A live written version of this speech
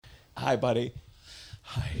Hi, buddy.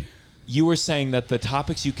 Hi. You were saying that the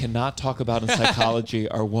topics you cannot talk about in psychology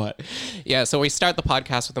are what? Yeah, so we start the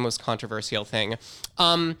podcast with the most controversial thing.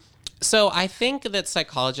 So I think that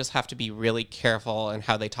psychologists have to be really careful in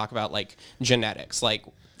how they talk about like genetics, like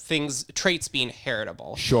traits being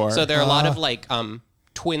heritable. Sure. So there are a lot of like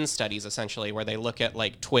twin studies essentially where they look at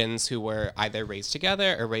like twins who were either raised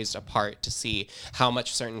together or raised apart to see how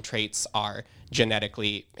much certain traits are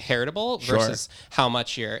genetically heritable versus how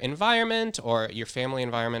much your environment or your family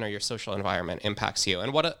environment or your social environment impacts you.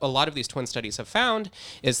 And what a lot of these twin studies have found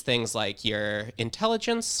is things like your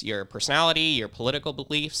intelligence, your personality, your political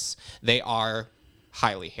beliefs, they are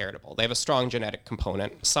highly heritable. They have a strong genetic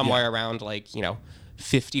component somewhere around like,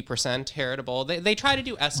 50% heritable. They try to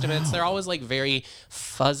do estimates. Wow. They're always like very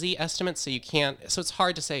fuzzy estimates, so it's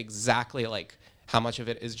hard to say exactly like how much of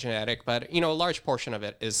it is genetic, but a large portion of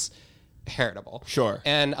it is heritable. Sure.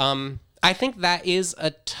 And I think that is a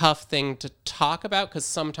tough thing to talk about because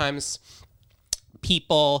sometimes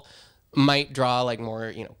people might draw like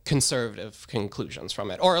more, conservative conclusions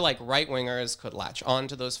from it. Or like right-wingers could latch on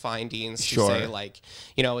to those findings to say like,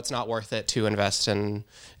 it's not worth it to invest in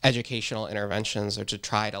educational interventions or to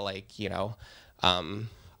try to like,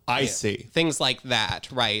 I see. Things like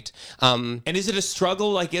that, right? And is it a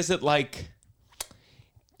struggle? Like, is it like...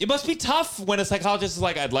 It must be tough when a psychologist is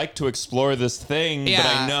like, I'd like to explore this thing, but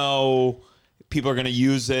I know people are going to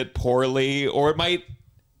use it poorly, or it might...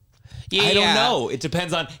 I don't know. It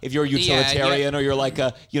depends on if you're a utilitarian or you're like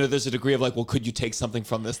there's a degree of like, well, could you take something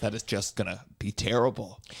from this that is just going to be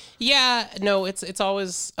terrible? Yeah, no, it's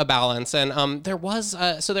always a balance. And there was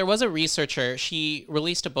a researcher, she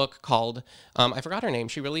released a book called, I forgot her name.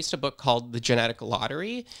 She released a book called The Genetic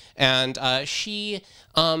Lottery. And she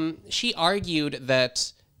argued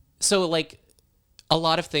that, so like a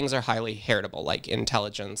lot of things are highly heritable, like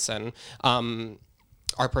intelligence and,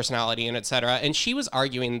 our personality and et cetera. And she was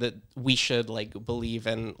arguing that we should like believe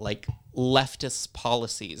in like leftist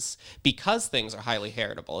policies because things are highly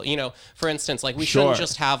heritable. For instance, like we shouldn't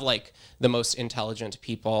just have like the most intelligent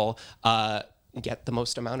people get the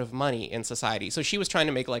most amount of money in society. So she was trying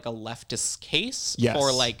to make like a leftist case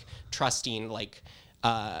for like trusting like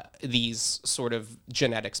these sort of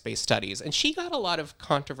genetics-based studies. And she got a lot of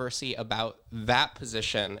controversy about that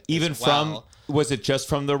position. Even from, was it just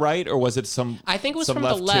from the right or was it I think it was from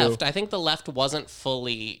the left. Too? I think the left wasn't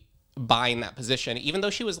fully buying that position, even though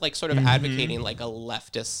she was like sort of advocating like a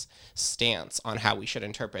leftist stance on how we should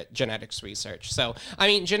interpret genetics research. So, I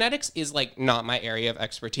mean, genetics is like not my area of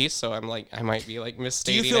expertise, so I'm like, I might be like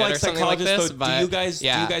misstating it. Do you feel like psychologists, like do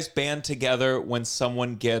you guys band together when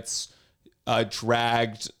someone gets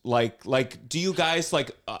dragged, like do you guys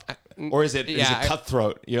like or is it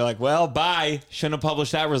cutthroat? You're like, well, bye, shouldn't have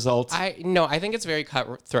published that result. I think it's very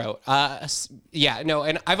cutthroat.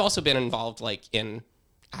 And I've also been involved like in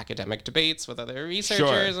academic debates with other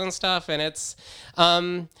researchers and stuff, and it's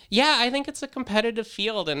I think it's a competitive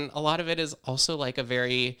field, and a lot of it is also like a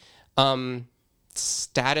very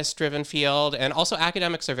status driven field, and also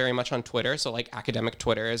academics are very much on Twitter, so like academic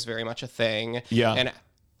Twitter is very much a thing, and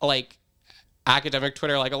like academic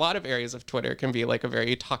Twitter, like a lot of areas of Twitter can be like a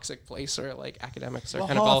very toxic place where like academics are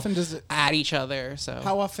kind of all at each other. So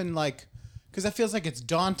how often, like, because it feels like it's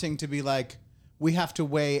daunting to be like, we have to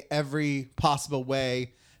weigh every possible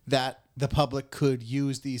way that the public could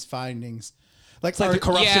use these findings. Like, the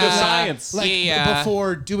corruption of science.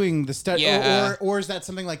 Before doing the study. Or is that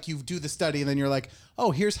something like you do the study and then you're like,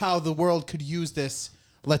 oh, here's how the world could use this.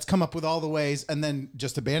 Let's come up with all the ways and then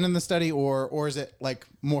just abandon the study, or is it like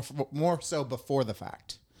more so before the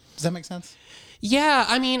fact? Does that make sense? Yeah,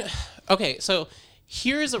 I mean, okay, so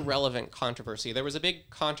here's a relevant controversy. There was a big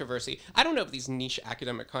controversy. I don't know if these niche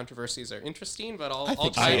academic controversies are interesting, but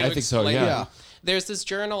I'll try to explain. Yeah. There's this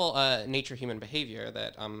journal, Nature Human Behavior,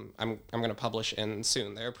 that I'm going to publish in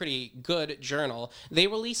soon. They're a pretty good journal. They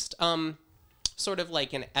released sort of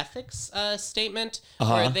like an ethics statement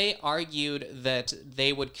where they argued that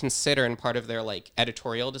they would consider in part of their like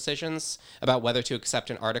editorial decisions about whether to accept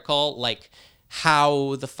an article, like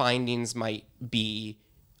how the findings might be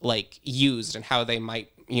like used and how they might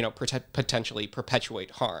potentially perpetuate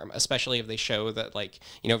harm, especially if they show that like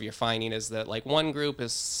if your finding is that like one group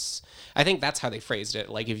is, I think that's how they phrased it.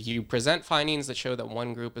 Like if you present findings that show that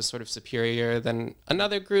one group is sort of superior than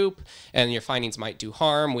another group and your findings might do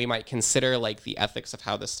harm, we might consider like the ethics of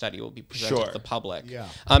how the study will be presented to the public. Yeah.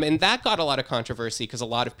 And that got a lot of controversy because a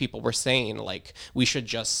lot of people were saying like we should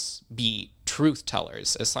just be truth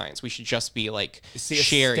tellers as science. We should just be like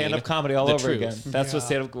sharing stand-up comedy all over again. That's what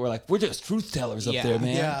stand-up, we're like, we're just truth tellers up there,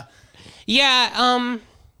 man. Yeah.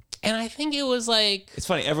 And I think it was like... It's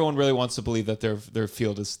funny. Everyone really wants to believe that their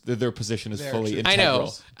field is... their position is fully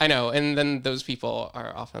integral. I know. And then those people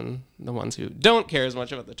are often the ones who don't care as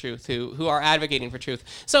much about the truth, who are advocating for truth.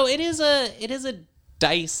 So it is a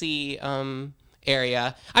dicey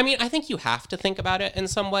area. I mean, I think you have to think about it in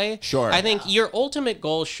some way. Sure. I think your ultimate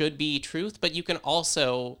goal should be truth, but you can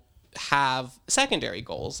also have secondary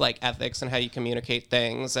goals like ethics and how you communicate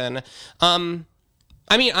things. And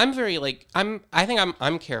I mean, I'm very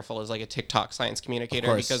I'm careful as like a TikTok science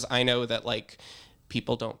communicator because I know that like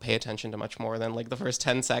people don't pay attention to much more than like the first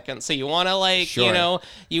 10 seconds. So you want to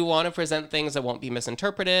you want to present things that won't be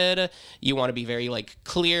misinterpreted. You want to be very like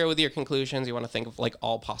clear with your conclusions. You want to think of like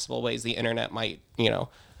all possible ways the internet might,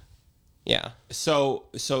 Yeah. So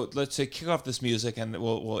let's say kick off this music and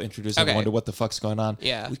we'll introduce everyone to what the fuck's going on.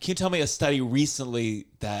 Yeah. Can you tell me a study recently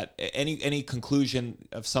that any conclusion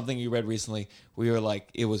of something you read recently where you were like,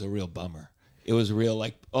 it was a real bummer. It was real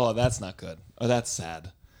like, oh, that's not good. Or that's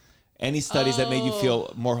sad. Any studies that made you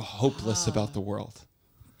feel more hopeless about the world?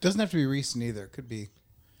 Doesn't have to be recent either. It could be.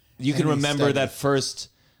 You can remember that first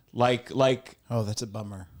like oh, that's a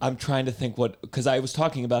bummer. I'm trying to think because I was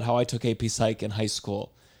talking about how I took AP Psych in high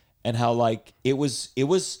school. And how like it was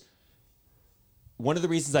one of the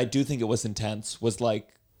reasons I do think it was intense was like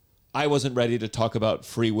I wasn't ready to talk about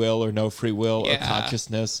free will or no free will or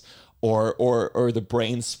consciousness or the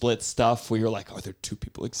brain split stuff where you're like, are there two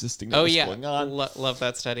people existing? What's going on? Love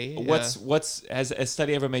that study. Has a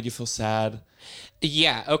study ever made you feel sad?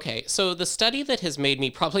 Yeah. Okay. So the study that has made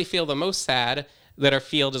me probably feel the most sad that our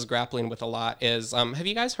field is grappling with a lot is have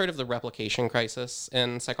you guys heard of the replication crisis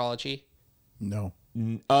in psychology? No.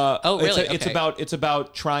 Really? It's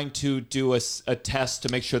about trying to do a test to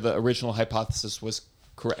make sure the original hypothesis was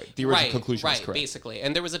correct. The original conclusion was correct. Basically.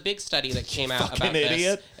 And there was a big study that came out about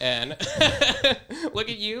idiot. this. And look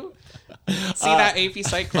at you. See that AP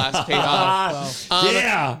Psych class paid off.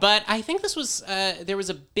 Yeah. But I think this was there was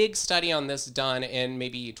a big study on this done in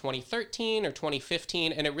maybe 2013 or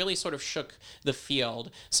 2015, and it really sort of shook the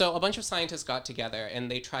field. So a bunch of scientists got together and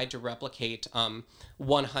they tried to replicate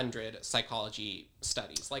 100 psychology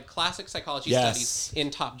studies, like classic psychology studies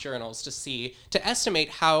in top journals to estimate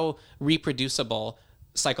how reproducible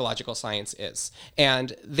psychological science is.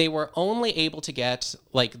 And they were only able to get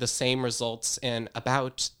like the same results in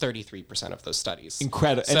about 33% of those studies.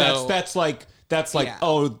 Incredible. So, and that's like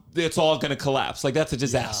oh, it's all going to collapse. Like that's a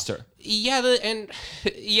disaster.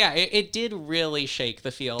 It did really shake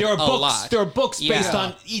the field a lot. There are books based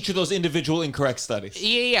on each of those individual incorrect studies.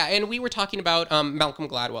 Yeah, and we were talking about Malcolm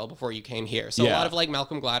Gladwell before you came here. So a lot of like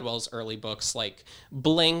Malcolm Gladwell's early books, like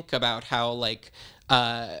Blink, about how like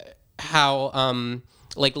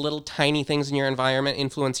little tiny things in your environment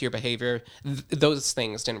influence your behavior. Those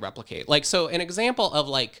things didn't replicate. Like, so an example of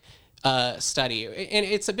like study, and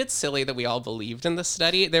it's a bit silly that we all believed in this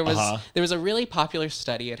study. There was a really popular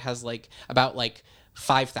study. It has like about like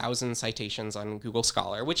 5,000 citations on Google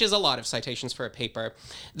Scholar, which is a lot of citations for a paper,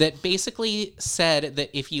 that basically said that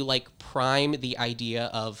if you like prime the idea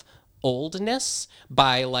of oldness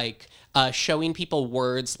by like showing people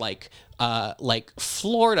words like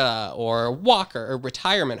Florida or Walker or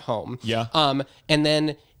retirement home. Yeah. And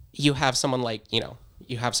then you have someone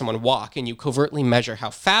walk and you covertly measure how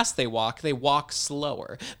fast they walk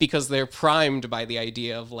slower because they're primed by the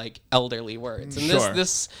idea of like elderly words. And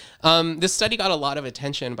this study got a lot of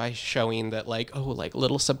attention by showing that like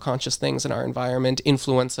little subconscious things in our environment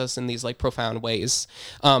influence us in these like profound ways.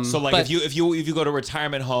 If you go to a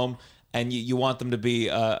retirement home and you want them to be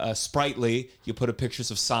sprightly, you put up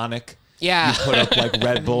pictures of Sonic. Yeah. You put up like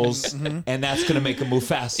Red Bulls, and that's going to make them move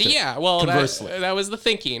faster. Yeah, well, conversely. that was the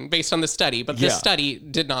thinking based on the study, but this study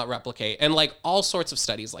did not replicate. And like all sorts of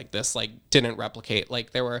studies like this, like didn't replicate.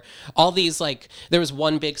 Like there were all these like, there was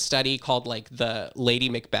one big study called like the Lady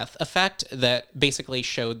Macbeth effect that basically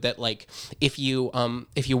showed that like if you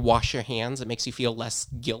wash your hands, it makes you feel less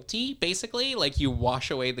guilty, basically. Like you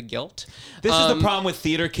wash away the guilt. This is the problem with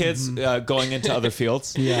theater kids going into other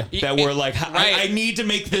fields. That we're like, I need to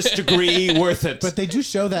make this degree worth it. But they do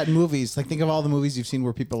show that in movies. Like think of all the movies you've seen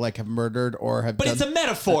where people like have murdered or have. But it's a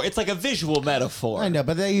metaphor. It's like a visual metaphor. I know,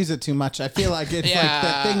 but they use it too much. I feel like it's like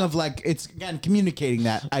that thing of like it's again communicating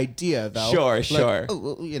that idea though. Sure.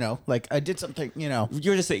 Like, like I did something.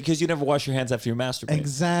 You're just saying because you never wash your hands after you masturbate.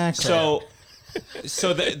 Exactly.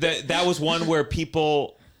 So that was one where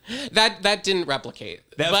people. That didn't replicate.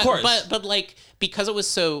 Of course. But like because it was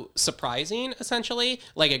so surprising, essentially,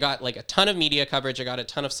 like it got like a ton of media coverage, it got a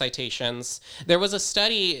ton of citations. There was a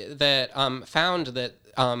study that found that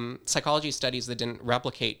psychology studies that didn't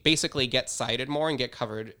replicate basically get cited more and get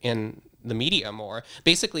covered in the media more.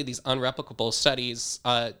 Basically, these unreplicable studies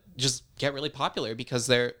just get really popular because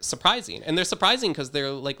they're surprising, and they're surprising because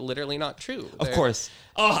they're like literally not true. Of course.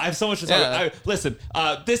 Oh, I have so much to talk about. Listen,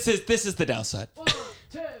 this is the downside. 1,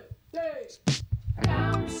 2, 3.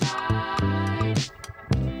 Downside.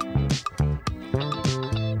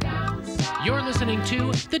 You're listening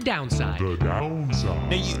to The Downside. The Downside.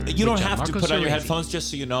 Now, you don't have to Marco put on your Cerezi. headphones, just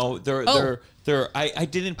so you know. I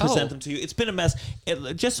didn't present them to you. It's been a mess.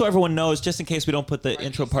 Just so everyone knows, just in case we don't put the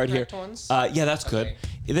intro part here. Yeah, that's good.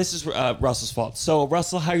 This is Russell's fault. So,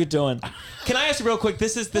 Russell, how you doing? Can I ask you real quick?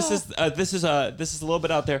 This is a little bit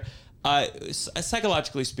out there.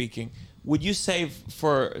 Psychologically speaking, would you say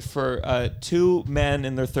for two men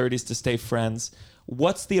in their 30s to stay friends,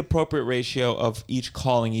 what's the appropriate ratio of each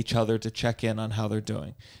calling each other to check in on how they're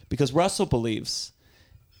doing? Because Russell believes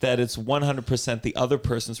that it's 100% the other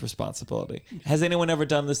person's responsibility. Has anyone ever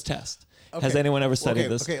done this test? Okay. Has anyone ever studied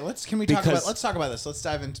this? Okay, let's talk about this. Let's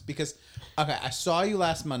dive into because I saw you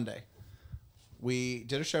last Monday. We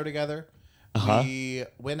did a show together. We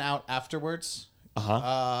went out afterwards.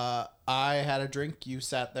 I had a drink. You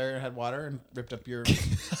sat there and had water and ripped up your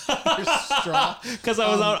straw. Because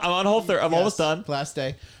I'm on hold there. I'm almost done. Last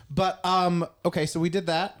day. But okay, so we did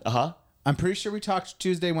that. I'm pretty sure we talked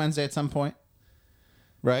Tuesday, Wednesday at some point.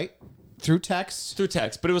 Right? Through text.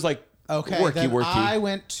 But it was like worky. I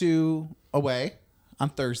went away on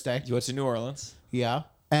Thursday. You went to New Orleans. Yeah.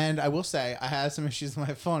 And I will say I had some issues with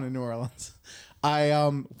my phone in New Orleans.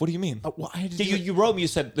 What do you mean? Well, I had to you wrote me. You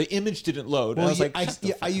said the image didn't load. Well, and I was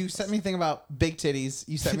like, you sent me a thing about big titties.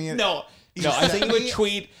 You sent me no. I sent you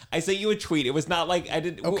a tweet. It was not like I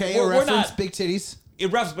did. Okay, a reference big titties.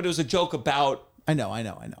 It referenced, but it was a joke about. I know. I'm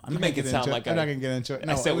not make it sound like I'm not gonna get into it.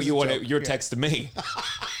 No, I said what you wanted. Your text to me.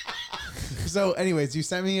 So, anyways, you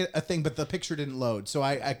sent me a thing, but the picture didn't load, so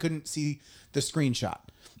I couldn't see the screenshot.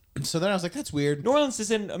 So then I was like, that's weird. New Orleans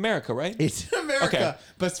is in America, right? It's in America. Okay.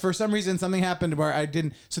 But for some reason, something happened where I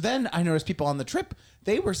didn't. So then I noticed people on the trip,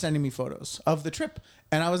 they were sending me photos of the trip,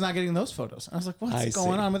 and I was not getting those photos. I was like, what's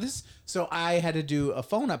going on with this? So I had to do a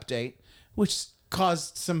phone update, which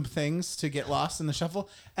caused some things to get lost in the shuffle.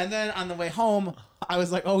 And then on the way home, I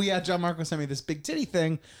was like, oh, yeah, John Marco sent me this big titty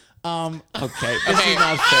thing. Okay, this is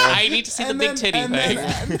not fair. I need to see the big titty thing.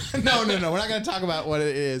 No, we're not going to talk about what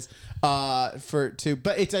it is. But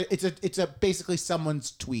it's a basically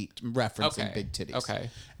someone's tweet referencing big titties. Okay.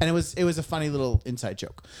 And it was a funny little inside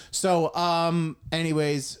joke. So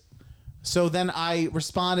anyways, so then I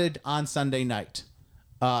responded on Sunday night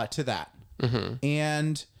to that.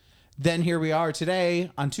 And then here we are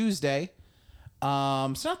today on Tuesday. So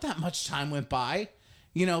not that much time went by.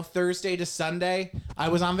 Thursday to Sunday, I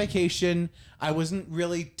was on vacation. I wasn't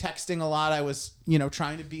really texting a lot. I was,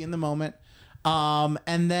 trying to be in the moment.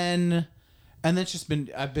 And then it's just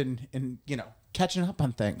I've been catching up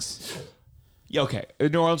on things. Yeah, okay.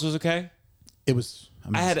 New Orleans was okay? It was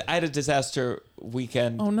amazing. I had a disaster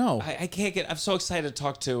weekend. Oh no. I can't I'm so excited to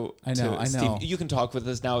talk to I know. Steve. You can talk with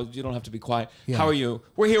us now. You don't have to be quiet. Yeah. How are you?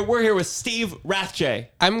 We're here with Steve Rathje.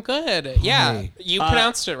 I'm good. Yeah. Hey. You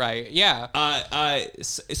pronounced it right. Yeah.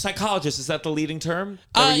 Psychologist, is that the leading term?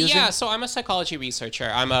 Yeah, so I'm a psychology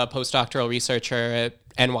researcher. I'm a postdoctoral researcher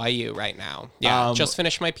at NYU right now. Yeah. Just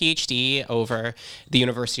finished my PhD over the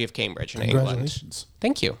University of Cambridge in England. Congratulations.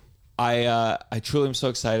 Thank you. I truly am so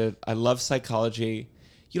excited. I love psychology.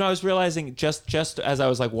 I was realizing just as I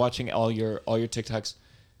was like watching all your TikToks,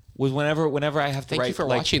 was whenever I have to write. Thank you for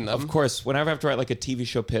watching them. Of course, whenever I have to write like a TV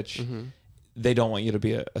show pitch, they don't want you to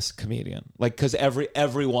be a comedian. Like, because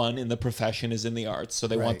everyone in the profession is in the arts, so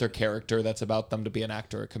they want their character that's about them to be an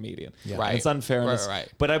actor or a comedian. Yeah. Right. It's unfair. Right.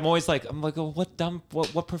 But I'm always like, oh,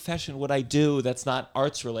 what profession would I do that's not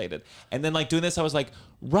arts related? And then like doing this, I was like,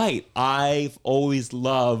 right, I've always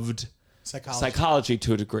loved psychology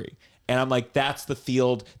to a degree. And I'm like, that's the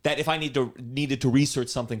field that if I needed to research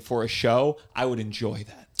something for a show, I would enjoy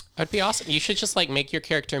that. That'd be awesome. You should just like make your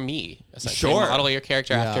character me. Sure. Model your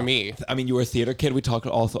character after me. I mean, you were a theater kid. We talked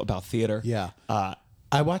also about theater. Yeah.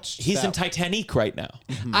 I watched. He's in Titanic right now.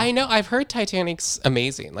 I know. I've heard Titanic's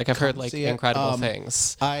amazing. Like I've heard like incredible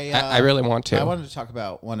things. I really want to. I wanted to talk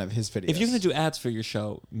about one of his videos. If you're going to do ads for your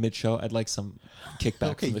show mid-show, I'd like some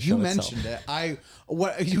kickback from the show. You mentioned it.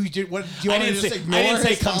 What you did? What do you want to just ignore? I didn't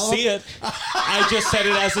say come see it. I just said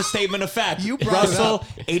it as a statement of fact. You brought Russell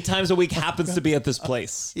 8 times a week happens to be at this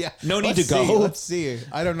place. Yeah. No need to go. Let's see.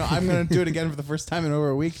 I don't know. I'm going to do it again for the first time in over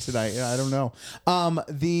a week tonight. I don't know.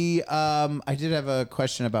 I did have a question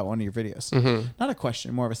question about one of your videos. Not a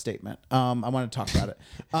question, more of a statement. I want to talk about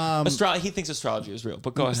it. He thinks astrology is real,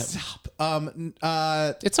 but go ahead. Stop.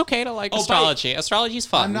 It's okay to like astrology. Astrology's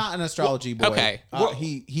fun. I'm not an astrology boy. Okay.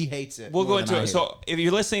 He hates it. We'll go into it. So if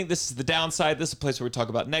you're listening, this is the downside. This is a place where we talk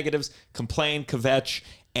about negatives, complain, kvetch.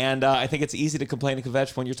 And I think it's easy to complain and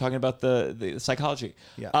kvetch when you're talking about the psychology.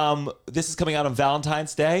 Yeah. This is coming out on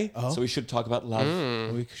Valentine's Day, so we should talk about love.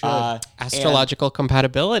 We should. Astrological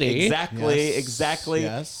compatibility. Exactly.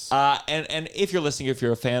 Yes. And if you're listening, if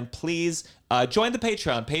you're a fan, please join the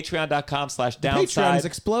Patreon. Patreon.com/downside. Patreon's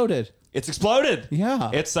exploded. It's exploded.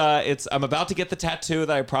 Yeah. It's I'm about to get the tattoo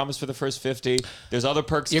that I promised for the first 50. There's other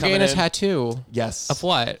perks You're coming in. getting a tattoo. Yes. Of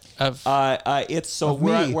what? Of it's so Of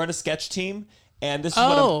me. we're on a sketch team, and this is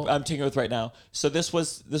what I'm tinkering with right now. So this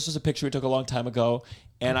was a picture we took a long time ago,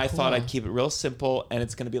 and I thought I'd keep it real simple, and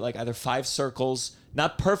it's going to be like either 5 circles,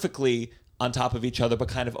 not perfectly on top of each other, but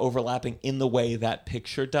kind of overlapping in the way that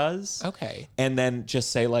picture does. Okay. And then just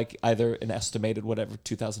say like either an estimated whatever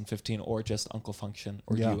 2015 or just Uncle Function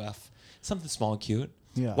or UF. Something small and cute.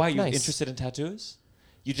 Yeah. Why, are you Nice. interested in tattoos?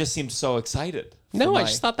 You just seemed so excited. No, I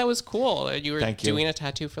just thought that was cool. You were Thank you. doing a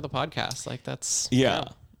tattoo for the podcast. Like that's Yeah.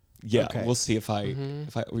 Okay. We'll see if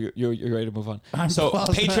you're ready to move on. Well, I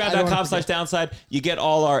don't Patreon.com/downside. You get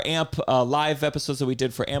all our AMP live episodes that we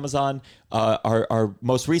did for Amazon. Our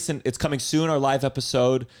most recent, it's coming soon, our live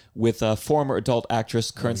episode with former adult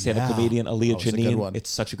actress, current stand-up comedian Aaliyah That was a good Janine. one. It's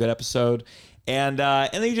such a good episode. And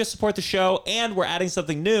then you just support the show. And we're adding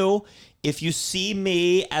something new. If you see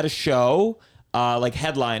me at a show, like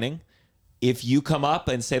headlining, if you come up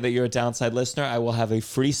and say that you're a Downside listener, I will have a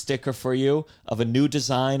free sticker for you of a new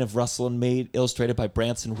design of Russell and Me, illustrated by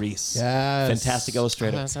Branson Reese. Yes. Fantastic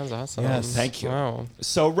illustrator. that sounds awesome. Yes. Thank you. Wow.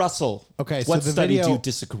 So, Russell, Okay, so what the study video- do you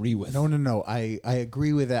disagree with? No. I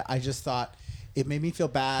agree with it. I just thought it made me feel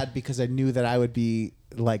bad because I knew that I would be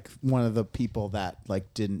like one of the people that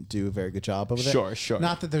like didn't do a very good job of it. Sure.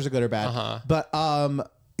 Not that there's a good or bad, but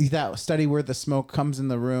that study where the smoke comes in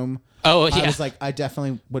the room. Oh, yeah. I was like, I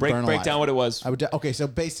definitely would burn break alive. down what it was. I would. Okay, so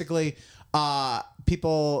basically,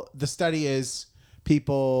 people. The study is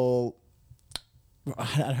people.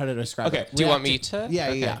 How did I describe Okay. it? Do you want me to? Yeah.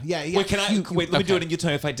 Wait, let me do it and you tell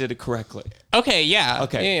me if I did it correctly. Okay, yeah.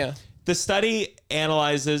 Okay. Yeah. The study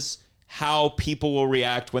analyzes how people will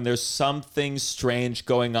react when there's something strange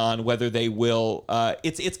going on, whether they will.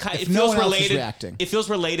 It no feels one else is related. reacting. It feels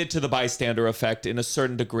related to the bystander effect in a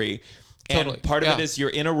certain degree. Totally. And part of Yeah. it is you're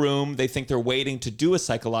in a room. They think they're waiting to do a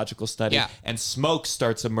psychological study, Yeah. and smoke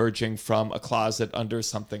starts emerging from a closet under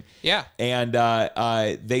something. Yeah. And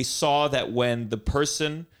they saw that when the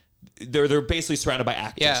person. They're basically surrounded by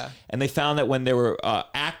actors. Yeah. And they found that when there were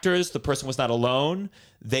actors, the person was not alone.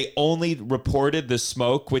 They only reported the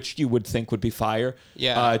smoke, which you would think would be fire,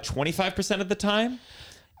 25% of the time.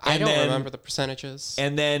 I And don't then- remember the percentages.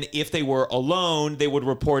 And then if they were alone, they would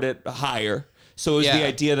report it higher. So it was the Yeah.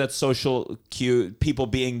 idea that social cue, people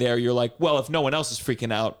being there, you're like, well, if no one else is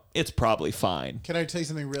freaking out, it's probably fine. Can I tell you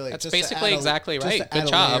something really? That's just to basically add a- exactly just to right. add Good a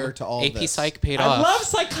job. layer to all AP this. Psych paid I off. love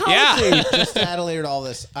psychology. Yeah. Just to add a layer to all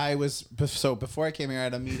this, before I came here, I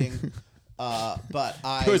had a meeting, but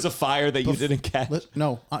I There was a fire that you didn't catch.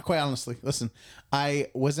 No, quite honestly, listen. I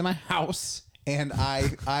was in my house and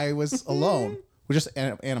I was alone with just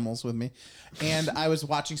animals with me, and I was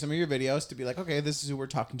watching some of your videos to be like, okay, this is who we're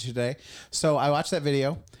talking to today. So I watched that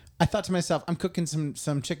video. I thought to myself, I'm cooking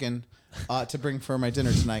some chicken to bring for my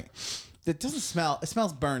dinner tonight. It doesn't smell. It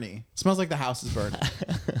smells burny. It smells like the house is burning.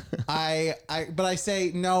 But I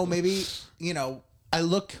say no. Maybe I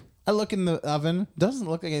look in the oven. Doesn't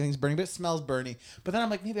look like anything's burning, but it smells burny. But then I'm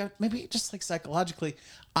like, maybe just like psychologically,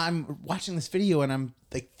 I'm watching this video and I'm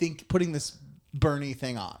like putting this burny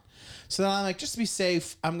thing on. So then I'm like, just to be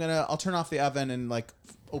safe, I'll turn off the oven and like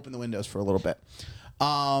open the windows for a little bit.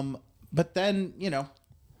 But then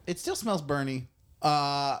it still smells burny.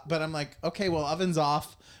 But I'm like, okay, well, oven's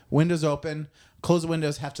off, windows open, close the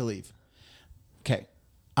windows, have to leave. Okay.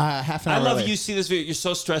 Half an hour I love later. you see this video. You're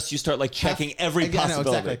so stressed. You start like checking every possibility.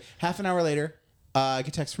 Exactly. Half an hour later, I get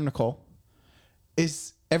a text from Nicole.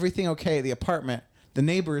 Is everything okay at the apartment? The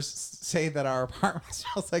neighbors say that our apartment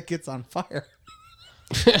smells like it's on fire.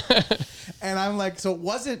 And I'm like, so it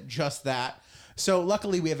wasn't just that. So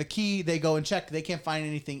luckily we have a key. They go and check. They can't find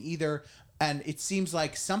anything either. And it seems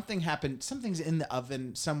like something happened. Something's in the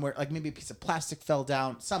oven somewhere. Like maybe a piece of plastic fell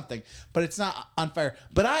down, something. But it's not on fire.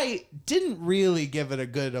 But I didn't really give it a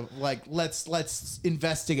good, like, let's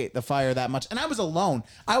investigate the fire that much. And I was alone.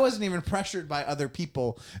 I wasn't even pressured by other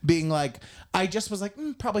people being like, I just was like,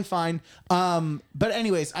 probably fine. But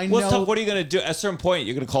anyways, I know. Well, tough. What are you going to do? At a certain point,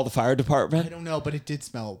 you're going to call the fire department? I don't know, but it did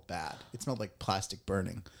smell bad. It smelled like plastic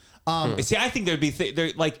burning. See, I think there'd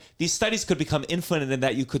be like these studies could become infinite in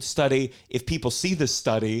that you could study if people see this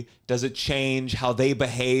study, does it change how they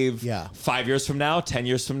behave 5 years from now, 10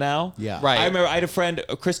 years from now? Yeah. Right. I remember I had a friend,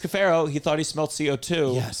 Chris Cafaro, he thought he smelled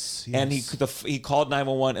CO2. Yes. And he called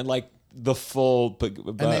 911 and like the full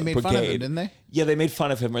and they made fun of him, didn't they? Yeah, they made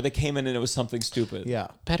fun of him, or they came in and it was something stupid. Yeah.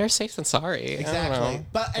 Better safe than sorry. Exactly.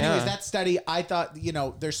 But anyways, that study, I thought,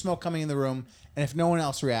 there's smoke coming in the room, and if no one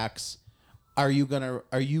else reacts, are you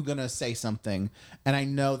gonna say something? And I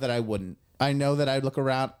know that I wouldn't. I know that I'd look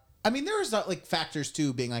around. I mean, there's like factors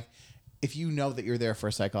too, being like, if you know that you're there for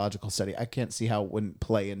a psychological study, I can't see how it wouldn't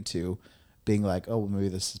play into being like, oh, maybe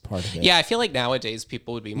this is part of it. Yeah, I feel like nowadays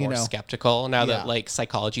people would be more skeptical now that like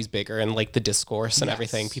psychology's bigger and like the discourse and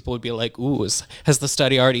everything. People would be like, ooh, has the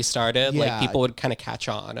study already started? Yeah. Like people would kind of catch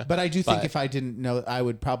on. But I do think if I didn't know, I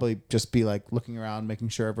would probably just be like looking around, making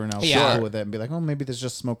sure everyone else is cool with it, and be like, oh, maybe there's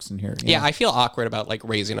just smokes in here. Yeah, I feel awkward about like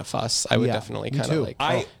raising a fuss. I would definitely kind of like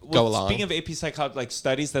go along. Speaking of AP psychology, like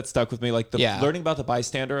studies that stuck with me, like the learning about the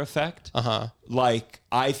bystander effect. Like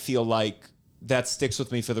I feel like that sticks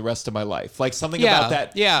with me for the rest of my life. Like something about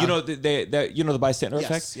that. Yeah. The bystander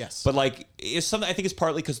effect. Yes. But like it's something I think it's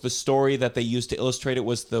partly because the story that they used to illustrate it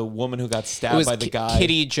was the woman who got stabbed by the guy.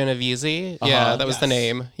 Kitty Genovese. Yeah, that was the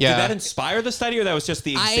name. Yeah. Did that inspire the study, or that was just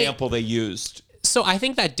the example they used? So I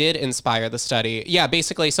think that did inspire the study. Yeah,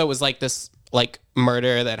 basically. So it was like this like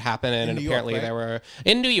murder that happened, and apparently there were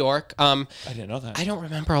in New York. I didn't know that. I don't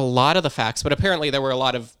remember a lot of the facts, but apparently there were a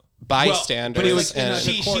lot of bystanders. But it was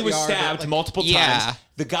she was stabbed multiple times.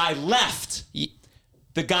 The guy left.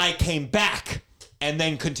 The guy came back and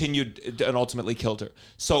then continued and ultimately killed her.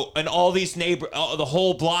 So, and all these the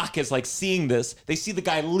whole block is like seeing this. They see the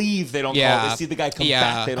guy leave, they don't call. They see the guy come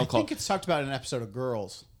back, they don't call. I think it's talked about in an episode of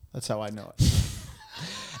Girls. That's how I know it.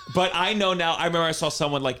 But I know now, I remember I saw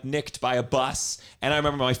someone like nicked by a bus, and I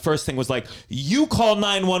remember my first thing was like, you call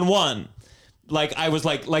 911. Like I was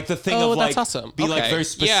like the thing of like awesome. Be like very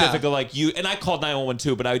specific of like you, and I called 911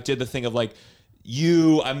 too, but I did the thing of like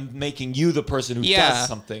I'm making you the person who does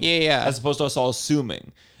something, as opposed to us all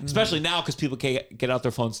assuming, especially now because people can't get out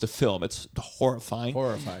their phones to film. It's horrifying,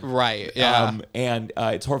 right? Yeah, and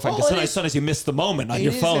it's horrifying because sometimes you miss the moment on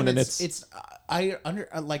your phone, and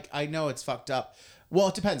I know it's fucked up. Well,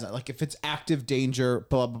 it depends. Like if it's active danger,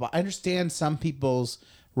 blah blah blah. I understand some people's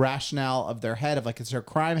rationale of their head of like, is there a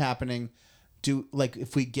crime happening?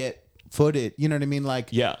 If we get footage, you know what I mean?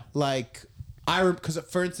 Like, because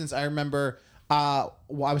for instance, I remember I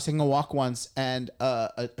was taking a walk once, and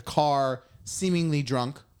a car, seemingly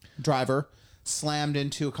drunk driver, slammed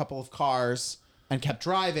into a couple of cars and kept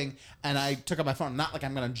driving, and I took out my phone. Not like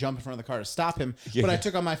I'm going to jump in front of the car to stop him, but I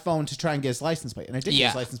took out my phone to try and get his license plate, and I did get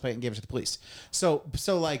his license plate and gave it to the police. So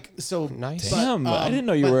nice. Damn, I didn't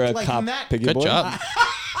know you were a cop. Good job.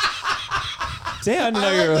 Damn, I didn't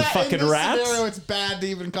know you were a fucking rat. It's bad to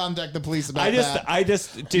even contact the police about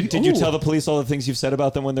that. Did you tell the police all the things you've said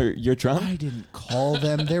about them when you're drunk? I didn't call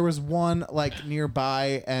them. There was one like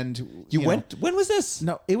nearby, and you went. When was this?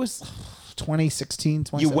 No, it was 2016,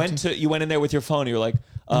 2017. You went in there with your phone. You were like,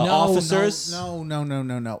 officers.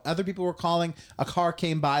 No. Other people were calling. A car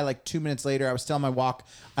came by like 2 minutes later. I was still on my walk,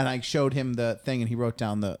 and I showed him the thing, and he wrote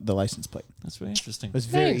down the license plate. That's very interesting. It was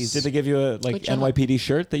very easy. Did they give you a NYPD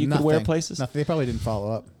shirt that you could wear places? Nothing. They probably didn't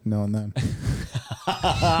follow up, knowing them.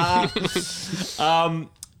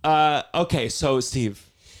 Okay, so Steve,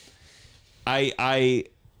 I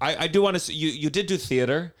do want to. You did do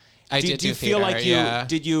theater. Do you feel like you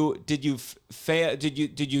did you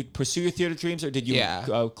pursue your theater dreams, or did you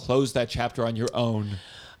close that chapter on your own?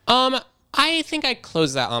 I think I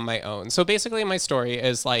closed that on my own. So basically my story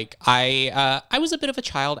is like I was a bit of a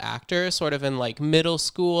child actor sort of in like middle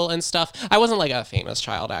school and stuff. I wasn't like a famous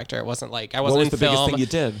child actor. It wasn't like I wasn't in film. What was the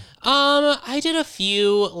biggest thing you did? I did a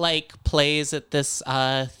few like plays at this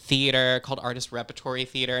theater called Artist Repertory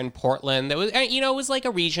Theater in Portland. That was it was like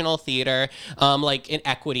a regional theater, like an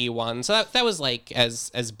equity one. So that was like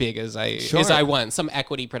as big as I went. Some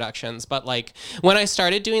equity productions, but like when I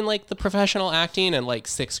started doing like the professional acting in like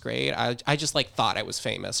 6th grade, I I just like thought I was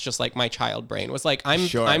famous, just like my child brain was like,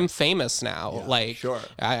 I'm famous now. Yeah, like, sure.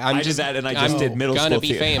 I did that, and I just did middle school gonna be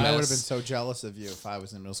theater. famous. I would have been so jealous of you if I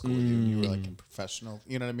was in middle school with you and you were like in professional.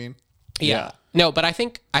 You know what I mean? Yeah. No, but I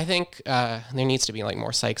think there needs to be like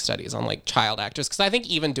more psych studies on like child actors, because I think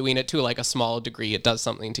even doing it to like a small degree, it does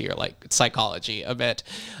something to your like psychology a bit.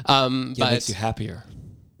 But it makes you happier.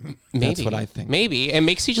 Maybe, that's what I think. Maybe it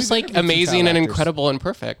makes you just like amazing and incredible and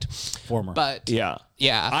perfect. Former. But yeah.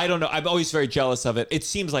 I don't know. I'm always very jealous of it. It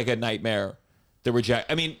seems like a nightmare. The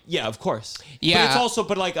reject. I mean, yeah, of course. Yeah. But it's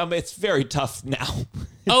also, it's very tough now.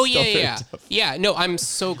 Yeah. No, I'm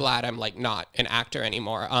so glad I'm like not an actor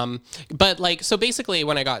anymore. But like, so basically,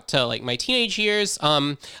 when I got to like my teenage years,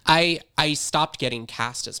 I stopped getting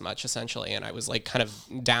cast as much essentially, and I was like kind of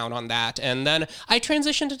down on that. And then I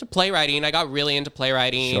transitioned into playwriting. I got really into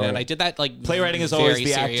playwriting, and I did that like playwriting is always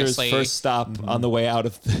the actor's first stop on the way out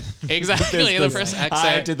of the first exit.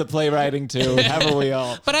 I did the playwriting too. Haven't we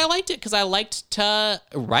all? But I liked it because I liked to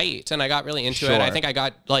write, and I got really into it. I think I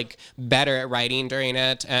got like better at writing during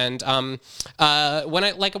it. And when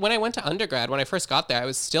I went to undergrad, when I first got there, I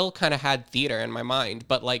was still kind of had theater in my mind,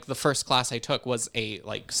 but like the first class I took was a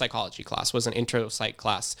like psychology class, was an intro psych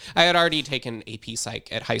class. I had already taken AP psych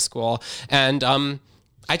at high school, and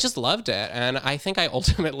I just loved it, and I think I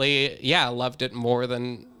ultimately loved it more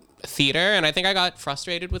than theater, and I think I got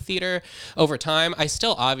frustrated with theater over time. I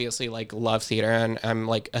still obviously like love theater, and I'm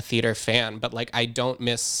like a theater fan, but like I don't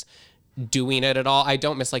miss doing it at all. I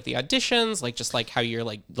don't miss like the auditions, like just like how you're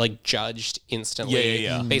like judged instantly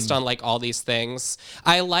based on like all these things.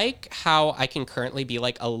 I like how I can currently be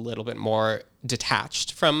like a little bit more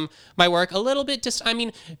detached from my work, a little bit I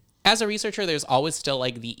mean, as a researcher, there's always still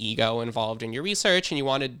like the ego involved in your research, and you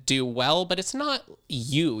want to do well, but it's not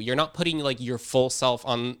you. You're not putting like your full self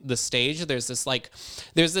on the stage. There's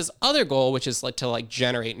this other goal, which is like to like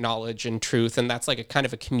generate knowledge and truth, and that's like a kind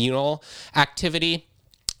of a communal activity.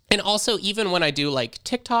 And also, even when I do like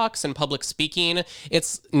TikToks and public speaking,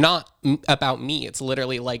 it's not about me. It's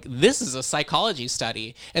literally like, this is a psychology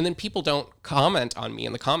study. And then people don't comment on me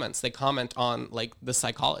in the comments. They comment on like the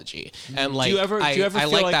psychology. And like, I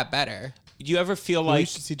like that better. Do you ever feel like... you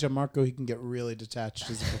should see Gianmarco. He can get really detached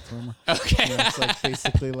as a performer. Okay. You know, it's like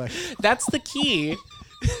basically like... That's the key.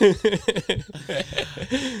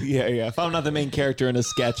 Yeah. If I'm not the main character in a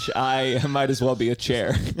sketch, I might as well be a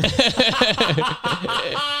chair.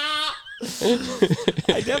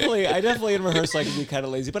 I definitely in rehearsal I can be kind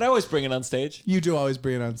of lazy, but I always bring it on stage. You do always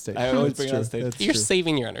bring it on stage. I always bring it on stage. You're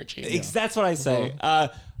saving your energy. That's what I say.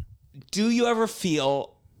 Do you ever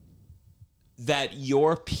feel that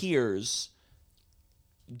your peers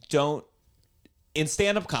don't, in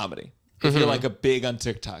stand-up comedy, if you're like a big on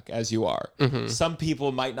TikTok, as you are, some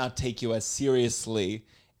people might not take you as seriously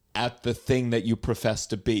at the thing that you profess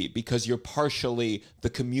to be, because you're partially the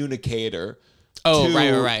communicator to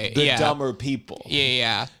right. the dumber people.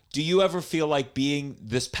 Yeah. Do you ever feel like being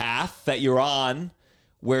this path that you're on,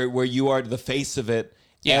 where you are the face of it,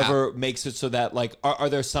 ever makes it so that like, are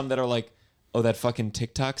there some that are like, oh, that fucking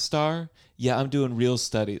TikTok star? Yeah, I'm doing real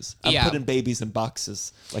studies. I'm putting babies in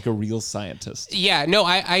boxes like a real scientist. Yeah, no,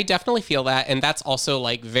 I definitely feel that. And that's also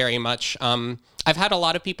like very much, I've had a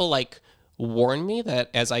lot of people like warn me that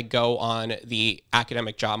as I go on the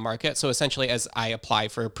academic job market, so essentially as I apply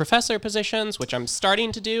for professor positions, which I'm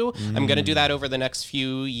starting to do, I'm going to do that over the next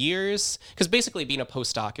few years, because basically being a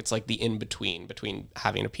postdoc, it's like the in-between between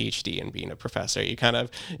having a PhD and being a professor. You kind of,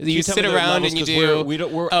 you sit around and you do...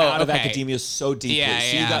 We're out of academia so deeply. Yeah,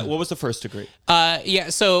 so you got, what was the first degree?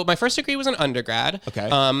 So my first degree was an undergrad. Okay.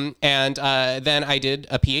 And then I did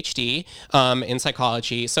a PhD in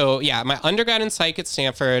psychology. So yeah, my undergrad in psych at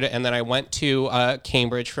Stanford, and then I went to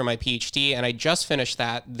Cambridge for my PhD, and I just finished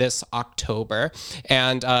that this October.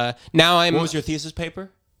 And now I'm... What was your thesis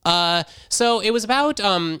paper? So it was about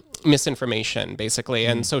misinformation, basically,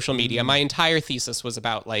 and social media. My entire thesis was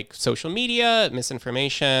about like social media,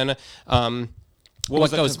 misinformation,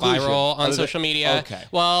 what goes viral on social media. Okay.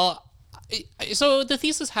 Well, so the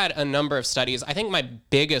thesis had a number of studies. I think my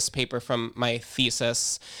biggest paper from my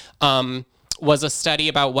thesis was a study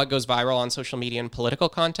about what goes viral on social media in political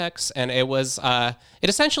contexts. And it was, it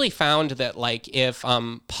essentially found that like if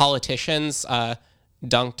politicians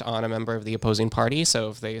dunked on a member of the opposing party, so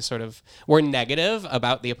if they sort of were negative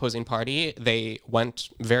about the opposing party, they went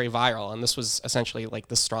very viral. And this was essentially like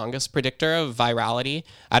the strongest predictor of virality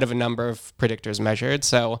out of a number of predictors measured.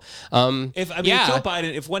 So if Joe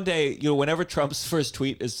Biden, if one day, whenever Trump's first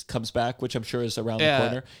tweet comes back, which I'm sure is around the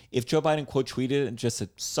corner, if Joe Biden quote tweeted and just said,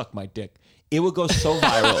 "Suck my dick," it would go so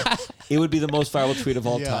viral. It would be the most viral tweet of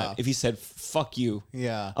all time. If he said, "Fuck you.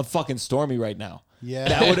 Yeah. I'm fucking Stormy right now." Yeah.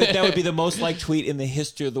 That would be the most liked tweet in the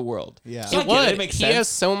history of the world. Yeah. So It would. It makes sense. He has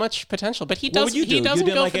so much potential, but he What does. would you do? He doesn't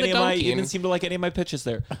You didn't go like for the any of my. You dunking. didn't seem to like any of my pitches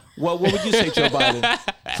there. What would you say, Joe Biden?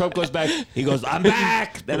 Trump goes back. He goes, "I'm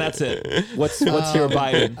back," and that's it. What's your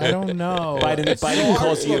Biden? I don't know. Biden It's calls so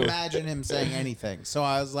hard to you. imagine him saying anything. So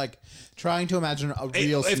I was like trying to imagine a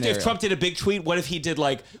real If scenario. Trump did a big tweet, what if he did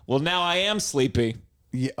like, "Well, now I am sleepy."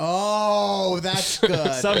 Yeah. Oh, that's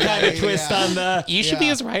good. Some kind of twist on the. You should be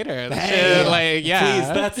his writer. Hey, Like, yeah. Please,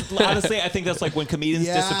 that's honestly, I think that's like when comedians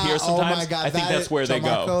disappear sometimes. Oh my God, I think that's where they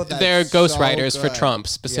go. They're ghost writers for good. Trump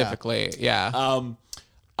specifically. Yeah.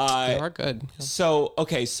 They are good. So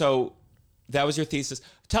that was your thesis.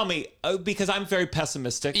 Tell me, because I'm very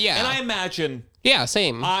pessimistic. Yeah. And I imagine. Yeah,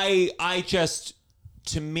 same. I just,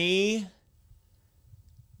 to me,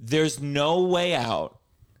 there's no way out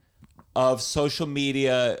of social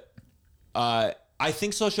media. I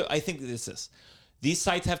think these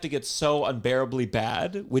sites have to get so unbearably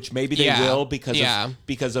bad, which maybe they will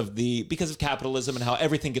because of capitalism and how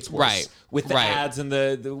everything gets worse with the ads and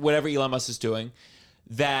the whatever Elon Musk is doing.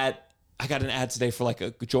 That I got an ad today for like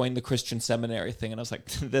a join the Christian seminary thing, and I was like,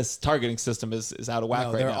 this targeting system is out of whack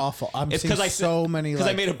right now. They're awful. It's seeing so many because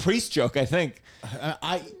I made a priest joke, I think.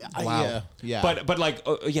 Wow. Yeah. But like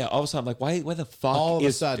all of a sudden I'm like, why the fuck All of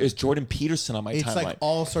a sudden. is Jordan Peterson on my It's timeline? like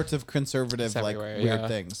all sorts of conservative, like everywhere, weird yeah.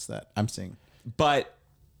 things that I'm seeing. But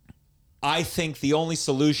I think the only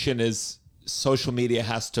solution is social media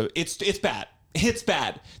has to. It's bad. It's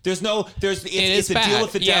bad. It's a bad. deal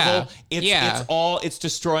with the Yeah. devil. It's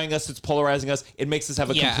destroying us. It's polarizing us. It makes us have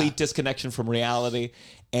a complete disconnection from reality.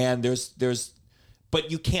 And but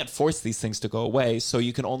you can't force these things to go away. So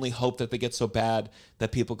you can only hope that they get so bad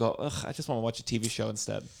that people go, ugh, I just want to watch a TV show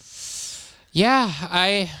instead.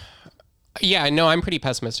 No, I'm pretty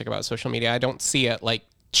pessimistic about social media. I don't see it like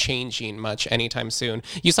changing much anytime soon.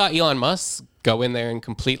 You saw Elon Musk go in there and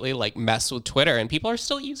completely like mess with Twitter, and people are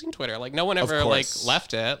still using Twitter. Like no one ever like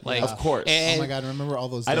left it. Like of course. Oh my God! Remember all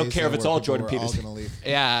those? I don't days care if where it's all people Jordan were Peterson. All gonna leave.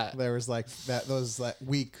 Yeah. There was like those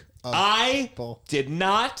week. Of I people. did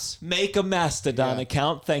not make a Mastodon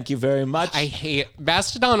account. Thank you very much. I hate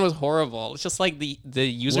Mastodon. Was horrible. It's just like the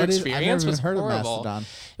user experience was heard horrible. Of Mastodon.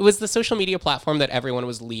 It was the social media platform that everyone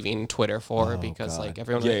was leaving Twitter for because like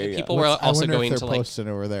everyone people were also going to like posting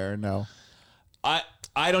over there. No, I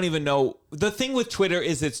don't even know. The thing with Twitter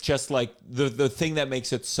is it's just like the thing that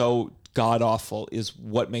makes it so god awful is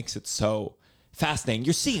what makes it so fascinating.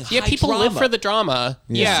 You're seeing high people drama. live for the drama.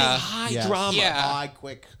 You're Yeah. seeing high drama. Yeah. high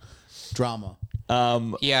quick drama.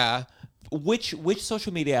 Yeah. Which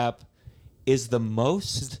social media app is the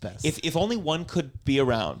most? best. If only one could be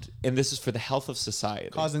around, and this is for the health of society,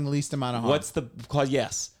 Causing the least amount of harm. what's the cause?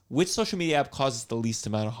 Yes, which social media app causes the least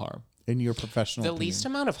amount of harm? in your professional? The opinion? least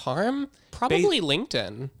amount of harm? Probably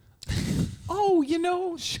LinkedIn.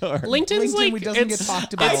 Oh, sure. LinkedIn's like doesn't get it's-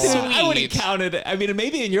 talked about. it's I wouldn't sweet. count it. I mean,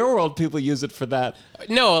 maybe in your world people use it for that.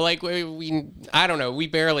 No, like we I don't know, we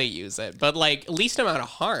barely use it, but like least amount of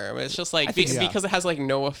harm. It's just like think- because it has like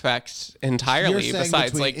no effect You're entirely. saying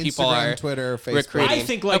Besides, between like people Instagram, are Twitter, Facebook. recruiting. I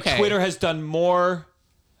think like Okay. Twitter has done more.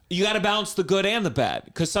 You got to balance the good and the bad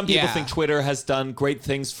because some people Yeah. think Twitter has done great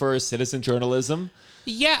things for citizen journalism.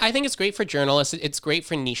 Yeah, I think it's great for journalists. It's great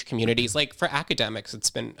for niche communities. Like for academics, it's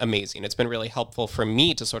been amazing. It's been really helpful for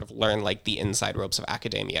me to sort of learn like the inside ropes of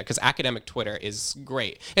academia because academic Twitter is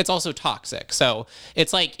great. It's also toxic. So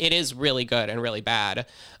it's like it is really good and really bad.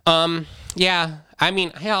 Yeah, I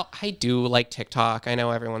mean, I do like TikTok. I know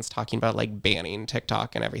everyone's talking about like banning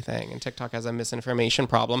TikTok and everything, and TikTok has a misinformation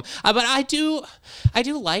problem. But I do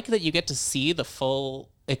like that you get to see the full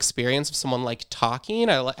experience of someone like talking.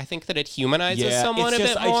 I think that it humanizes someone it's a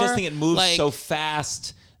just, bit more. I just think it moves like, so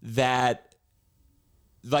fast that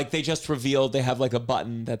like they just revealed they have like a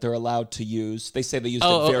button that they're allowed to use. They say they use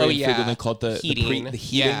it very infrequently called the heating,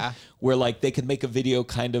 where like they could make a video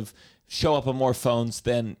kind of show up on more phones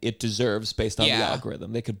than it deserves based on the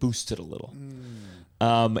algorithm. They could boost it a little.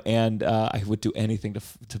 And I would do anything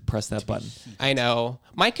to press that button. I know.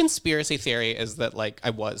 My conspiracy theory is that like I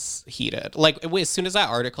was heated. Like as soon as that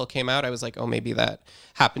article came out, I was like, oh, maybe that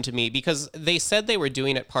happened to me because they said they were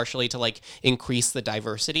doing it partially to like increase the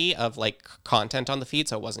diversity of like content on the feed.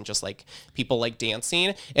 So it wasn't just like people like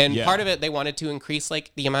dancing. And part of it, they wanted to increase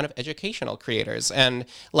like the amount of educational creators. And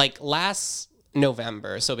like last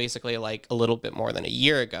November, so basically like a little bit more than a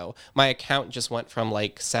year ago, my account just went from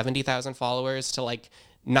like 70,000 followers to like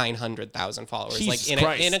 900,000 followers, Jesus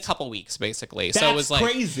like in a couple weeks, basically. That's so it was like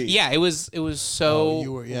crazy. Yeah, it was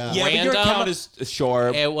so Yeah, random. but your account is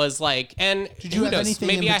sure. It was like, and did you have anything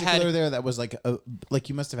maybe in I particular had there that was like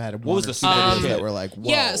you must have had what was the videos that were like,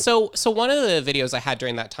 whoa. Yeah, so one of the videos I had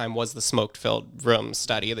during that time was the smoke-filled room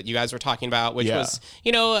study that you guys were talking about, which was,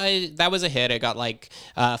 that was a hit. It got like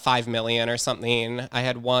 5 million or something. I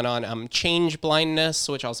had one on change blindness,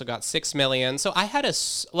 which also got 6 million. So I had a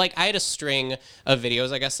string of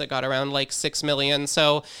videos, I guess, that got around like 6 million.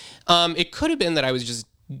 So it could have been that I was just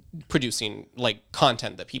producing like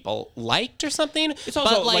content that people liked or something. It's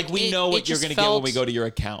also but, like we know what you're going to get when we go to your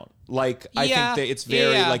account. Like I think that it's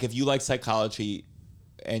very like if you like psychology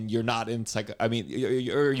and you're not in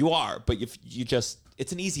you are, but if you just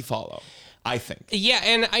it's an easy follow, I think. Yeah,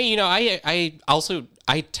 and I also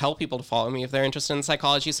tell people to follow me if they're interested in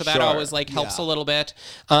psychology, so that always like helps a little bit.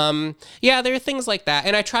 There are things like that,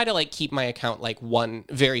 and I try to like keep my account like one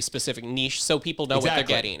very specific niche so people know what they're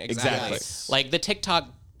getting. Exactly. Like the TikTok.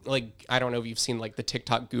 Like, I don't know if you've seen like the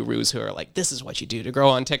TikTok gurus who are like, this is what you do to grow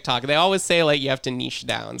on TikTok. They always say like you have to niche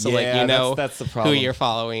down. So that's the problem. Who you're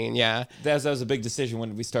following. Yeah. That was a big decision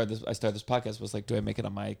when I started this podcast was like, do I make it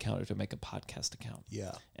on my account or do I make a podcast account?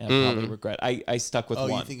 Yeah. And I probably regret. I stuck with one.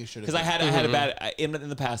 You think you should have? Because I had a bad, in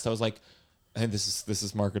the past I was like, and this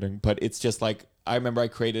is marketing, but it's just like, I remember I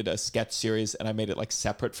created a sketch series and I made it like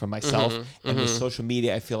separate from myself. And with social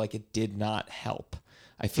media, I feel like it did not help.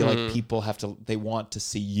 I feel like people they want to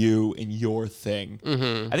see you in your thing.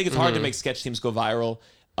 I think it's hard to make sketch teams go viral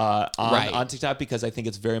on TikTok because I think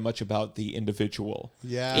it's very much about the individual.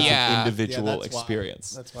 Yeah. It's Yeah. an individual that's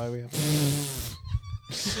experience. That's why we have.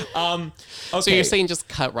 Okay. So you're saying just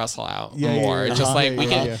cut Russell out more. Just like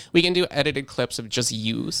we can do edited clips of just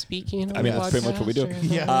you speaking. I mean, that's pretty much what we do.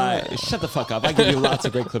 Shut the fuck up. I give you lots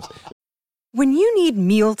of great clips. When you need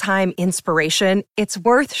mealtime inspiration, it's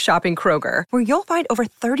worth shopping Kroger, where you'll find over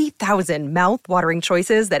 30,000 mouth-watering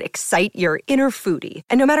choices that excite your inner foodie.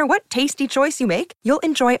 And no matter what tasty choice you make, you'll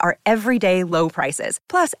enjoy our everyday low prices,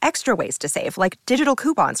 plus extra ways to save, like digital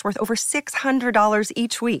coupons worth over $600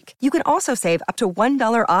 each week. You can also save up to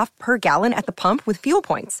 $1 off per gallon at the pump with fuel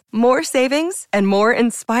points. More savings and more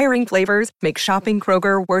inspiring flavors make shopping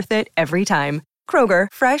Kroger worth it every time. Kroger,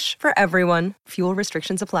 fresh for everyone. Fuel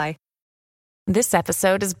restrictions apply. This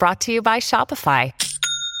episode is brought to you by Shopify.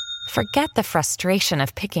 Forget the frustration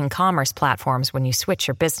of picking commerce platforms when you switch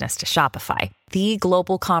your business to Shopify, the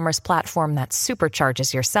global commerce platform that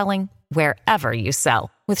supercharges your selling wherever you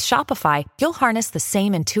sell. With Shopify, you'll harness the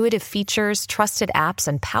same intuitive features, trusted apps,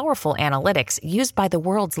 and powerful analytics used by the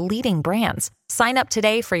world's leading brands. Sign up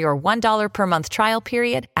today for your $1 per month trial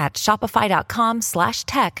period at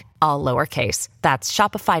shopify.com/tech, all lowercase. That's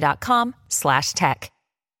shopify.com/tech.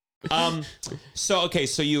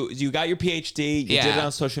 So you got your PhD, you did it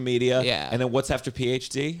on social media, and then what's after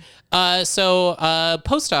PhD?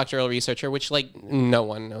 Postdoctoral researcher, which like no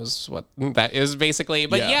one knows what that is basically,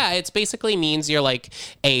 but it's basically means you're like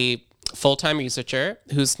a full-time researcher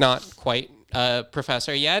who's not quite a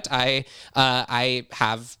professor yet. I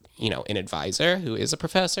have an advisor who is a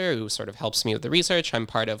professor who sort of helps me with the research. I'm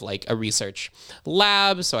part of like a research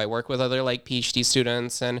lab, so I work with other like PhD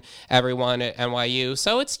students and everyone at NYU.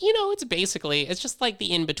 So it's it's just like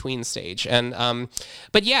the in-between stage. And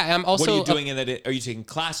but yeah, I'm also. What are you doing in that? Are you taking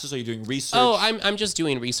classes? Are you doing research? Oh, I'm just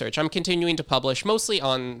doing research. I'm continuing to publish mostly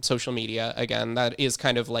on social media. Again, that is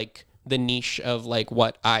kind of like the niche of like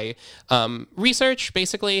what I research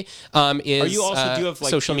basically is Are you also do you have like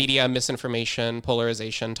social media, misinformation,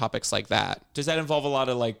 polarization, topics like that. Does that involve a lot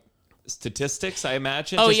of like statistics, I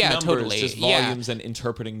imagine? Oh, just yeah, numbers, totally. Just volumes and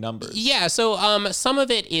interpreting numbers. Yeah, so some of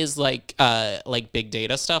it is like big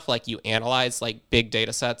data stuff, like you analyze like big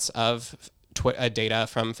data sets of data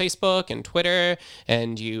from Facebook and Twitter,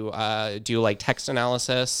 and you do like text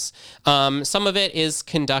analysis. Some of it is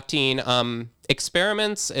conducting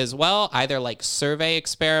experiments as well, either like survey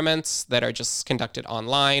experiments that are just conducted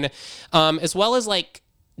online, as well as like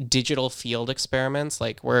digital field experiments.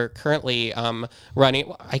 Like we're currently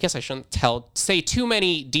running, I guess I shouldn't say too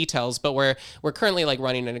many details, but we're currently like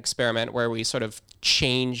running an experiment where we sort of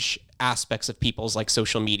change aspects of people's like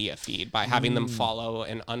social media feed by having them follow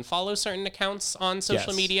and unfollow certain accounts on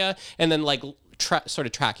social media, and then like sort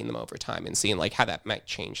of tracking them over time and seeing like how that might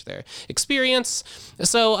change their experience.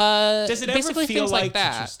 So does it ever basically feel things like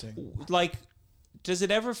that. Like, does it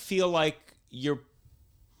ever feel like you're?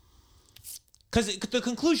 Because the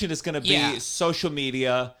conclusion is going to be social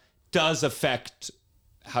media does affect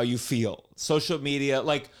how you feel. Social media,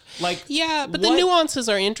 like yeah, but the nuances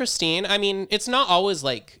are interesting. I mean, it's not always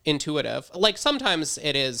like intuitive. Like sometimes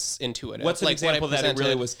it is intuitive. What's an like example that it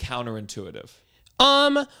really was counterintuitive?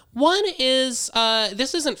 One is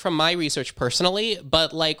this isn't from my research personally,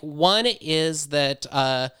 but like one is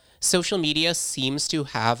that social media seems to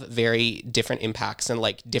have very different impacts in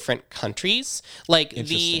like different countries. Like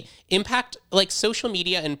the impact, like social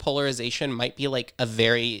media and polarization might be like a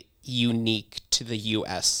very unique to the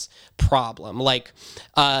US problem. Like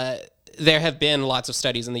there have been lots of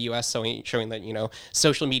studies in the US showing that, you know,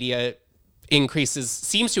 social media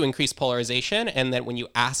seems to increase polarization, and that when you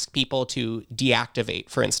ask people to deactivate,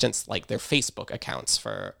 for instance, like their Facebook accounts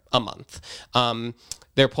for a month,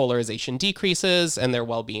 their polarization decreases and their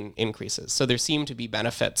well-being increases. So there seem to be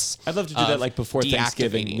benefits. I'd love to do that like before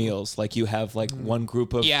Thanksgiving meals. Like you have like one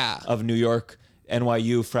group of New York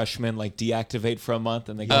NYU freshmen like deactivate for a month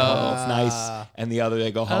and they go home, it's nice, and the other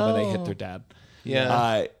they go home and they hit their dad.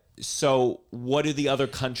 Yeah. So what do the other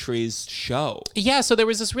countries show? Yeah, so there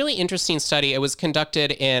was this really interesting study. It was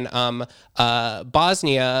conducted in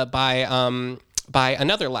Bosnia by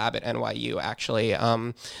another lab at NYU, actually,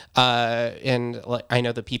 and I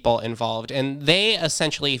know the people involved. And they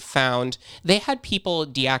essentially found they had people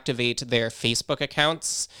deactivate their Facebook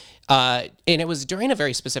accounts. And it was during a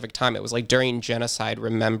very specific time. It was like during Genocide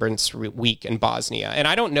Remembrance Week in Bosnia. And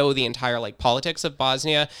I don't know the entire like politics of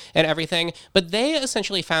Bosnia and everything, but they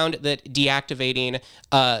essentially found that deactivating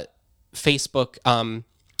Facebook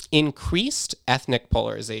increased ethnic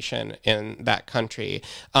polarization in that country.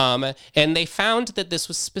 And they found that this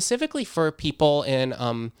was specifically for people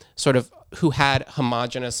in sort of who had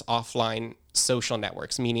homogenous offline social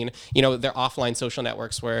networks, meaning, you know, their offline social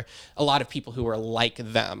networks were a lot of people who were like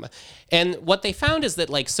them. And what they found is that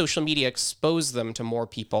like social media exposed them to more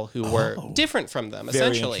people who were different from them,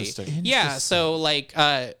 essentially. Interesting. Yeah. So like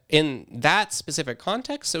in that specific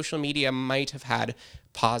context, social media might have had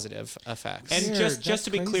positive effects. And just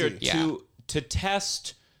to be clear, to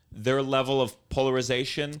test their level of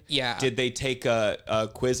polarization, did they take a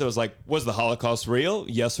quiz that was like, was the Holocaust real?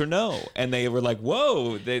 Yes or no? And they were like,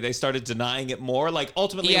 whoa, they started denying it more. Like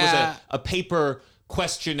ultimately it was a paper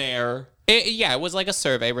questionnaire. It was like a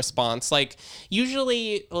survey response. Like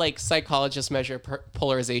usually like psychologists measure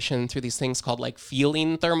polarization through these things called like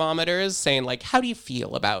feeling thermometers, saying like, how do you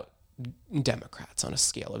feel about Democrats on a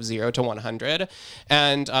scale of 0 to 100?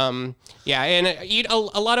 And and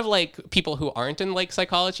a lot of like people who aren't in like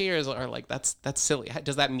psychology are like, that's silly.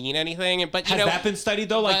 Does that mean anything? But has that been studied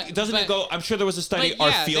though? Like, doesn't it go? I'm sure there was a study.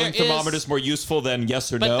 Are feeling thermometers more useful than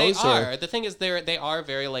yes or no? They are. The thing is, they are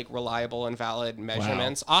very like reliable and valid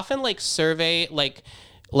measurements. Wow. Often like survey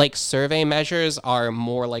measures are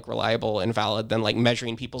more like reliable and valid than like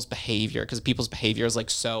measuring people's behavior, because people's behavior is like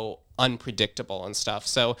so unpredictable and stuff.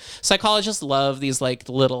 So psychologists love these like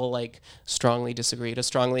little like strongly disagree to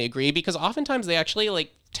strongly agree, because oftentimes they actually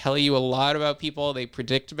like tell you a lot about people. They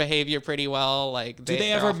predict behavior pretty well. Like do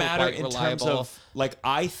they ever matter in terms of like,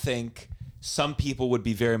 I think some people would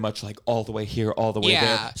be very much like all the way here, all the way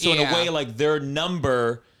there. So in a way, like their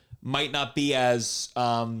number might not be as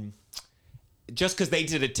just because they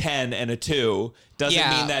did a 10 and a 2 doesn't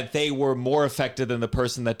mean that they were more affected than the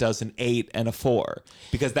person that does an 8 and a 4,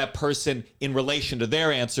 because that person in relation to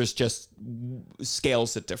their answers just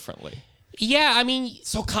scales it differently. Yeah, I mean,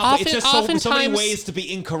 so complicated. It's just so many ways to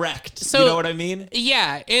be incorrect. So, you know what I mean?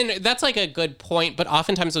 Yeah, and that's like a good point. But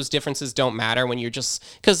oftentimes those differences don't matter when you're just,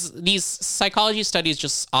 because these psychology studies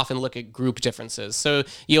just often look at group differences. So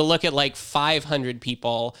you'll look at like 500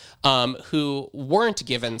 people who weren't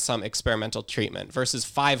given some experimental treatment versus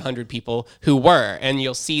 500 people who were, and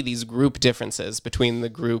you'll see these group differences between the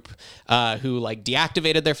group who like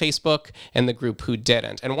deactivated their Facebook and the group who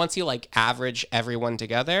didn't. And once you like average everyone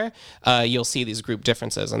together, you'll see these group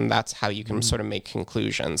differences, and that's how you can sort of make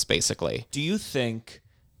conclusions, basically. Do you think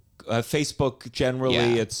Facebook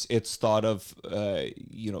generally, it's thought of,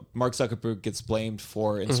 Mark Zuckerberg gets blamed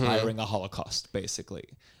for inspiring a Holocaust, basically,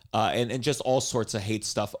 and just all sorts of hate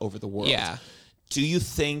stuff over the world. Yeah. Do you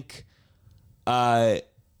think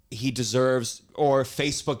he deserves, or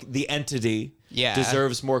Facebook, the entity,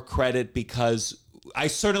 deserves more credit because I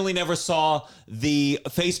certainly never saw the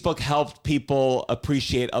Facebook helped people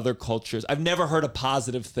appreciate other cultures. I've never heard a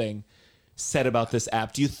positive thing said about this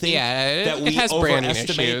app. Do you think that we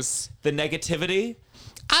overestimate the negativity?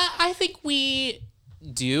 I think we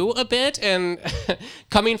do a bit. And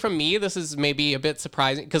coming from me, this is maybe a bit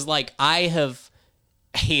surprising, because like I have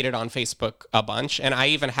hated on Facebook a bunch, and I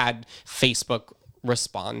even had Facebook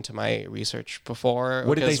respond to my research before.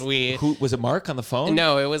 What did they? Who was it? Mark on the phone?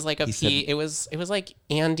 No, it was like it was like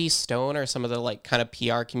Andy Stone or some of the like kind of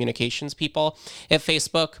PR communications people at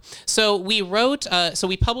Facebook. So we wrote. So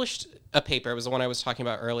we published a paper. It was the one I was talking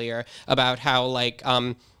about earlier, about how like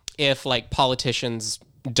if like politicians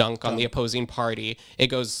dunk on the opposing party, it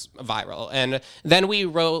goes viral. And then we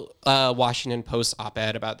wrote a Washington Post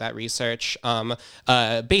op-ed about that research,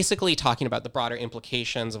 basically talking about the broader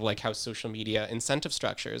implications of like how social media incentive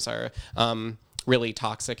structures are really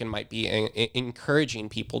toxic and might be encouraging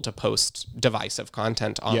people to post divisive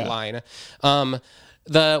content online.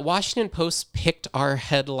 The Washington Post picked our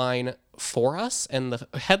headline for us, and the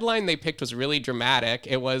headline they picked was really dramatic.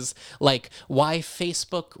 It was like, why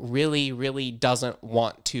Facebook really, really doesn't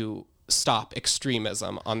want to stop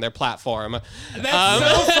extremism on their platform.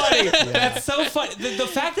 That's so funny. That's so funny. The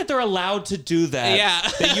fact that they're allowed to do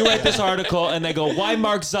that. That you write this article and they go, why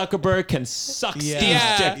Mark Zuckerberg can suck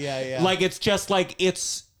Steve's dick. Like, it's just like,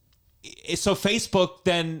 it's so Facebook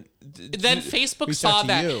then Facebook saw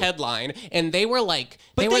that headline and they were like,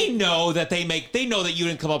 they know that they know that you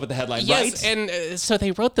didn't come up with the headline, right? Yes, and so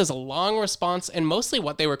they wrote this long response, and mostly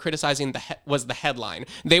what they were criticizing was the headline.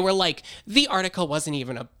 They were like, the article wasn't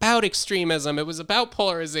even about extremism, it was about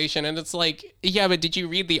polarization, and it's like, yeah, but did you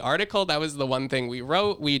read the article? That was the one thing we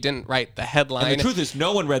wrote. We didn't write the headline. And the truth is,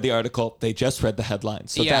 no one read the article, they just read the headline,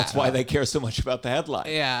 so that's why they care so much about the headline.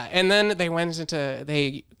 Yeah, and then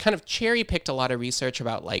they kind of cherry-picked a lot of research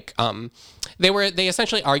about like, they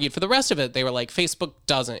essentially argued for the rest of it. They were like, Facebook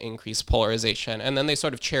doesn't increase polarization. And then they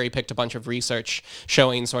sort of cherry-picked a bunch of research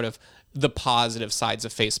showing sort of the positive sides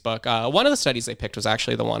of Facebook. One of the studies they picked was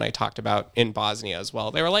actually the one I talked about in Bosnia as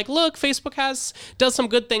well. They were like, look, Facebook does some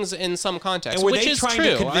good things in some contexts, which is true. And were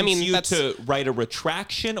they trying to convince you to write a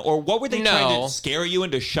retraction? Or what were they trying to scare you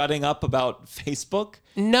into shutting up about Facebook?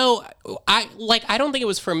 No, I don't think it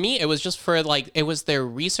was for me. It was just for it was their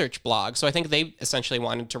research blog. So I think they essentially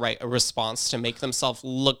wanted to write a response to make themselves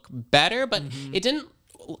look better, but it didn't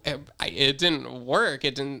work.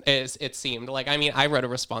 It seemed like, I wrote a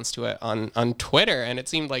response to it on Twitter, and it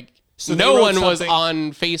seemed like no one was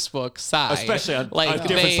on Facebook's side, especially on a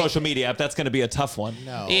different social media app. That's going to be a tough one.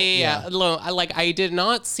 No, I did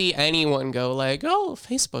not see anyone go like, "Oh,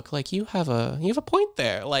 Facebook, like you have a point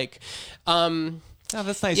there." Oh,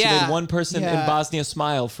 that's nice. You made one person in Bosnia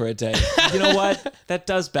smile for a day. You know what? That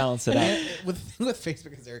does balance it out. The thing with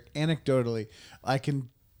Facebook is, Eric, anecdotally, I can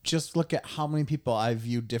just look at how many people I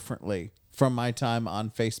view differently from my time on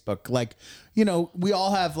Facebook. Like, we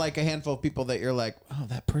all have like a handful of people that you're like, oh,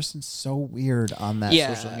 that person's so weird on that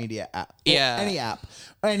social media app. Any app,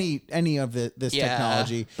 any of this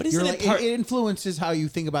technology. But you're like, it influences how you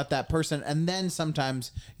think about that person. And then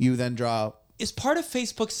sometimes you then draw. Is part of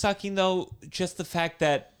Facebook sucking, though, just the fact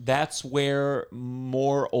that that's where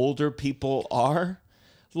more older people are?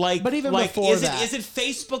 But even before is it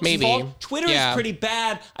Facebook's fault? Twitter is pretty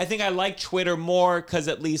bad. I think I like Twitter more because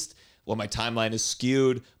at least, my timeline is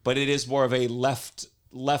skewed, but it is more of a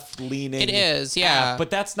left-leaning. It is, yeah. App.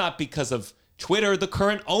 But that's not because of Twitter. The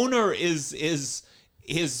current owner is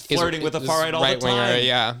flirting with the far right all the time.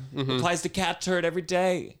 Yeah. Mm-hmm. Applies to cat turd every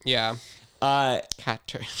day. Yeah. Cat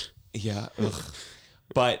turd. Yeah,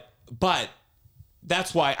 but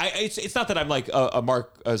that's why it's not that I'm like a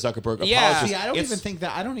Mark Zuckerberg apologist. Yeah, see, I don't even think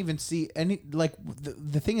that. I don't even see any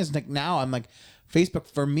the thing is, like, now I'm like, Facebook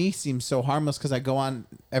for me seems so harmless because I go on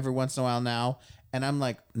every once in a while now, and I'm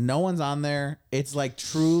like, no one's on there. It's like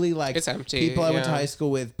truly like it's empty. People I went to high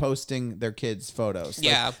school with posting their kids' photos.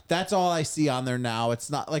 Like, that's all I see on there now. It's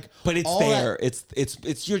not like, but it's there.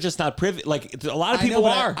 It's you're just not privy. Like, a lot of people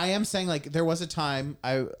are. I am saying, like, there was a time.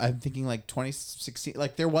 I'm thinking like 2016.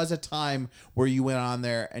 Like, there was a time where you went on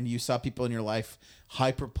there and you saw people in your life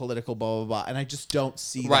hyper political, blah blah blah, and I just don't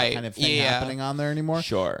see that kind of thing happening on there anymore.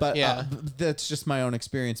 Sure, but that's just my own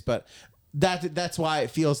experience. But that's why it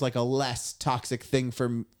feels like a less toxic thing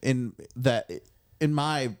in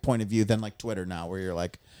my point of view than like Twitter now, where you're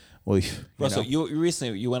like, well, Russell, you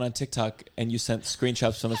recently went on TikTok and you sent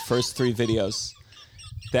screenshots from the first 3 videos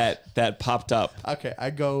that popped up. Okay,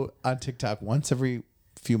 I go on TikTok once every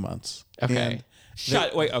few months. Okay.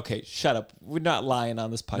 Shut up. We're not lying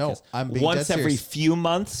on this podcast. No, I'm being once dead every serious. few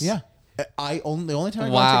months. Yeah, the only time I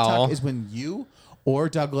go on TikTok is when you or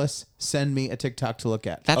Douglas send me a TikTok to look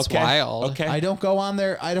at. That's wild. Okay. I don't go on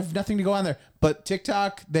there. I have nothing to go on there. But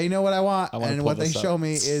TikTok, they know what I want. And what they show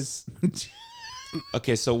me is...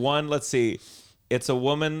 Okay, so let's see. It's a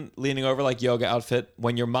woman leaning over like yoga outfit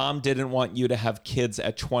when your mom didn't want you to have kids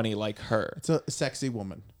at 20 like her. It's a sexy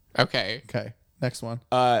woman. Okay. Next one.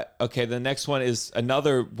 Okay, the next one is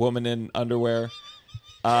another woman in underwear.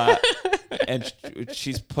 And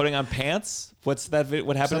she's putting on pants. What's that?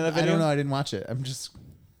 What happened in that video? I don't know. I didn't watch it. I'm just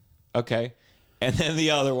okay. And then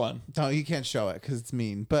the other one. No, you can't show it because it's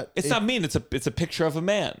mean. But it's not mean. It's a picture of a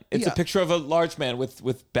man. It's a picture of a large man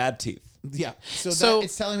with bad teeth. Yeah. So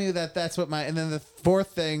it's telling me that's what and then the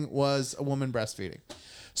fourth thing was a woman breastfeeding.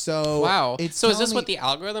 So wow. It's so is this what the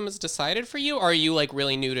algorithm has decided for you, or are you like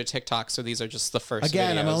really new to TikTok? So these are just the first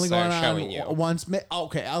again. videos I'm only going showing you. on once.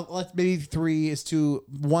 Okay, maybe 3 is too.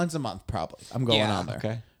 Once a month, probably. I'm going on there.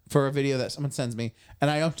 Okay. For a video that someone sends me, and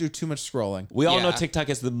I don't do too much scrolling. We all know TikTok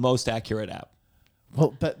is the most accurate app.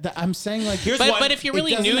 Well, but I'm saying like, but if you're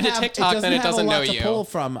really new to TikTok, then it doesn't know you. To pull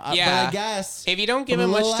from. But I guess if you don't give it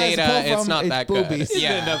much data, it's not that good.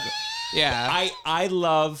 Yeah. Yeah.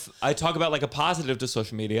 I talk about like a positive to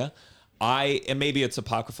social media. And maybe it's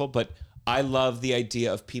apocryphal, but I love the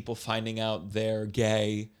idea of people finding out they're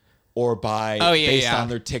gay or based on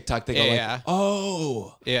their TikTok. They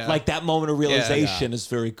go like that moment of realization is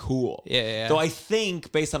very cool. Yeah. Though I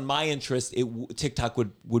think based on my interest, TikTok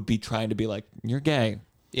would be trying to be like, you're gay.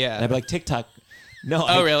 Yeah. And I'd be like, TikTok.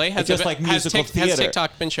 No. Really? It's just like musical theater. Has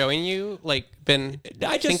TikTok been showing you,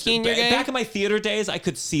 thinking you're gay? Back in my theater days, I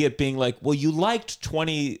could see it being like, well, you liked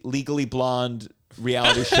 20 Legally Blonde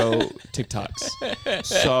reality show TikToks.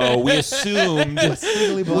 So we assumed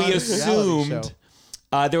they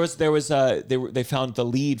found the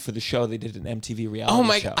lead for the show. They did an MTV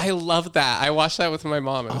reality show. I love that. I watched that with my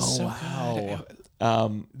mom. It was good.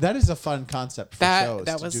 That is a fun concept for shows.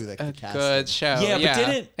 That was a good show. Yeah, but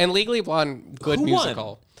didn't and Legally Blonde good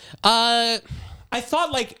musical. I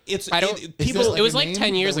thought like people. It was like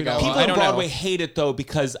 10 years ago. People on Broadway hate it though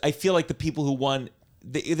because I feel like the people who won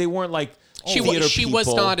they weren't like she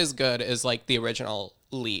was not as good as like the original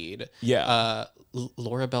lead. Yeah.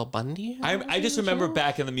 Laura Bell Bundy? I just remember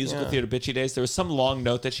back in the musical theater bitchy days, there was some long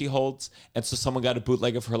note that she holds, and so someone got a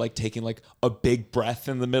bootleg of her like taking like a big breath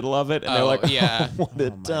in the middle of it, and they're like, what a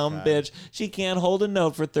dumb bitch. She can't hold a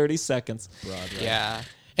note for 30 seconds. Broadway. Yeah.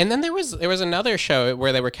 And then there was another show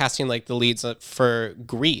where they were casting like the leads for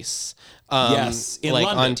Grease. Yes, in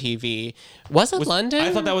London. On TV. Was it London?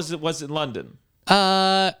 I thought that was in London.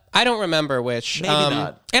 I don't remember which. Maybe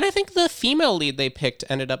not. And I think the female lead they picked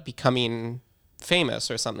ended up becoming famous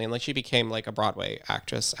or something. Like she became like a Broadway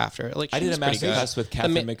actress after. Like I did a master class with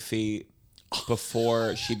Catherine McPhee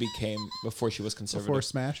before she was conservative. Before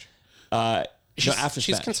Smash? After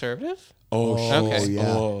she's Smash. conservative? Okay. Yeah.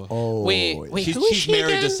 Oh. Wait, who is she's she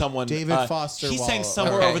married again? to someone. David Foster She sang Wallace.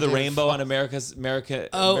 Somewhere Over the David Rainbow on American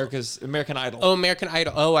Idol. Oh, American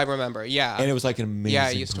Idol. Oh, I remember. Yeah. And it was like an amazing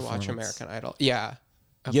I used to watch performance. American Idol. Yeah.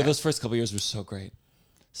 Okay. Yeah, those first couple years were so great.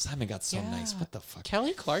 Simon got so nice. What the fuck?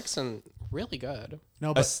 Kelly Clarkson, really good.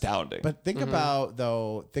 No, but, astounding. But think about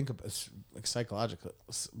psychological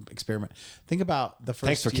experiment. Think about the first.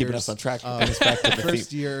 Thanks for keeping us on track. The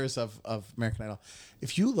first years of American Idol.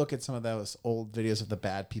 If you look at some of those old videos of the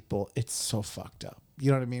bad people, it's so fucked up.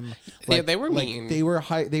 You know what I mean? Yeah, they were mean. They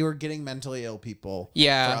were getting mentally ill people.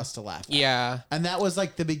 Yeah. For us to laugh at. Yeah. And that was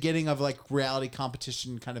like the beginning of like reality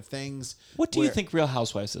competition kind of things. What do you think Real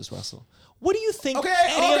Housewives is, Russell? What do you think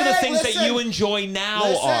any of the things that you enjoy now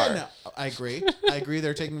are? I agree.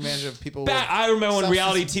 They're taking advantage of people. I remember when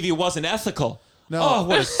reality TV wasn't ethical. No. Oh,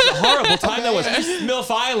 what a horrible time that was. MILF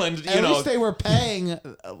Island, At least they were paying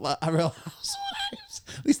Real Housewives.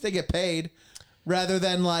 At least they get paid. Rather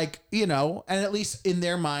than like, and at least in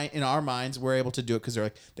our minds, we're able to do it because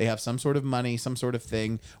they have some sort of money, some sort of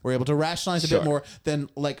thing. We're able to rationalize a bit more than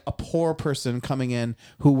like a poor person coming in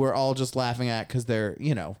who we're all just laughing at because they're,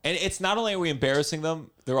 And it's not only are we embarrassing them,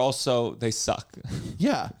 they suck.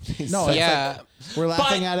 Yeah. No, it's like, we're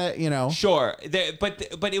laughing at it, Sure.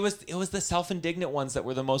 But it was the self-indignant ones that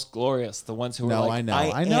were the most glorious. The ones who were like,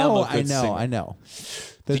 I know.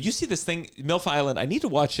 Did you see this thing, MILF Island? I need to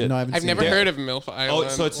watch it. No, I've never heard of MILF Island. Oh,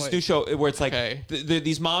 so it's this new show where it's like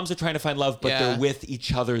these moms are trying to find love, but they're with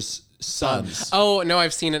each other's sons. Oh, no,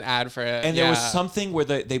 I've seen an ad for it. And there was something where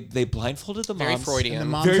they blindfolded the moms. Very Freudian.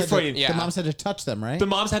 Very Freudian. The moms had to touch them, right? The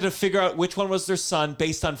moms had to figure out which one was their son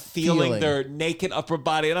based on feeling their naked upper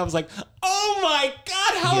body. And I was like, oh my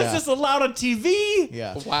God, how is this allowed on TV?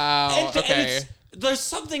 Yeah. Wow. And there's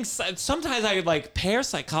something, sometimes I would like pair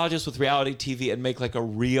psychologists with reality TV and make like a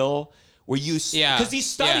reel where you, because these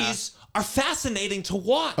studies are fascinating to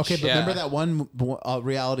watch. Okay, but remember that one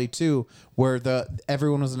reality too, where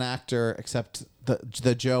everyone was an actor except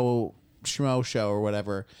the Joe Schmo show or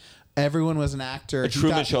whatever. Everyone was an actor. A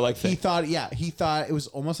Truman Show like thing. He thought it was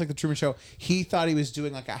almost like the Truman Show. He thought he was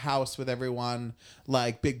doing like a house with everyone,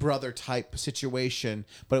 like Big Brother type situation,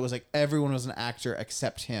 but it was like everyone was an actor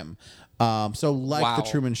except him. The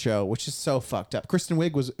Truman Show, which is so fucked up. Kristen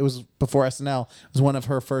Wiig was before SNL. It was one of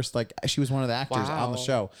her first she was one of the actors on the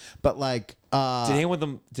show. But like, did any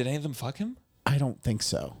of them fuck him? I don't think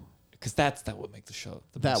so. Because that would make the show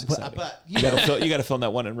the most exciting. But you got to film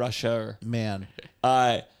that one in Russia. Man.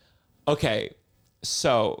 Okay,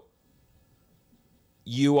 so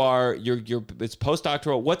you're it's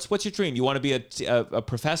postdoctoral. What's your dream? You want to be a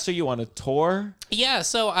professor? You want to tour? Yeah,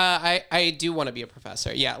 so I do want to be a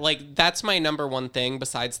professor. Yeah, like that's my number one thing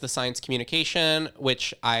besides the science communication,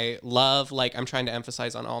 which I love. Like I'm trying to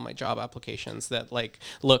emphasize on all my job applications that like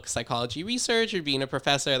look psychology research or being a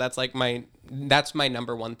professor. That's my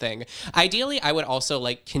number one thing. Ideally, I would also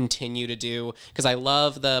like continue to do, because I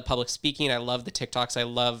love the public speaking, I love the TikToks, I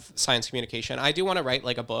love science communication. I do want to write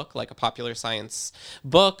like a book, like a popular science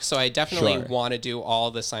book. So I definitely want to do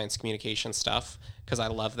all the science communication stuff because I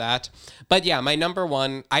love that. But yeah, my number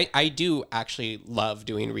one, I do actually love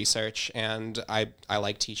doing research, and I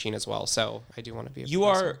like teaching as well. So I do want to be a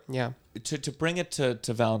professor. Yeah. To bring it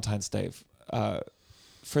to Valentine's Day.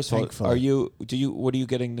 First of all, what are you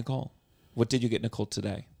getting Nicole? What did you get Nicole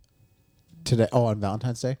today? On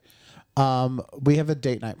Valentine's Day? We have a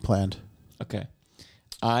date night planned. Okay.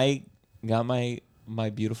 I got my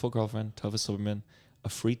beautiful girlfriend, Tova Silverman, a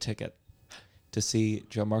free ticket to see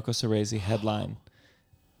Gianmarco Ceresi headline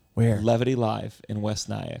Where? Levity Live in West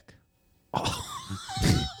Nyack.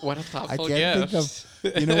 What a thoughtful gift.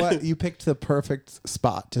 You know what? You picked the perfect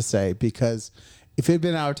spot to say, because if it had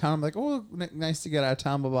been out of town, I'm like, oh, nice to get out of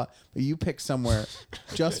town, blah, blah. But you picked somewhere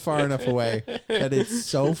just far enough away that it's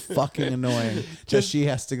so fucking annoying that she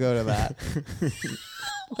has to go to that.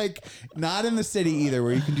 Like, not in the city either,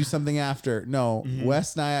 where you can do something after. No,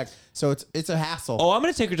 West Nyack. So it's a hassle. Oh, I'm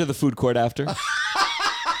going to take her to the food court after.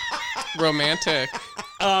 Romantic.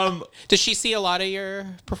 Does she see a lot of your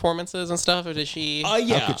performances and stuff, or does she?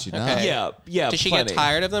 Yeah. How could she not? Okay. Yeah. Does she get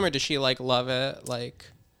tired of them, or does she like love it? Like,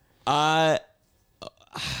 I'm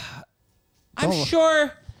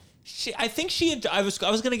sure. I think she. I was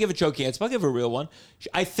going to give a joking answer, but I'll give a real one.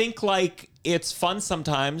 I think like it's fun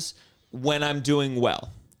sometimes when I'm doing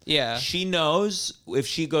well. yeah. She knows if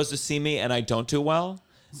she goes to see me and I don't do well,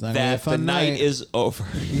 not gonna be a that the fun night night. is over.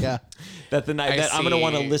 Yeah. That the night that I'm going to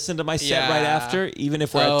want to listen to my set right Yeah. after, even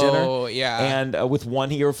if we're at dinner. Oh, yeah. And with one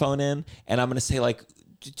earphone in, and I'm going to say like,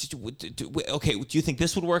 okay, do you think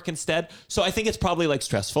this would work instead? So I think it's probably like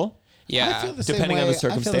stressful. Yeah. I feel the Depending same on way. the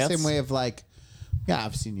circumstance. I feel the same way of like, yeah,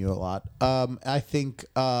 I've seen you a lot. I think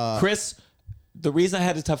Chris, the reason I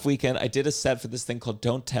had a tough weekend, I did a set for this thing called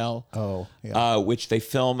Don't Tell. Oh, yeah. Which they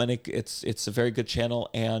film, and it's a very good channel.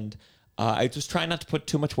 And I just try not to put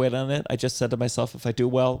too much weight on it. I just said to myself, if I do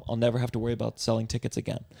well, I'll never have to worry about selling tickets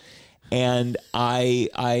again. And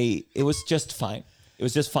it was just fine. It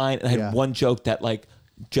was just fine. And I had one joke that like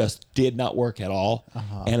just did not work at all.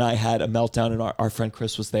 And I had a meltdown, and our friend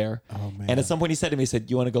Chris was there. Oh, man. And at some point he said to me, he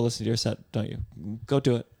said, you want to go listen to your set, don't you? Go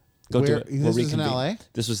do it. Go do it. This was in LA?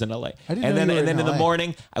 This was in LA. I didn't and know then you were and then in in the LA.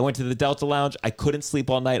 morning, I went to the Delta Lounge. I couldn't sleep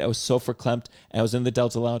all night. I was so verklempt. And I was in the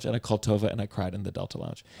Delta Lounge, and I called Tova, and I cried in the Delta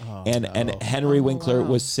Lounge. And Henry Winkler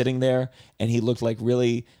was sitting there, and he looked like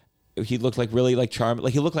really like charming.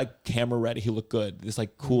 Like he looked like camera ready. He looked good. This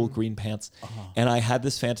like cool green pants. And I had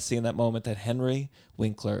this fantasy in that moment that Henry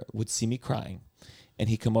Winkler would see me crying, and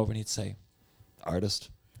he'd come over and he'd say, "Artist,"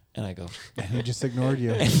 and I go, and he just ignored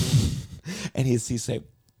you. and he'd say,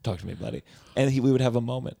 "Talk to me, buddy," and we would have a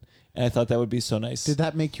moment. And I thought that would be so nice. Did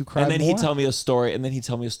that make you cry? And then more? he'd tell me a story.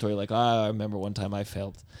 Like, I remember one time I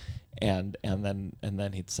failed, and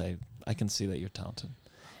then he'd say, "I can see that you're talented."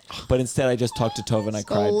 But instead, I just talked to Tova and I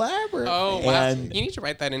cried. Elaborate. Oh wow! And- You need to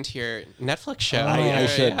write that into your Netflix show. I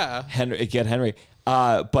should. Yeah. Henry.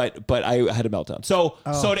 But I had a meltdown. So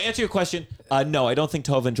to answer your question, no, I don't think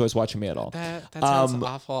Tova enjoys watching me at all. That sounds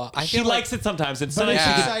awful. I She feel likes it sometimes, and But sometimes it's she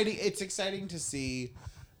gets exciting. It's exciting to see,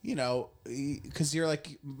 you know, because you're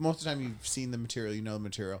like, most of the time you've seen the material, you know the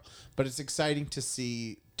material, but it's exciting to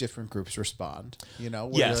see different groups respond. You know,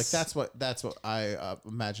 where you're like, Yes. that's what I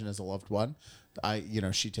imagine as a loved one.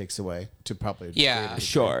 She takes away to probably a Yeah. greater degree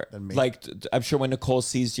Sure. than me. Like, I'm sure when Nicole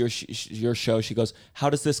sees your show, she goes, how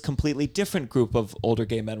does this completely different group of older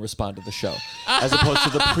gay men respond to the show as opposed to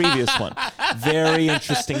the previous one? Very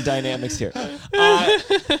interesting dynamics here.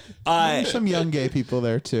 There's some young gay people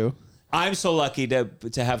there too. I'm so lucky to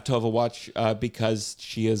have Tova watch because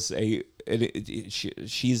she is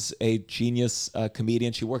she's a genius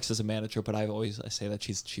comedian. She works as a manager, but I say that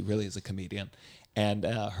she really is a comedian, and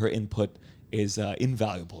her input is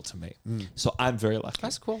invaluable to me. So I'm very lucky.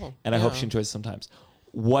 That's cool. And I hope she enjoys it sometimes.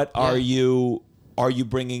 What are you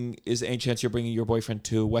bringing? Is any chance you're bringing your boyfriend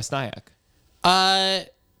to West Nyack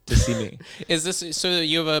to see me? Is this so?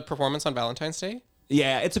 You have a performance on Valentine's Day?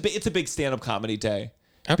 Yeah, it's a big stand-up comedy day.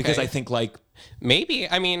 Okay. Because I think like Maybe.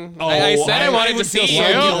 I mean, I said I wanted to see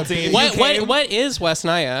you. What is West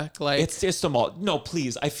Nyack like? It's just a mall. No,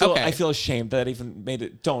 please. I feel ashamed that I even made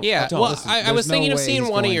it. Don't. Yeah. Don't. Well, I was thinking of seeing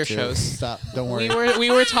one of your shows. Stop. Don't worry.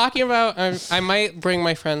 We were talking about. I might bring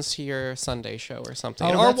my friends to your Sunday show or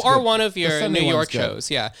something, or one of your New York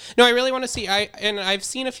shows. Yeah. No, I really want to see. I've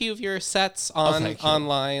seen a few of your sets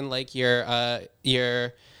online, like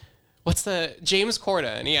your. What's the James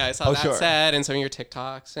Corden? Yeah, I saw that set and some of your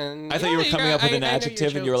TikToks. And I thought you were coming up with an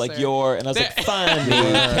adjective, and you were like, and I was like, funny,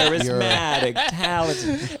 charismatic,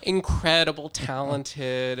 talented, incredible,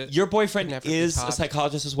 talented. Your boyfriend is a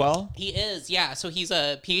psychologist as well? He is, yeah. So he's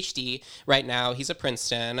a PhD right now. He's at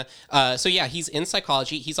Princeton. So yeah, he's in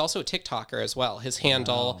psychology. He's also a TikToker as well. His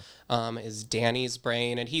handle is Danny's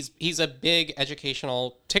Brain, and he's a big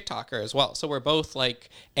educational TikToker as well. So we're both like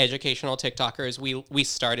educational TikTokers. We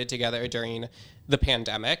started together during the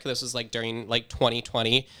pandemic. This was like during like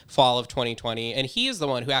 2020, fall of 2020, and he is the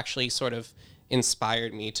one who actually sort of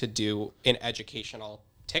inspired me to do an educational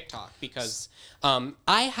TikTok, because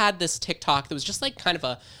I had this TikTok that was just like kind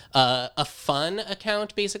of a fun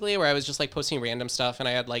account, basically, where I was just like posting random stuff, and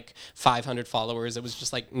I had like 500 followers. It was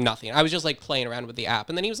just like nothing. I was just like playing around with the app,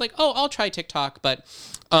 and then he was like, "Oh, I'll try TikTok," but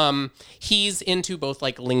he's into both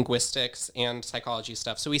like linguistics and psychology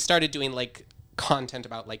stuff, so we started doing like content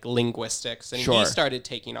about like linguistics, and he started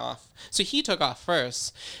taking off. So he took off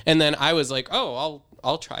first, and then I was like, "Oh,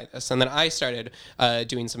 I'll try this," and then I started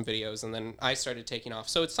doing some videos, and then I started taking off.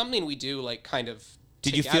 So it's something we do like kind of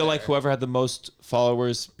Did you feel like whoever had the most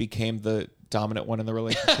followers became the dominant one in the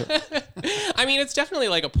relationship? I mean, it's definitely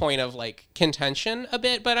like a point of like contention a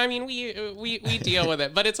bit, but I mean, we deal with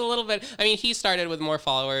it. But it's a little bit. I mean, he started with more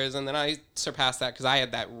followers, and then I surpassed that because I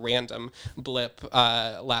had that random blip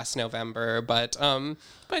last November. But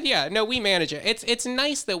yeah, no, we manage it. It's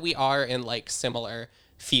nice that we are in like similar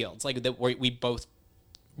fields, like that we both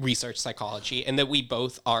research psychology, and that we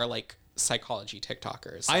both are like psychology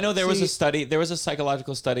TikTokers. So. I know there was a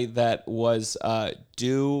psychological study that was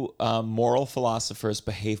do moral philosophers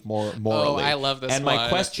behave more morally? Oh, I love this and one. My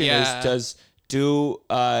question is, do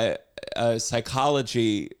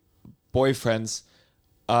psychology boyfriends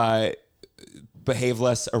behave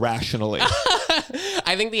less irrationally?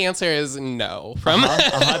 I think the answer is no.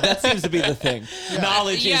 That seems to be the thing.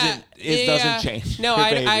 Knowledge doesn't change. No,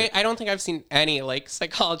 I don't think I've seen any like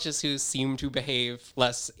psychologists who seem to behave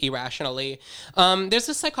less irrationally. There's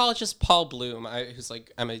this psychologist, Paul Bloom, who's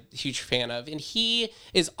like I'm a huge fan of, and he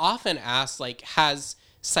is often asked like, has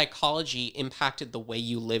psychology impacted the way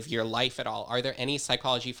you live your life at all? Are there any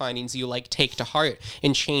psychology findings you like take to heart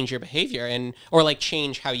and change your behavior or like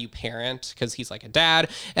change how you parent? Because he's like a dad,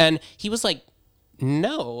 and he was like,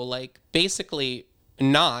 no, like basically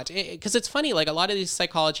not. Because it's funny, like a lot of these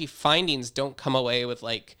psychology findings don't come away with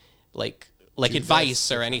like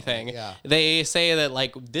advice or anything. Yeah. They say that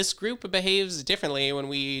like this group behaves differently when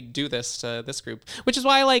we do this to this group, which is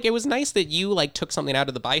why like it was nice that you like took something out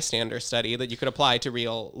of the bystander study that you could apply to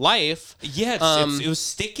real life. Yeah, it was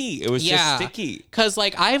sticky. It was just sticky. Because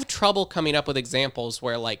like I have trouble coming up with examples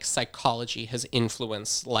where like psychology has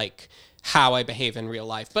influenced like how I behave in real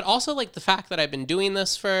life, but also like the fact that I've been doing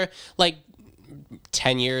this for like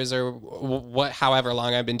 10 years or however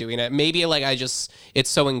long I've been doing it. Maybe like it's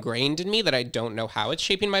so ingrained in me that I don't know how it's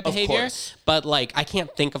shaping my behavior, but like I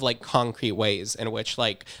can't think of like concrete ways in which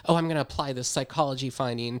like, oh, I'm going to apply this psychology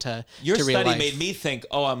finding to your to study real life. Made me think,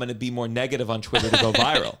 oh, I'm going to be more negative on Twitter to go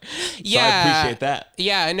viral. So I appreciate that.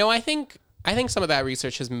 Yeah, no, I think some of that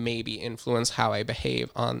research has maybe influenced how I behave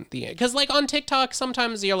on because like on TikTok,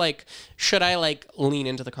 sometimes you're like, should I like lean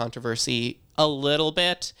into the controversy a little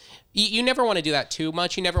bit? You never want to do that too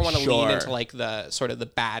much. You never want to lean into like the sort of the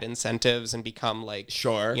bad incentives and become like,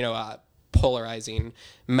 a polarizing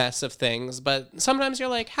mess of things. But sometimes you're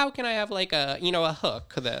like, how can I have like a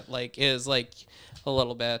hook that like is like a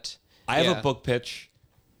little bit. I have a book pitch.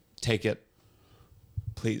 Take it,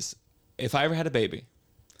 please. If I ever had a baby,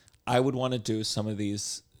 I would want to do some of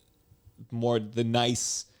these the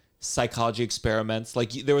nice psychology experiments.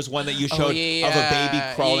 Like there was one that you showed of a baby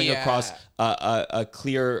crawling across a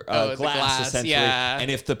clear glass essentially. Yeah.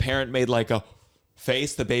 And if the parent made like a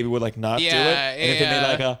face, the baby would like not do it. And if it made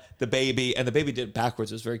like the baby did it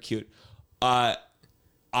backwards, it was very cute. I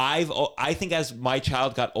think as my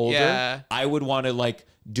child got older, I would want to like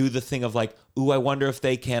do the thing of like, ooh, I wonder if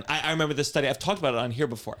they can. I remember this study. I've talked about it on here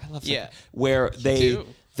before. I love it. Where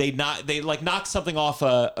they knocked something off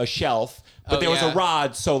a shelf, but there was a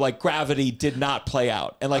rod, so like gravity did not play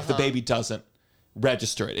out, and like the baby doesn't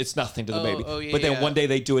register it. It's nothing to the baby. But then one day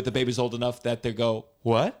they do it. The baby's old enough that they go,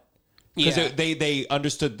 what? Because they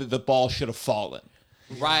understood that the ball should have fallen.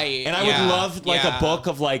 Right. And I would love like a book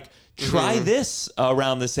of like, try this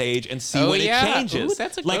around this age and see when it changes. Ooh,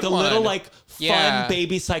 that's a like good a little one. like fun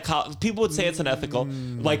baby psychology. People would say it's unethical.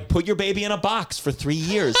 Like put your baby in a box for 3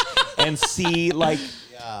 years and see like,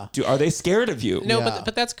 are they scared of you? No,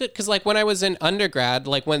 but that's good because like when I was in undergrad,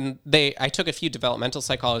 like I took a few developmental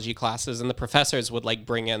psychology classes and the professors would like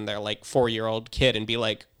bring in their like 4-year-old kid and be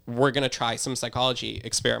like, we're going to try some psychology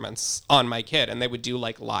experiments on my kid. And they would do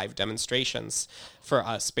like live demonstrations for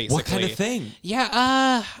us basically. What kind of thing?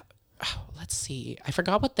 Yeah. Let's see. I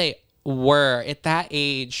forgot what they were at that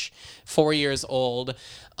age, 4 years old.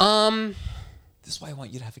 This is why I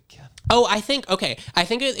want you to have a kid. Oh, I think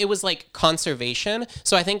it was like conservation.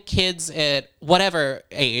 So I think kids at whatever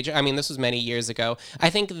age, I mean, this was many years ago, I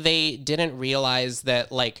think they didn't realize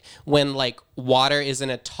that like when like water is in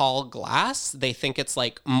a tall glass, they think it's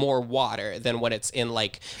like more water than when it's in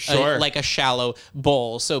like a shallow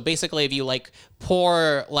bowl. So basically if you like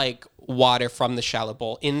pour like water from the shallow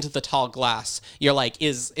bowl into the tall glass, you're like,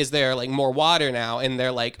 is there like more water now? And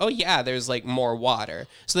they're like, oh yeah, there's like more water.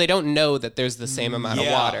 So they don't know that there's the same amount of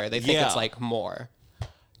water. They think it's like more.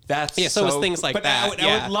 That's so it was things like that.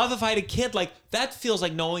 I would love if I had a kid like that. Feels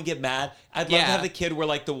like no one would get mad. I'd love to have the kid where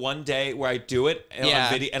like the one day where I do it on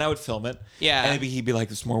video and I would film it. Yeah, and he'd be like,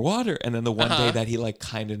 "There's more water," and then the one day that he like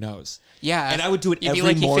kind of knows. Yeah, and I would do it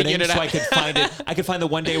every morning so I could find it. I could find the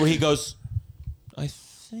one day where he goes, I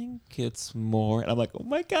think it's more, and I'm like, oh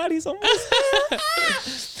my god, he's almost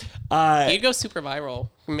there. You'd go super viral.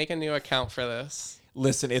 Make a new account for this.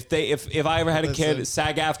 Listen, if I ever had a kid,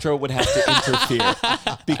 SAG-AFTRA would have to interfere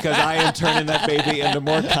because I am turning that baby into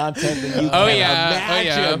more content than you can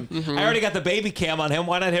imagine. Mm-hmm. I already got the baby cam on him.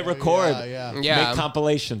 Why not hit record? Make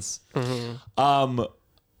compilations. Mm-hmm.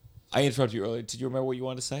 I interrupted you earlier. Did you remember what you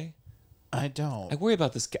wanted to say? I don't. I worry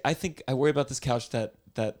about this. I think I worry about this couch that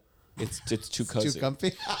it's too cozy, too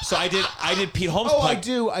comfy. So I did Pete Holmes. I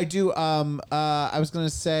do. I was gonna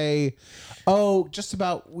say, just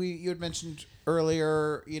about you had mentioned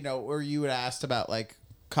earlier, or you had asked about like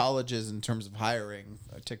colleges in terms of hiring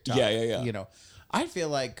TikTok. Yeah. I feel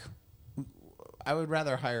like I would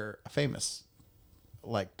rather hire a famous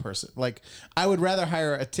person. Like I would rather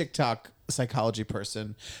hire a TikTok psychology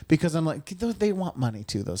person because I'm like, they want money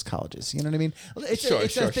too, those colleges. You know what I mean? It's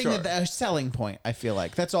a thing a selling point, I feel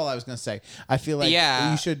like. That's all I was going to say. I feel like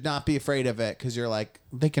you should not be afraid of it because you're like,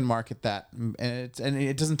 they can market that and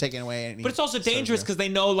it doesn't take away any. But it's also dangerous because they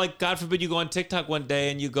know, like, God forbid you go on TikTok one day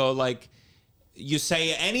and you go like, you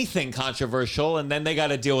say anything controversial and then they got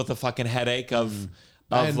to deal with the fucking headache of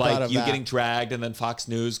like you getting dragged and then Fox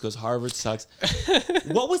News goes, Harvard sucks.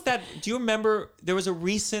 What was that? Do you remember there was a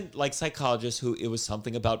recent like psychologist who it was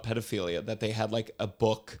something about pedophilia that they had like a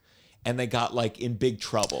book and they got like in big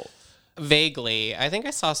trouble? Vaguely. I think I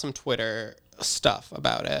saw some Twitter stuff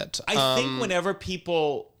about it. I think whenever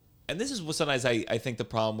people, and this is what sometimes I think the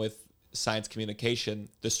problem with science communication,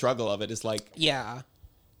 the struggle of it is like,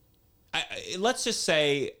 let's just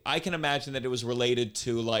say I can imagine that it was related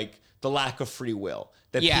to like the lack of free will,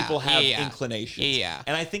 that people have inclinations. Yeah.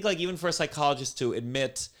 And I think like even for a psychologist to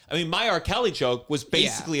admit, I mean, my R. Kelly joke was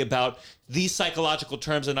basically about these psychological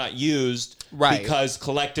terms are not used because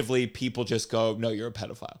collectively people just go, no, you're a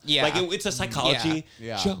pedophile. Yeah. Like it's a psychology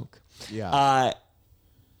joke. Yeah.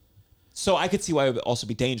 So I could see why it would also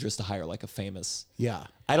be dangerous to hire like a famous. Yeah.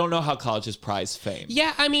 I don't know how colleges prize fame.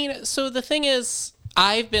 Yeah. I mean, so the thing is,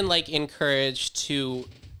 I've been like encouraged to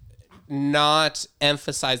not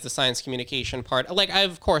emphasize the science communication part. Like I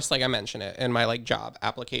mentioned it in my like job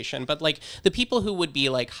application, but like the people who would be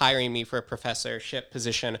like hiring me for a professorship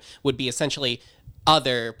position would be essentially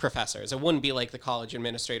other professors. It wouldn't be like the college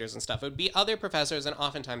administrators and stuff. It would be other professors, and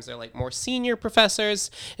oftentimes they're like more senior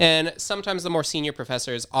professors, and sometimes the more senior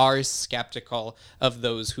professors are skeptical of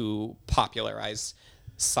those who popularize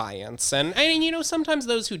science. And sometimes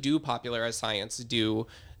those who do popularize science do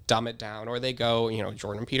dumb it down, or they go,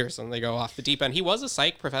 Jordan Peterson, they go off the deep end. He was a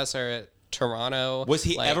psych professor at Toronto. Was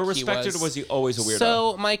he ever respected, or was he always a weirdo?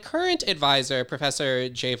 So my current advisor, Professor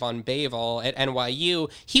Jay Von Bavel at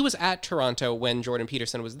NYU, he was at Toronto when Jordan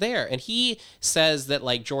Peterson was there, and he says that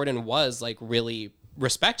like Jordan was like really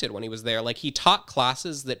respected when he was there. Like he taught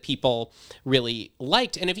classes that people really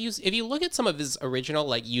liked. And if you look at some of his original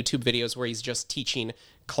like YouTube videos where he's just teaching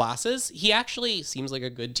classes, he actually seems like a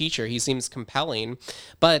good teacher. He seems compelling.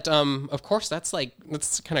 But of course that's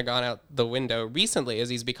kind of gone out the window recently as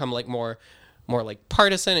he's become like more more like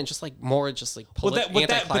partisan and just like more just like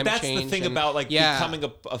anti-climate but that's change. the thing about like becoming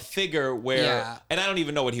a figure where, and I don't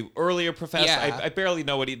even know what he earlier professed. I barely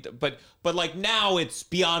know what he, but like now it's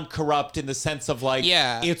beyond corrupt in the sense of like,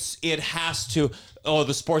 it has to,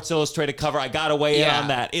 the Sports Illustrated cover, I gotta weigh in on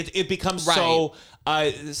that. It becomes so,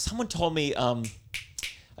 someone told me, a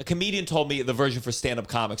comedian told me the version for stand-up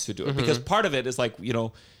comics who do it, because part of it is like,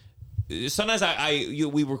 sometimes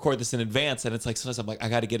we record this in advance, and it's like sometimes I'm like, I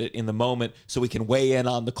got to get it in the moment so we can weigh in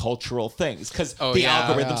on the cultural things because the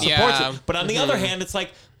algorithm supports it. But on the other hand, it's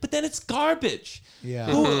like, but then it's garbage.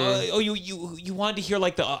 Yeah. You wanted to hear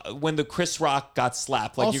like when the Chris Rock got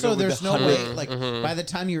slapped. Like also, there's no way. Like by the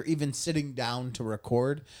time you're even sitting down to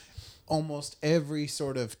record, almost every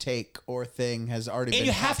sort of take or thing has already been and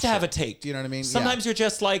you have to have a take. Do you know what I mean? Sometimes you're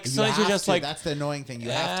just like, that's the annoying thing. You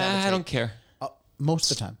have to have a take. I don't care.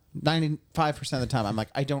 Most of the time, 95% of the time, I'm like,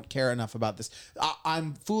 I don't care enough about this.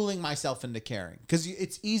 I'm fooling myself into caring because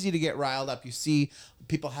it's easy to get riled up. You see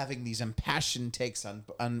people having these impassioned takes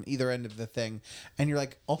on either end of the thing, and you're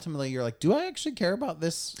like, ultimately, you're like, do I actually care about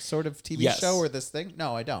this sort of TV show or this thing?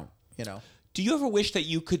 No, I don't. Do you ever wish that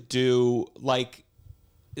you could do like?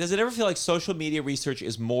 Does it ever feel like social media research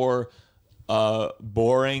is more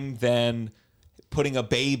boring than putting a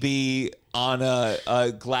baby on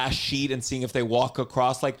a glass sheet and seeing if they walk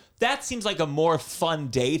across? Like, that seems like a more fun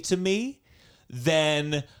day to me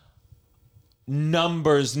than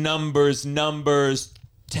numbers,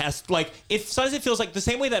 test. Like, sometimes it feels like the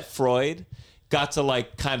same way that Freud got to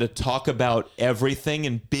like kind of talk about everything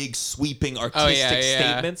in big sweeping artistic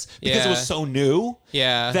statements because it was so new.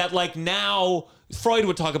 Yeah. That like now Freud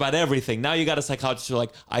would talk about everything. Now you got a psychologist who's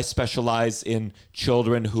like, I specialize in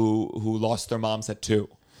children who lost their moms at 2.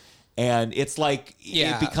 And it's like,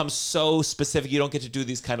 it becomes so specific. You don't get to do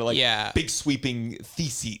these kind of like big sweeping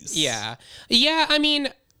theses. Yeah. Yeah. I mean,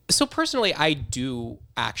 so personally, I do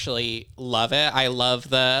actually love it. I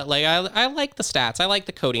love I like the stats. I like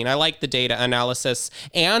the coding. I like the data analysis.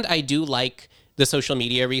 And I do like the social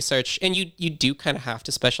media research. And you do kind of have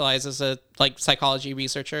to specialize as a psychology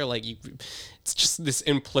researcher. It's just this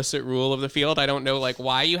implicit rule of the field. I don't know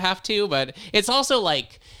why you have to, but it's also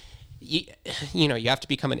like, you have to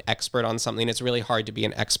become an expert on something. It's really hard to be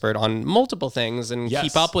an expert on multiple things and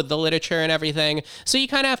keep up with the literature and everything. So you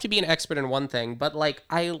kind of have to be an expert in one thing. But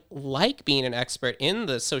I like being an expert in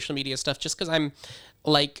the social media stuff just because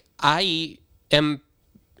I am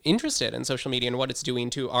interested in social media and what it's doing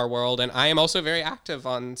to our world. And I am also very active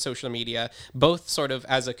on social media, both sort of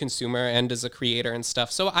as a consumer and as a creator and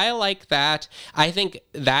stuff. So I like that. I think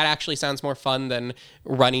that actually sounds more fun than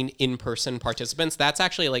running in-person participants. That's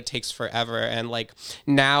actually takes forever. And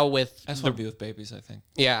now with... That's what to be with babies, I think.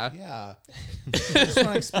 Yeah. Yeah. I just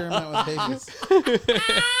want to experiment with babies.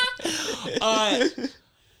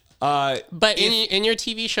 But in your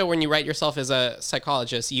TV show, when you write yourself as a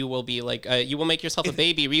psychologist, you will be you will make yourself a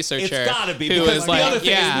baby researcher. It's gotta be because the other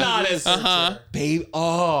thing is not as babe.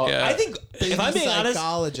 Oh, yeah. I think if I'm being honest,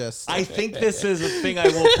 psychologist. I think this is a thing I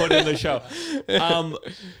will put in the show.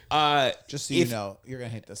 Just so you know, you're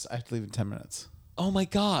gonna hate this. I have to leave in 10 minutes. Oh my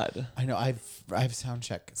god! I know. I have sound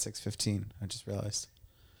check at 6:15. I just realized,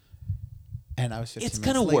 and I was 15 It's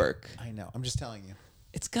minutes gonna late. work. I know. I'm just telling you.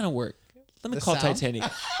 It's gonna work. Let me call Titanic.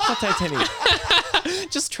 Call Titanic.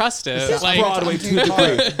 Just trust it. It's Broadway to a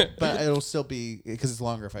degree, but it'll still be because it's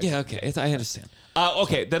longer if I. Yeah. Okay. I understand.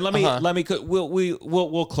 Okay. Then let me.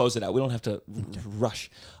 We'll close it out. We don't have to rush.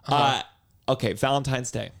 Okay. Valentine's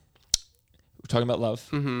Day. We're talking about love.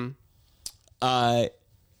 Mm-hmm. I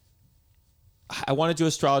want to do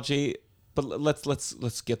astrology, but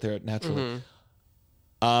let's get there naturally.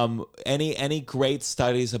 Mm-hmm. Any great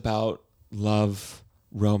studies about love,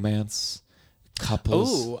 romance,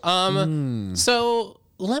 couples? So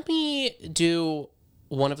let me do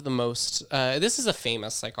one of the most, this is a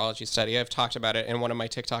famous psychology study. I've talked about it in one of my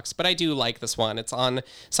TikToks, but I do like this one. It's on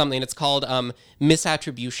something, it's called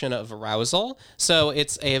misattribution of arousal. So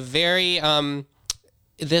it's a very, they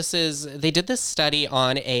did this study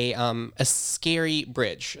on a scary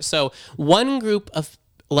bridge. So one group of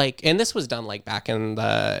and this was done back in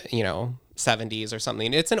the, 70s or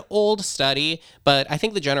something. It's an old study, but I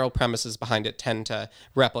think the general premises behind it tend to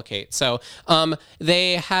replicate. So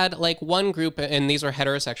they had one group, and these were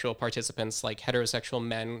heterosexual participants, heterosexual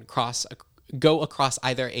men go across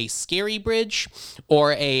either a scary bridge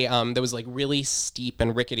or a that was like really steep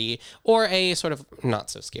and rickety, or a sort of not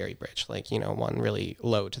so scary bridge, like, you know, one really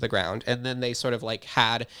low to the ground. And then they sort of like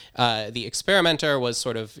had the experimenter was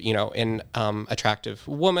sort of, you know, an attractive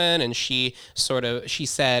woman, and she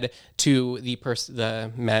said to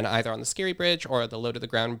the men either on the scary bridge or the low to the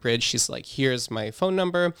ground bridge, she's like, here's my phone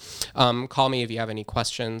number, call me if you have any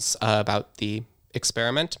questions about the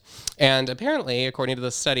experiment. And apparently, according to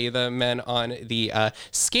the study, the men on the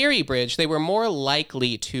scary bridge, they were more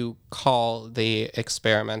likely to call the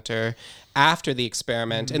experimenter after the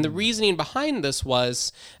experiment. And the reasoning behind this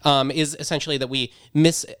is essentially that we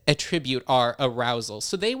misattribute our arousal.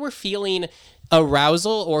 So they were feeling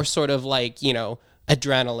arousal, or sort of like, you know,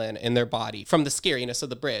 adrenaline in their body from the scariness of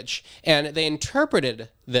the bridge. And they interpreted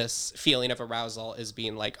this feeling of arousal as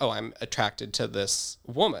being like, oh, I'm attracted to this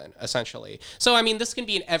woman, essentially. So, I mean, this can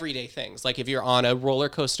be in everyday things. Like if you're on a roller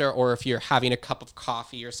coaster, or if you're having a cup of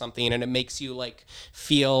coffee or something, and it makes you like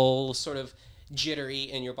feel sort of jittery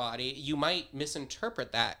in your body, you might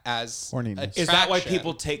misinterpret that as horniness. Is that why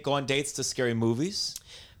people go on dates to scary movies?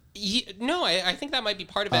 No, I think that might be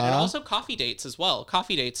part of it. And also coffee dates as well.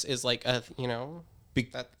 Coffee dates is like a, you know,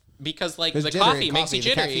 because like the coffee makes you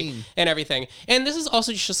jittery and everything. And this is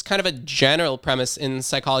also just kind of a general premise in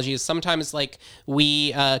psychology, is sometimes like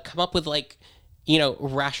we come up with like, you know,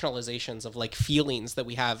 rationalizations of like feelings that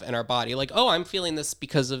we have in our body. Like, oh, I'm feeling this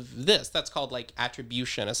because of this. That's called like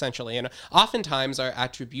attribution, essentially. And oftentimes our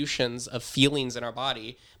attributions of feelings in our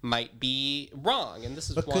body might be wrong. And this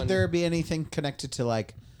is Could there be anything connected to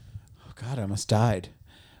like, oh God, I almost died.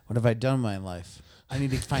 What have I done in my life? I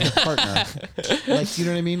need to find a partner. Like, you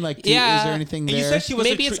know what I mean? Like, is there anything there? You said she was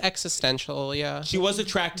maybe it's existential, yeah. She was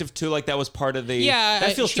attractive too, like that was part of the... Yeah,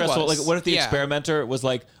 that feels stressful. was. Like, what if the experimenter was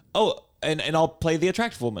like, oh, and I'll play the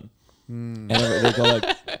attractive woman. And they go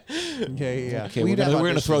like... Yeah. Okay, we're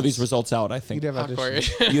going to throw these results out, I think. You'd have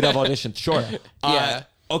auditions. You'd have auditions, sure. Yeah.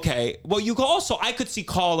 Okay. Well, you also, I could see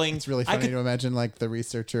calling... It's really funny to imagine like the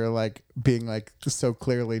researcher like being like so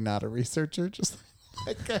clearly not a researcher, just...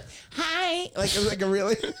 Like hi, like a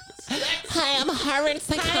really. Hi, I'm a Harvard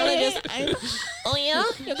psychologist. Oh yeah,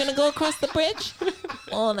 you're gonna go across the bridge?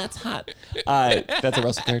 Oh, that's hot. That's a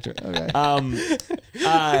Russell character. Okay.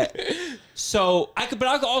 So I could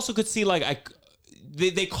also see like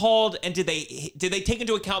they called, and did they take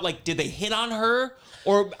into account like, did they hit on her,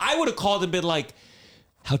 or I would have called and been like,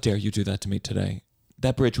 how dare you do that to me today?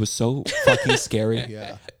 That bridge was so fucking scary.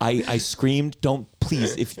 Yeah. I screamed,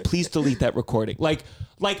 please delete that recording. Like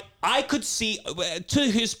I could see, to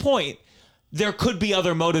his point, there could be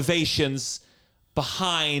other motivations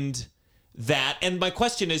behind that. And my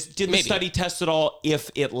question is, did the study test at all if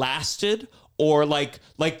it lasted, or like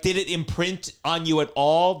did it imprint on you at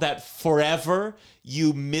all that forever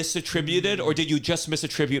you misattributed, or did you just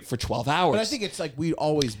misattribute for 12 hours? But I think it's like we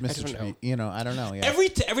always misattribute. You know, I don't know. Yeah. Every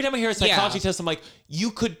time I hear a psychology test, I'm like,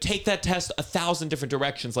 you could take that test 1,000 different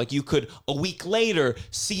directions. Like you could a week later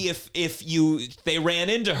see if they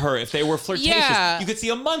ran into her, if they were flirtatious. Yeah. You could see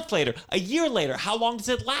a month later, a year later. How long does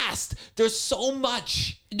it last? There's so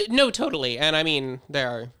much. No, totally. And I mean, there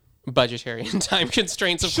are budgetary and time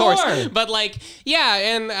constraints, of course. But like, yeah,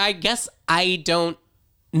 and I guess I don't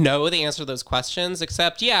know the answer to those questions,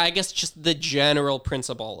 except, I guess just the general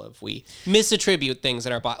principle of we misattribute things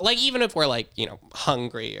in our body. Like, even if we're like, you know,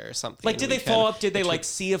 hungry or something. Like, did they follow up? Did they like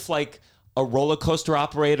see if like a roller coaster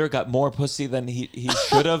operator got more pussy than he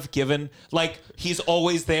should have, given like he's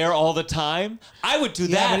always there all the time? I would do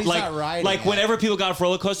that. But he's like not riding like it. whenever people got off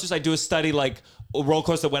roller coasters, I do a study like a roller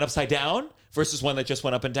coaster that went upside down versus one that just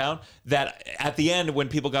went up and down. That at the end, when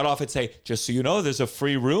people got off, it'd say, just so you know, there's a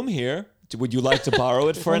free room here. Would you like to borrow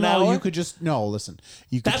it for an hour? You could just listen.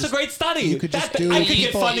 That's a great study. You could just do. I could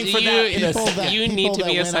get funding for that. You need to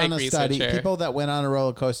be a psych researcher. People that went on a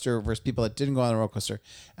roller coaster versus people that didn't go on a roller coaster,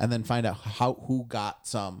 and then find out who got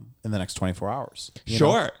some in the next 24 hours.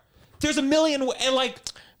 Sure. There's a million, and like,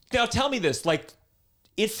 now tell me this, like,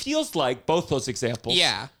 it feels like both those examples.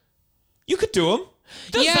 Yeah. You could do them.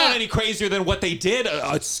 Doesn't sound any crazier than what they did.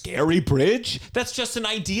 A scary bridge? That's just an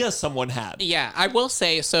idea someone had. Yeah, I will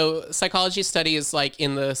say, so psychology studies like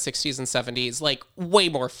in the 60s and 70s, like way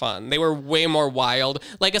more fun. They were way more wild.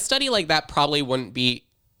 Like a study like that probably wouldn't be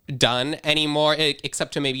done anymore,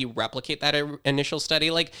 except to maybe replicate that initial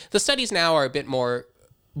study. Like the studies now are a bit more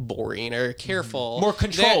boring or careful, more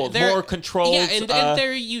controlled. Yeah, and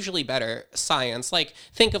they're usually better science. Like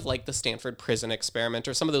think of like the Stanford prison experiment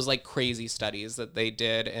or some of those like crazy studies that they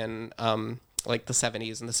did in like the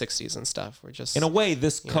 70s and the 60s and stuff. Were just, in a way,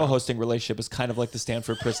 this co-hosting relationship is kind of like the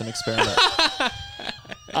Stanford prison experiment.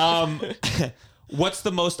 What's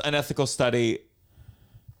the most unethical study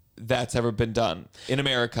that's ever been done in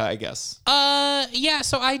America, I guess? Yeah,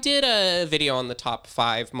 so I did a video on the top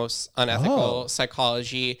 5 most unethical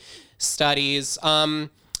psychology studies. I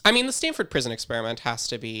mean, the Stanford prison experiment has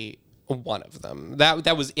to be one of them.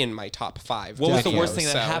 That was in my top 5. What was the worst thing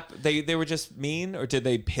that happened? They were just mean, or did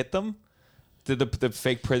they hit them? Did the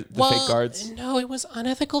fake guards? No, it was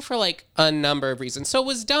unethical for like a number of reasons. So it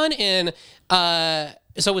was done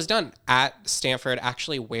at Stanford,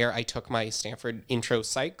 actually, where I took my Stanford intro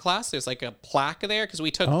psych class. There's like a plaque there because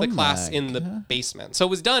we took the class in the basement. So it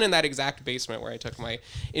was done in that exact basement where I took my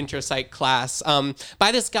intro psych class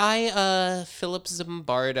by this guy, Philip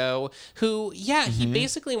Zimbardo, who, he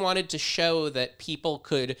basically wanted to show that people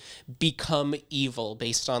could become evil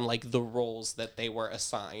based on like the roles that they were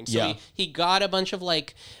assigned. So he got a bunch of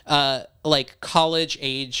like college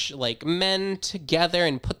age like men together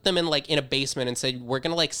and put them in a basement and said, we're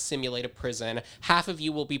gonna like simulate a prison. Half of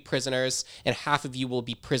you will be prisoners and half of you will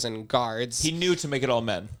be prison guards. He knew to make it all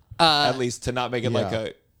men, at least to not make it like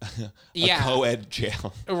a co-ed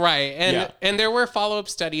jail. Right. And there were follow-up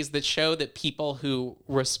studies that show that people who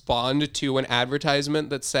respond to an advertisement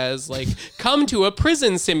that says like come to a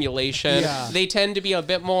prison simulation, they tend to be a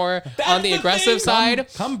bit more on the aggressive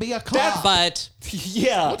side. Come be a cop. But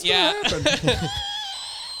what's gonna happen?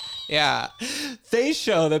 Yeah. They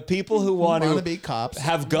show that people who want to be cops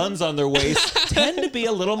have guns on their waist tend to be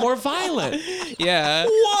a little more violent. Yeah.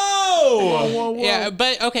 Whoa. Yeah,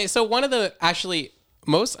 but okay, so one of the actually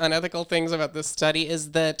most unethical things about this study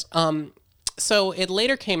is that so it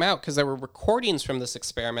later came out because there were recordings from this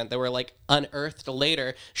experiment that were like unearthed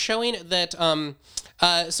later showing that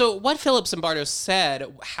so what Philip Zimbardo said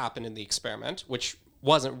happened in the experiment, which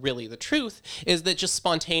wasn't really the truth, is that just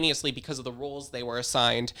spontaneously, because of the roles they were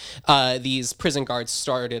assigned, these prison guards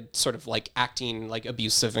started sort of like acting like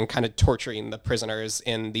abusive and kind of torturing the prisoners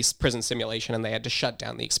in these prison simulation, and they had to shut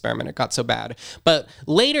down the experiment. It got so bad. But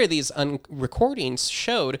later, these recordings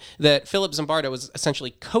showed that Philip Zimbardo was essentially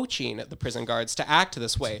coaching the prison guards to act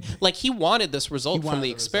this way. Like he wanted this result from the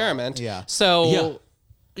experiment. Yeah. So.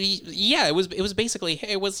 Yeah, it was basically,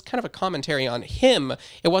 it was kind of a commentary on him.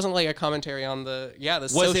 It wasn't like a commentary on the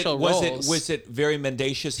social roles. Was it very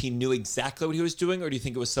mendacious? He knew exactly what he was doing, or do you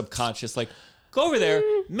think it was subconscious? Like, go over there,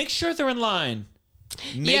 make sure they're in line.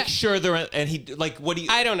 Make sure they're in, and he like what do you?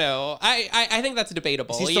 I don't know. I think that's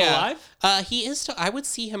debatable. Is he still alive? He is. I would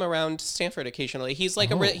see him around Stanford occasionally. He's like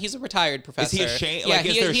he's a retired professor. Is he ashamed? Yeah,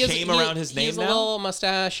 is there shame around his name now? He has a little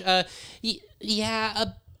mustache.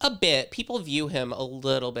 A bit. People view him a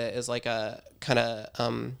little bit as like a kind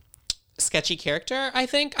of sketchy character, I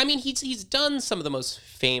think. I mean, he's done some of the most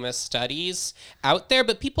famous studies out there,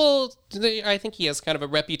 but I think he has kind of a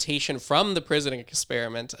reputation from the prison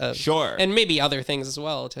experiment. Sure. And maybe other things as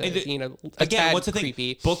well. Again, what's the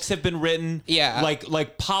creepy. thing? Books have been written. Yeah.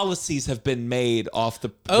 Like policies have been made off the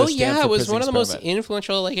it was one of the most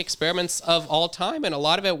influential like experiments of all time, and a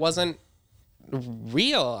lot of it wasn't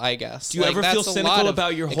real, I guess. Do you ever feel cynical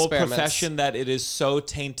about your whole profession, that it is so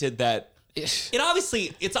tainted that it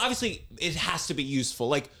has to be useful?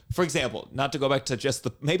 Like, for example, not to go back to just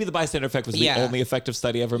maybe the bystander effect was the only effective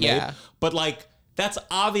study ever made, but like that's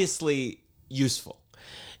obviously useful.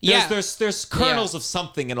 There's kernels of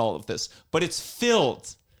something in all of this, but it's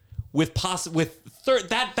filled with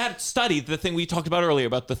that study, the thing we talked about earlier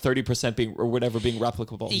about the 30% being or whatever being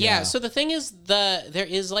replicable. Yeah. So the thing is, there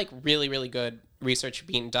is like really, really good research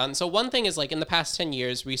being done. So one thing is like in the past 10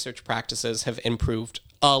 years, research practices have improved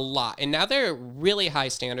a lot. And now there are really high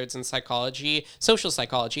standards in psychology, social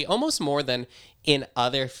psychology, almost more than in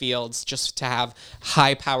other fields, just to have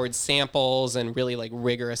high-powered samples and really like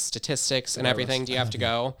rigorous statistics and everything. Do you have to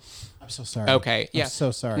go? I'm so sorry. Okay. Yeah. I'm so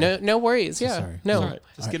sorry. No worries. So yeah. sorry. No. Right.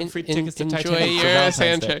 Just get free tickets to enjoy Titanic. Your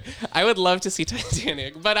soundtrack. I would love to see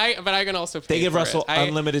Titanic, but I can also pay They give for Russell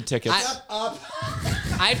unlimited tickets.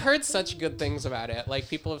 I've heard such good things about it. Like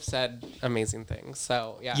people have said amazing things.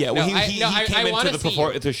 So yeah. Yeah. Well, he came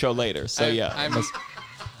into the show later. So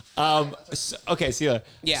okay. So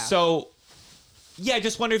yeah. So yeah, I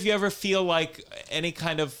just wonder if you ever feel like any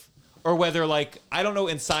kind of, or whether like, I don't know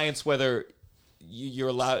in science whether you're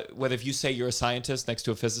allowed, whether if you say you're a scientist next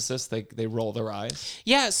to a physicist, they roll their eyes.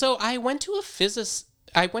 Yeah. So I went to a physics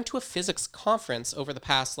conference over the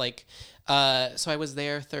past so I was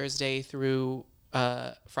there Wednesday through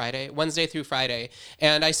Friday,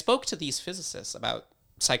 and I spoke to these physicists about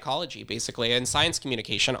psychology, basically, and science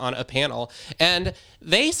communication on a panel. And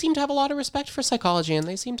they seem to have a lot of respect for psychology, and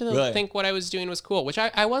they seem to think what I was doing was cool, which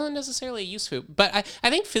I wasn't necessarily used to. But I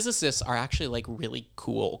think physicists are actually like really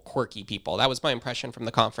cool, quirky people. That was my impression from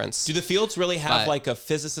the conference. Do the fields really have like a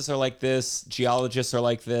physicists are like this, geologists are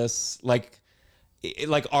like this? Like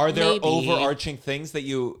are there overarching things that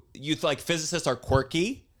you like physicists are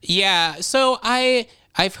quirky? Yeah. So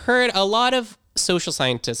I've heard a lot of social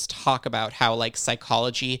scientists talk about how like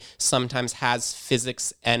psychology sometimes has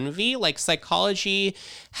physics envy. Like psychology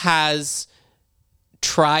has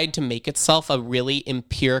tried to make itself a really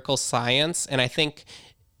empirical science, and I think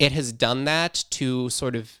it has done that to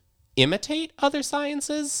sort of imitate other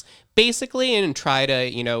sciences basically and try to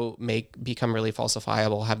become really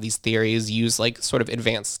falsifiable, have these theories, use like sort of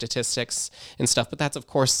advanced statistics and stuff, but that's of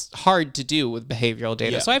course hard to do with behavioral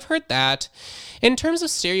data. So I've heard that. In terms of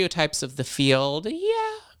stereotypes of the field,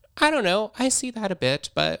 I don't know, I see that a bit,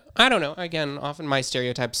 but I don't know, again, often my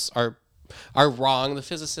stereotypes are wrong. The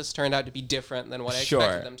physicists turned out to be different than what I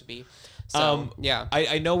expected them to be. So,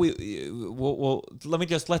 I know we'll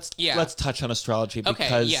let's touch on astrology because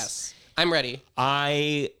okay, yes, I'm ready.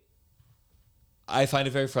 I find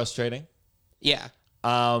it very frustrating. Yeah.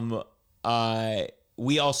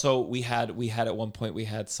 We had at one point we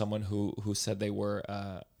had someone who said they were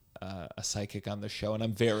a psychic on the show, and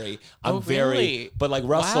I'm very, but like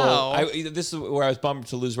Russell, wow. This is where I was bummed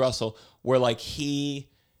to lose Russell, where like he's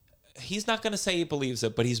not going to say he believes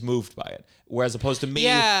it, but he's moved by it. Whereas opposed to me,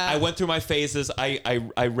 I went through my phases.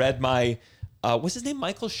 I read my, what's his name?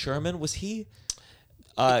 Michael Sherman? Was he?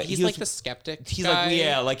 He's like the skeptic. He's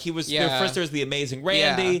guy. like he was. First, there's the Amazing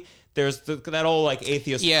Randy. Yeah. There's that old like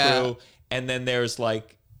atheist crew, and then there's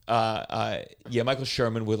like, Michael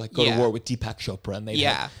Sherman would like go to war with Deepak Chopra, and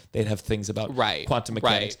they'd have things about quantum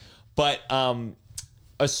mechanics. But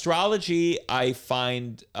astrology, I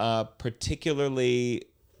find particularly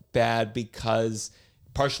bad because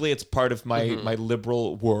partially it's part of my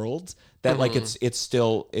liberal world. That like it's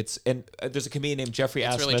and there's a comedian named Jeffrey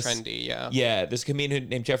Asmus. It's really trendy, Yeah, there's a comedian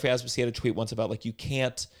named Jeffrey Asmus. He had a tweet once about like you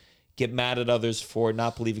can't get mad at others for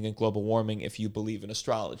not believing in global warming if you believe in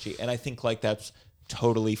astrology, and I think like that's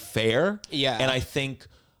totally fair. Yeah, and I think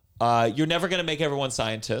you're never going to make everyone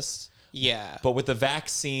scientists. Yeah, but with the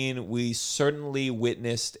vaccine, we certainly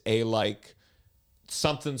witnessed a like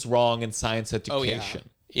something's wrong in science education. Oh,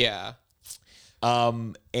 yeah.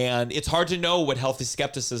 And it's hard to know what healthy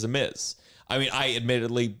skepticism is. I mean, I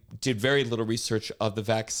admittedly did very little research of the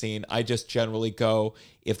vaccine. I just generally go,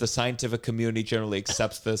 if the scientific community generally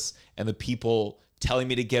accepts this and the people telling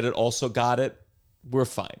me to get it also got it, we're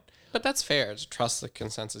fine. But that's fair to trust the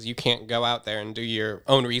consensus. You can't go out there and do your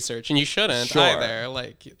own research, and you shouldn't either.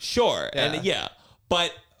 And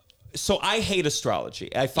but so I hate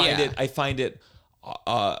astrology. I find it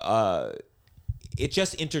it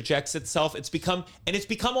just interjects itself. It's become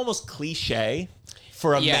almost cliche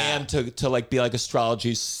for a man to like be like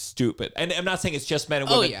astrology's stupid. And I'm not saying it's just men and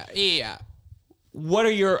women. Oh yeah. What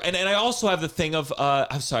are your and I also have the thing of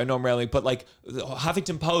I'm sorry, I know I'm railing, but like the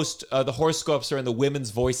Huffington Post, the horoscopes are in the women's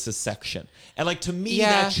voices section, and like to me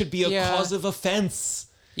that should be a cause of offense.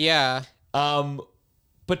 Yeah.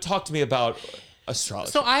 But talk to me about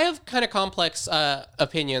astrology. So I have kind of complex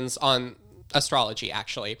opinions on astrology,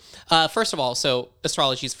 actually. First of all, so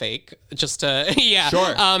astrology's fake. Just to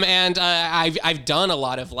Sure. And I've done a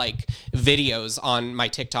lot of like videos on my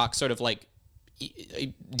TikTok, sort of like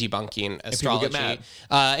debunking astrology,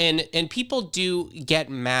 and people do get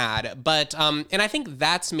mad, but and I think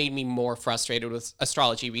that's made me more frustrated with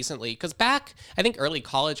astrology recently, because back I think early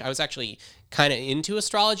college I was actually kind of into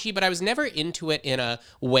astrology, but I was never into it in a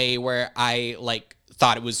way where I like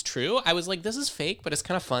thought it was true. I was like, this is fake, but it's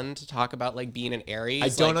kind of fun to talk about like being an Aries. I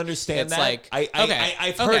don't understand that. Like,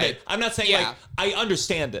 I've heard it. I'm not saying like I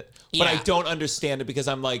understand it, but I don't understand it because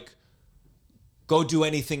I'm like, go do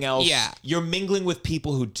anything else. Yeah. You're mingling with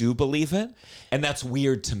people who do believe it, and that's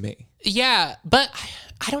weird to me. Yeah, but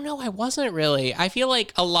I don't know. I wasn't really. I feel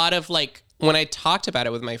like a lot of like when I talked about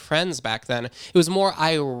it with my friends back then, it was more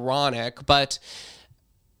ironic, but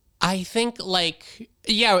I think like,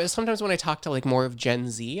 sometimes when I talk to like more of Gen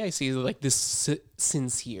Z, I see like this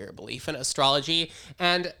sincere belief in astrology.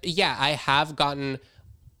 And I have gotten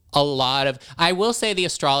a lot of, I will say the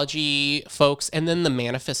astrology folks and then the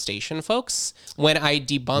manifestation folks, when I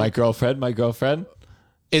debunk. My girlfriend.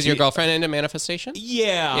 Is your girlfriend into manifestation?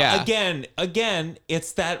 Yeah. Again,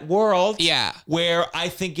 it's that world. Yeah. Where I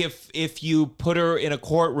think if you put her in a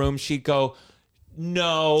courtroom, she'd go,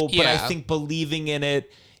 no, but I think believing in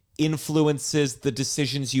it influences the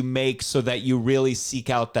decisions you make so that you really seek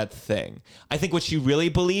out that thing. I think what she really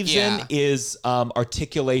believes in is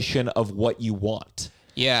articulation of what you want.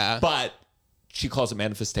 Yeah. But she calls it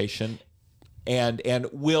manifestation. And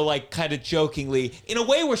will like kind of jokingly, in a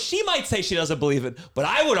way where she might say she doesn't believe it, but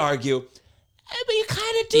I would argue, but you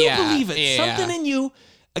kind of do believe it. Yeah. Something in you.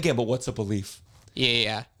 Again, but what's a belief?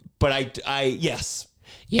 Yeah. But yes.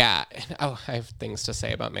 Yeah. Oh, I have things to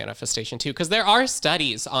say about manifestation too, because there are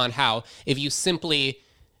studies on how if you simply,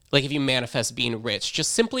 like if you manifest being rich,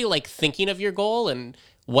 just simply like thinking of your goal and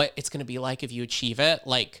what it's going to be like if you achieve it,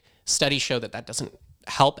 like studies show that doesn't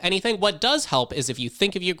help anything. What does help is if you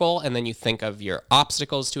think of your goal and then you think of your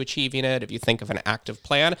obstacles to achieving it, if you think of an active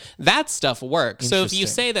plan, that stuff works. So if you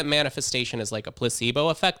say that manifestation is like a placebo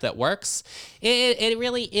effect that works, it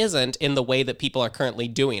really isn't in the way that people are currently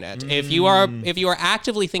doing it. If you are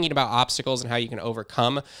actively thinking about obstacles and how you can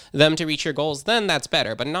overcome them to reach your goals, then that's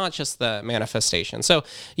better, but not just the manifestation. So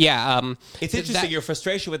it's interesting. Your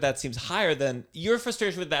frustration with that seems higher than your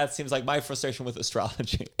frustration with that seems like my frustration with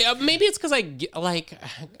astrology. Yeah, maybe it's because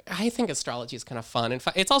I think astrology is kind of fun. And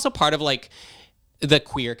it's also part of like the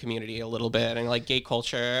queer community a little bit and like gay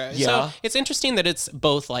culture. Yeah. So it's interesting that it's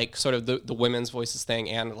both like sort of the women's voices thing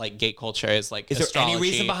and like gay culture is like Is astrology. there any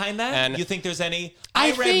reason behind that? And you think there's any?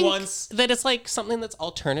 I read think once that it's like something that's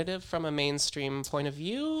alternative from a mainstream point of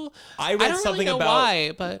view. I read don't something really know about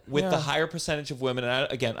why, but with the higher percentage of women, and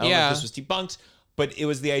I don't know if this was debunked, but it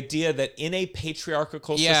was the idea that in a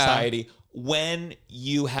patriarchal society, when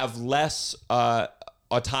you have less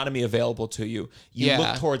autonomy available to you, you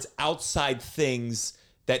look towards outside things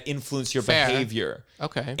that influence your behavior.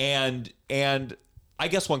 Okay. And I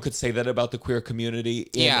guess one could say that about the queer community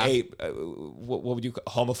in a what would you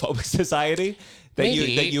call homophobic society that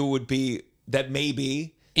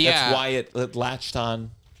maybe that's why it latched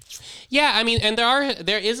on. Yeah, I mean, and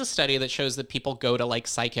there is a study that shows that people go to like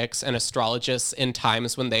psychics and astrologists in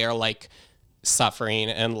times when they are like suffering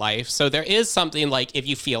in life. So there is something like if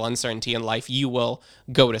you feel uncertainty in life, you will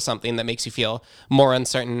go to something that makes you feel more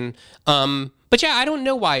uncertain. But yeah, I don't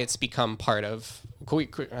know why it's become part of.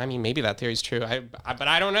 I mean, maybe that theory is true. But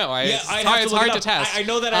I don't know. It's hard to test. I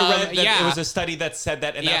know that I read that it was a study that said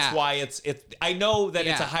that, and that's why it's. I know that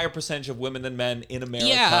it's a higher percentage of women than men in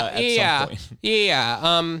America at some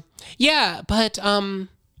point. But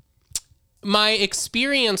my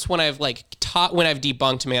experience when I've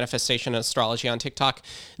debunked manifestation and astrology on TikTok,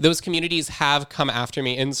 those communities have come after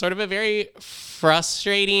me in sort of a very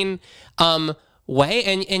frustrating way.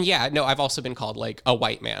 And I've also been called like a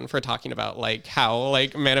white man for talking about like how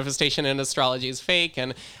like manifestation and astrology is fake.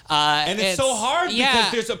 And it's so hard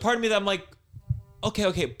because there's a part of me that I'm like,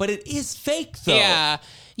 okay, but it is fake though.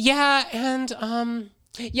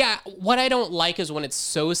 What I don't like is when it's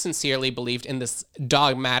so sincerely believed in this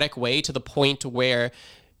dogmatic way to the point where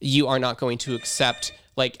you are not going to accept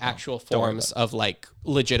like actual forms of like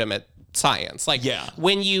legitimate science. Like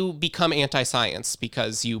when you become anti-science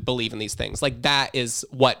because you believe in these things, like that is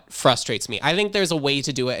what frustrates me. I think there's a way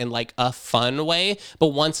to do it in like a fun way, but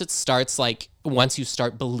once you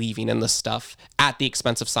start believing in this stuff at the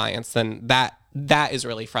expense of science, then that is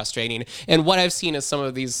really frustrating. And what I've seen is some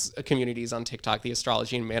of these communities on TikTok, the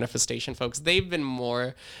astrology and manifestation folks, they've been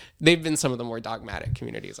some of the more dogmatic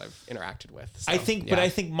communities I've interacted with. So, but I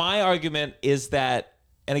think my argument is that,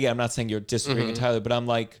 and again, I'm not saying you're disagreeing entirely, but I'm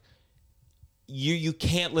like, you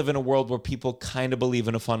can't live in a world where people kind of believe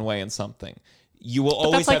in a fun way in something. You will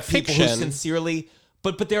always have people who sincerely,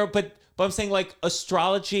 but I'm saying like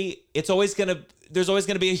astrology, there's always going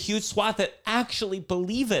to be a huge swath that actually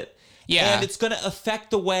believe it. Yeah. And it's going to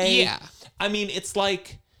affect the way. Yeah. I mean, it's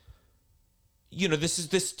like,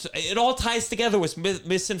 it all ties together with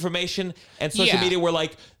misinformation and social media where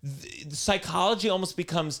like psychology almost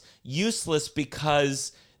becomes useless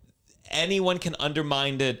because anyone can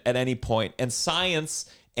undermine it at any point. And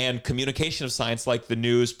science and communication of science, like the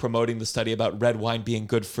news promoting the study about red wine being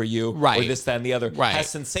good for you, or this, that, and the other, has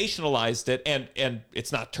sensationalized it, and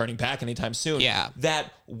it's not turning back anytime soon. Yeah.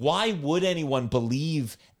 That why would anyone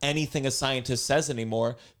believe anything a scientist says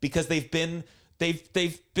anymore? Because they've been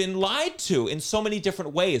lied to in so many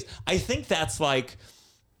different ways. I think that's like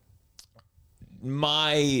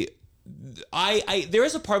there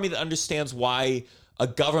is a part of me that understands why a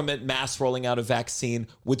government mass rolling out a vaccine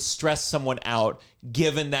would stress someone out,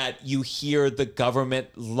 given that you hear the government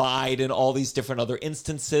lied in all these different other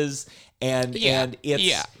instances, and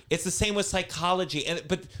it's the same with psychology.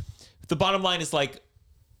 But the bottom line is like,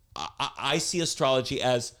 I see astrology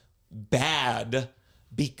as bad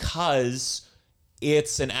because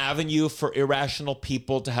it's an avenue for irrational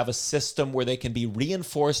people to have a system where they can be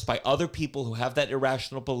reinforced by other people who have that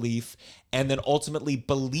irrational belief and then ultimately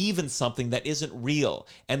believe in something that isn't real.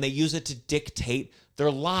 And they use it to dictate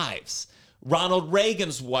their lives. Ronald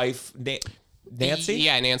Reagan's wife, Nancy?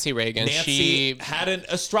 Yeah, Nancy Reagan. She had an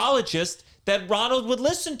astrologist that Ronald would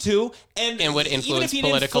listen to and would influence even if he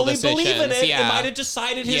political didn't fully decisions. believe in it, Yeah. it might have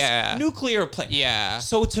decided his nuclear plan. Yeah.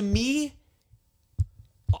 So to me,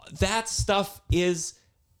 that stuff is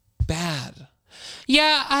bad.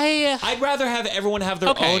 Yeah, I'd rather have everyone have their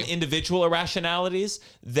own individual irrationalities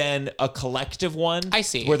than a collective one. I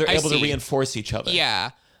see. Where they're able to reinforce each other.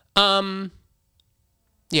 Yeah.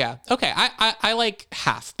 Yeah. Okay. I like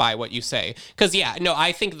half by what you say. Because,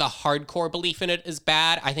 I think the hardcore belief in it is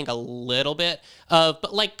bad. I think a little bit of,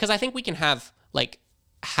 but like, because I think we can have like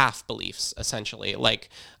half beliefs essentially. Like,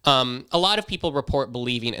 a lot of people report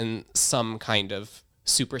believing in some kind of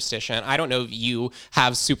superstition. I don't know if you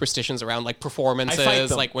have superstitions around like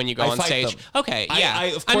performances, like when you go on stage. Them. Okay,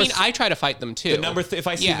 yeah. I mean, I try to fight them too. If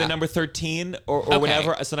I see the number 13 or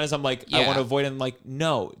whatever, sometimes I'm like, I want to avoid it. I'm like,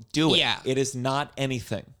 no, do it. Yeah. It is not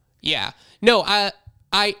anything. Yeah. No,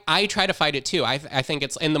 I try to fight it too. I think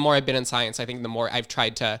it's, and the more I've been in science, I think the more I've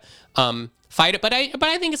tried to fight it. But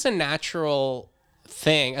I think it's a natural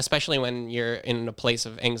thing, especially when you're in a place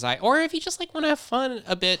of anxiety, or if you just like want to have fun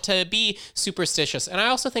a bit, to be superstitious. And I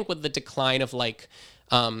also think with the decline of like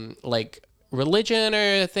religion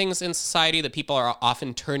or things in society, that people are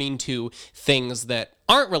often turning to things that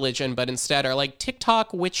aren't religion, but instead are like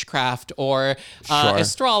TikTok witchcraft or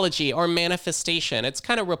astrology or manifestation. It's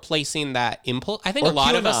kind of replacing that impulse. I think a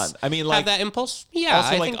lot of us have that impulse. Yeah,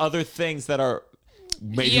 also I think other things that are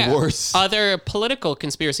maybe worse. Other political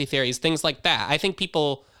conspiracy theories, things like that. I think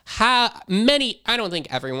people have many. I don't think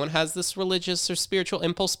everyone has this religious or spiritual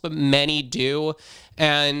impulse, but many do.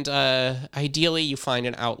 And ideally, you find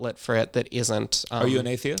an outlet for it that isn't. Are you an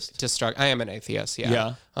atheist? I am an atheist.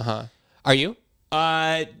 Yeah. Yeah. Are you?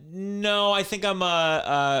 No, I think I'm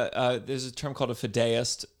there's a term called a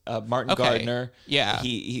fideist. Martin Gardner. Yeah.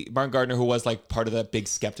 Martin Gardner, who was like part of that big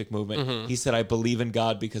skeptic movement. He said, I believe in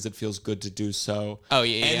God because it feels good to do so. Oh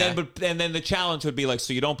yeah. And then the challenge would be like,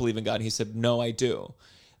 so you don't believe in God? And he said, no, I do.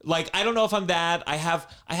 Like, I don't know if I'm that. I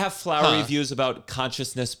have flowery views about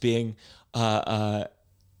consciousness being a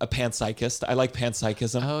panpsychist. I like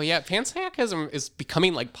panpsychism. Oh yeah, panpsychism is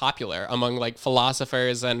becoming like popular among like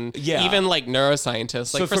philosophers and even like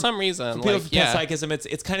neuroscientists. Like so for some reason, for panpsychism,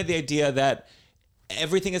 it's kind of the idea that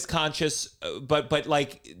everything is conscious, but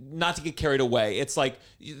like not to get carried away. It's like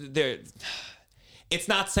it's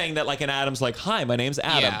not saying that like an atom's like, hi, my name's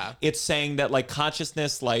Adam. Yeah. It's saying that like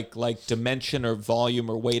consciousness, like dimension or volume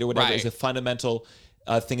or weight or whatever is a fundamental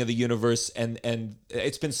thing of the universe, and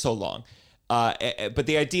it's been so long. But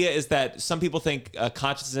the idea is that some people think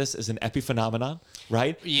consciousness is an epiphenomenon,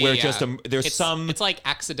 right? Yeah. Where just it's like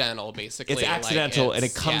accidental, basically. It's accidental, and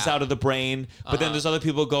it comes out of the brain. But then there's other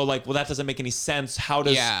people who go like, well, that doesn't make any sense. How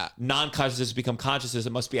does non-consciousness become consciousness?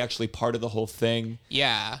 It must be actually part of the whole thing.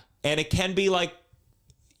 Yeah. And it can be like,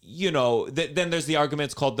 then there's the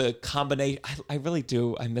arguments called the combination. I really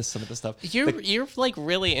do. I miss some of the stuff. You're like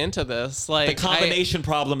really into this. Like the combination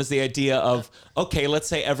problem is the idea of, okay, let's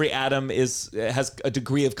say every atom has a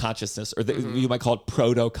degree of consciousness, or you might call it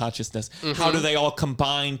proto-consciousness. How do they all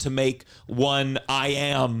combine to make one I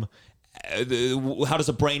am? How does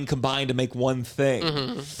a brain combine to make one thing?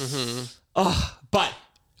 But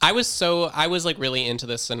I was like really into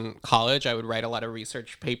this in college. I would write a lot of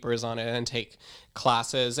research papers on it and take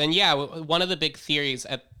classes. And one of the big theories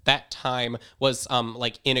at that time was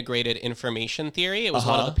like integrated information theory. It was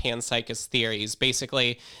one of the panpsychist theories.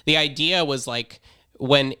 Basically, the idea was like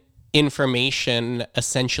when information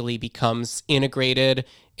essentially becomes integrated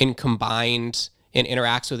and combined and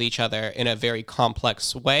interacts with each other in a very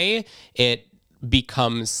complex way, it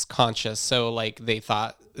becomes conscious. So like they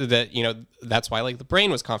thought that, that's why like the brain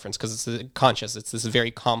was conscious, because it's conscious. It's this very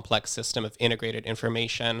complex system of integrated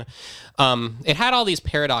information. It had all these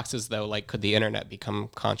paradoxes though, like could the internet become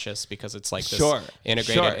conscious because it's like this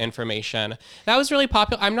integrated information? That was really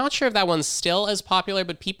popular. I'm not sure if that one's still as popular,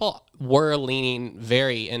 but people were leaning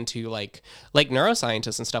very into like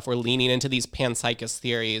neuroscientists and stuff were leaning into these panpsychist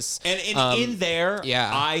theories. And in there,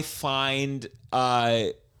 I find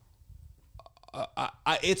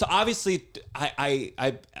it's obviously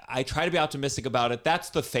I try to be optimistic about it. That's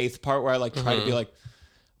the faith part where I like try to be like,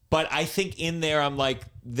 but I think in there I'm like,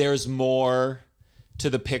 there's more to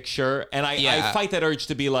the picture, and I fight that urge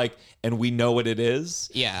to be like, and we know what it is.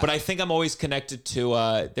 Yeah. But I think I'm always connected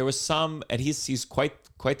to there was some, and he's quite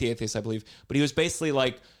the atheist, I believe, but he was basically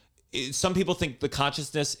like, some people think the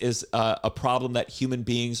consciousness is a problem that human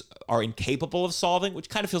beings are incapable of solving, which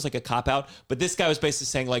kind of feels like a cop-out. But this guy was basically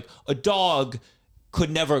saying, like, a dog could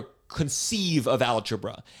never conceive of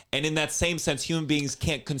algebra. And in that same sense, human beings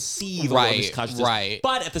can't conceive of this consciousness. Right.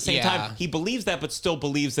 But at the same time, he believes that, but still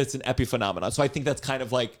believes that it's an epiphenomenon. So I think that's kind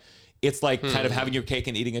of like, it's like kind of having your cake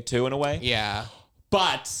and eating it too, in a way. Yeah.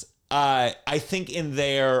 But I think in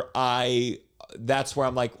there, that's where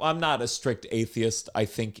I'm like, well, I'm not a strict atheist, I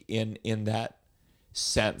think, in that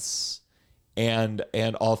sense. And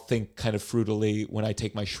I'll think kind of frugally when I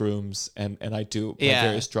take my shrooms and I do my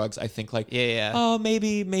various drugs. I think like, oh,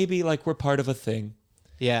 maybe like we're part of a thing.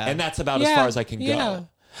 Yeah. And that's about as far as I can go.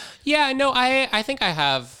 Yeah, no, I think I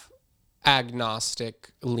have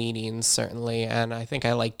agnostic leanings, certainly. And I think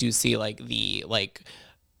I do see like the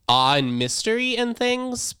awe and mystery in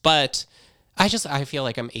things, but I feel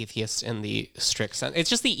like I'm atheist in the strict sense.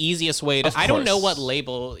 It's just the easiest way to. I don't know what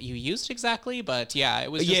label you used exactly, but yeah,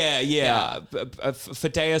 it was. Just,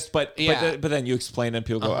 fideist, but then you explain and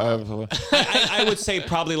people go. I would say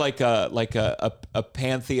probably like a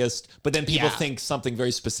pantheist, but then people think something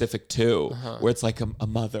very specific too, where it's like a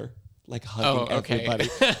mother, like hugging everybody,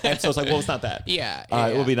 and so it's like, well, it's not that.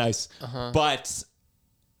 It will be nice, but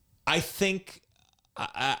I think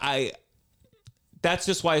I that's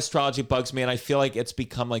just why astrology bugs me, and I feel like it's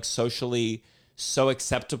become like socially so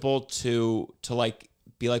acceptable to like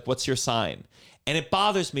be like, what's your sign? And it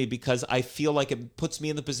bothers me because I feel like it puts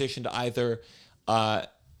me in the position to either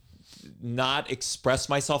not express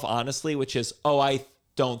myself honestly, which is, oh, I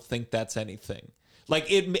don't think that's anything. Like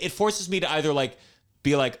it forces me to either like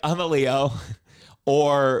be like, I'm a Leo,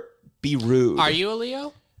 or be rude. Are you a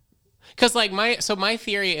Leo? Because like my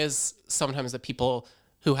theory is sometimes that people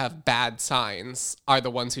who have bad signs are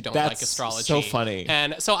the ones who don't like astrology. So funny.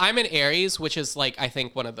 And so I'm an Aries, which is like, I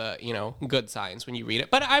think one of the, good signs when you read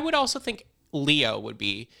it. But I would also think Leo would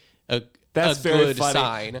be a good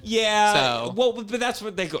sign. Yeah. So. Well, but that's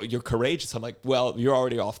what they go, you're courageous. I'm like, well, you're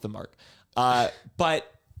already off the mark. But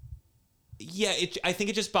yeah, I think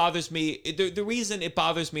it just bothers me. The reason it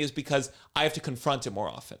bothers me is because I have to confront it more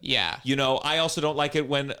often. Yeah. I also don't like it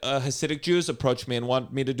when Hasidic Jews approach me and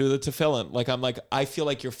want me to do the tefillin. Like, I'm like, I feel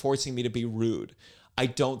like you're forcing me to be rude. I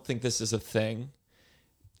don't think this is a thing.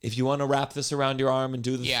 If you want to wrap this around your arm and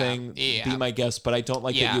do the thing, be my guest. But I don't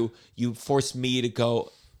like that you force me to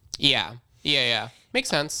go. Yeah. Makes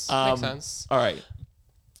sense. Makes sense. All right.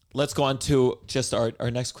 Let's go on to just our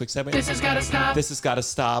next quick segment. This has gotta stop. This has got to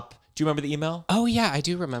stop. Do you remember the email? Oh, yeah, I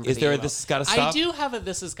do remember Is there a This Has Gotta Stop? I do have a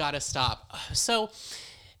This Has Gotta Stop. So,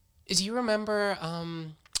 do you remember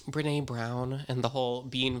Brene Brown and the whole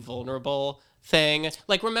being vulnerable thing?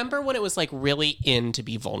 Like, remember when it was, like, really in to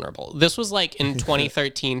be vulnerable? This was, like, in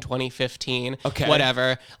 2013, 2015,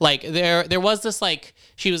 whatever. Like, there was this, like,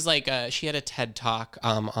 she was, like, she had a TED Talk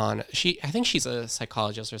I think she's a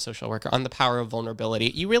psychologist or social worker, on the power of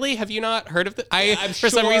vulnerability. Have you not heard of it?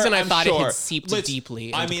 For some reason, I thought it had seeped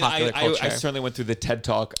deeply into popular culture. I certainly went through the TED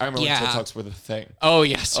Talk. I remember when TED Talks were the thing. Oh,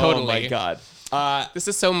 yes, totally. Oh, my God. This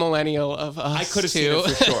is so millennial of us. I could have seen it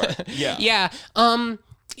for sure. Yeah.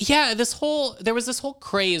 Yeah, there was this whole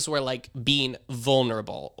craze where like being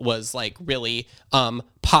vulnerable was like really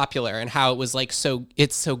popular, and how it was like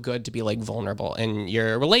it's so good to be like vulnerable in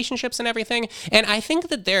your relationships and everything. And I think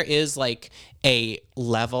that there is like a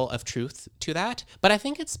level of truth to that, but I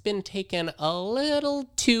think it's been taken a little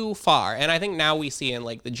too far. And I think now we see in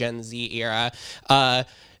like the Gen Z era,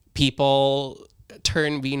 people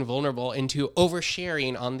turn being vulnerable into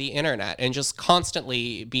oversharing on the internet and just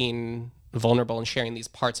constantly being vulnerable and sharing these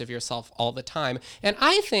parts of yourself all the time. And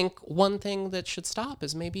I think one thing that should stop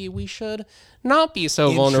is maybe we should not be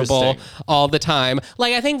so vulnerable all the time.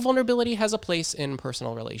 Like, I think vulnerability has a place in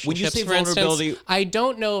personal relationships. When you say vulnerability, instance, I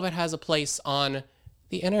don't know if it has a place on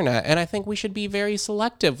the internet. And I think we should be very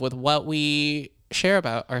selective with what we share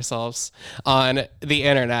about ourselves on the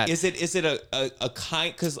internet. Is it a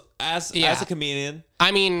kind, because as a comedian,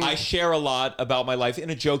 I mean, I share a lot about my life in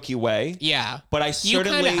a jokey way. Yeah. But I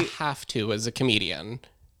certainly... You kind of have to as a comedian.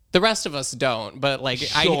 The rest of us don't, but like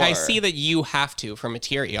I see that you have to for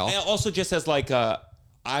material. And also just as like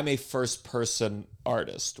I'm a first person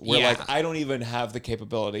artist where like I don't even have the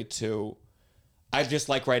capability to, I just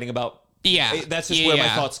like writing about, that's just where my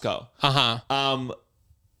thoughts go.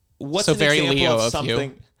 What's so an very example Leo of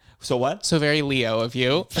something? You. So what? So very Leo of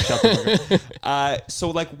you.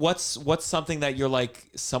 So like, what's something that you're like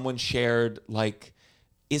someone shared like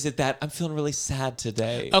is it that I'm feeling really sad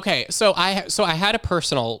today? Okay, so I had a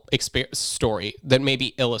personal story that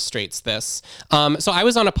maybe illustrates this. So I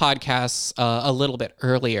was on a podcast a little bit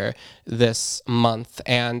earlier this month,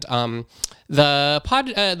 and the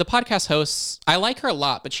podcast host, I like her a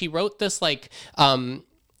lot, but she wrote this like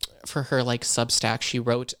for her like Substack, she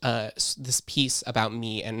wrote this piece about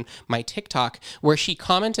me and my TikTok, where she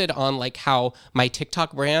commented on like how my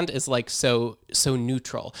TikTok brand is like so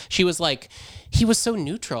neutral. She was like, he was so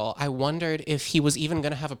neutral. I wondered if he was even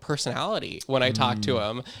going to have a personality when I talked to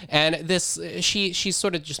him. And this, she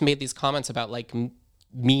sort of just made these comments about like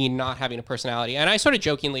me not having a personality, and I sort of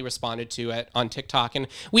jokingly responded to it on TikTok, and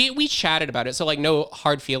we chatted about it, so like no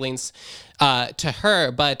hard feelings to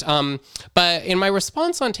her, but in my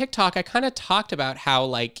response on TikTok, I kind of talked about how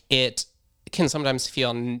like it can sometimes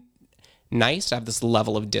feel nice to have this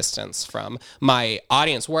level of distance from my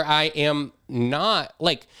audience, where I am not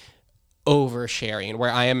like oversharing,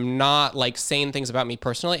 where I am not like saying things about me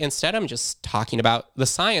personally. Instead, I'm just talking about the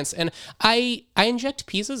science, and I inject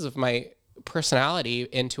pieces of my personality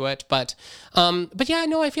into it, but yeah,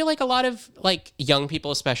 no, I feel like a lot of like young people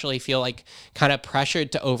especially feel like kind of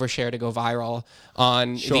pressured to overshare to go viral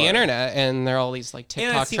on the internet, and there are all these like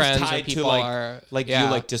TikTok trends where people are like you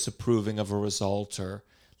like disapproving of a result, or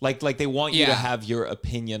like they want you to have your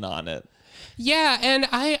opinion on it. Yeah, and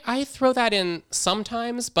I throw that in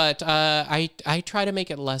sometimes, but I try to make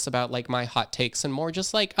it less about like my hot takes and more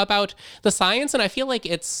just like about the science, and I feel like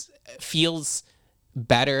feels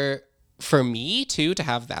better for me too to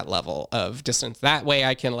have that level of distance. That way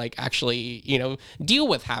I can like actually, deal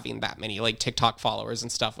with having that many like TikTok followers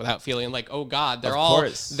and stuff without feeling like, oh God, they're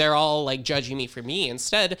all like judging me for me.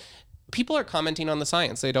 Instead, people are commenting on the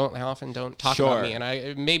science. They often don't talk about me.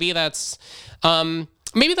 And maybe that's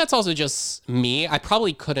also just me. I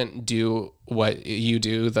probably couldn't do what you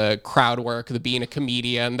do, the crowd work, the being a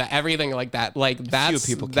comedian, the everything like that. Like that's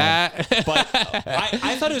few people that. Can. But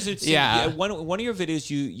I thought it was interesting. Yeah. One of your videos,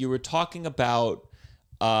 you were talking about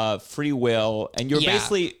free will, and you're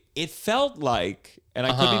basically, it felt like, and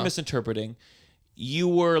I could be misinterpreting, you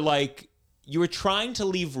were trying to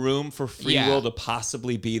leave room for free will to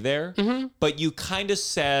possibly be there, but you kind of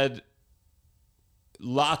said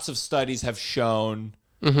lots of studies have shown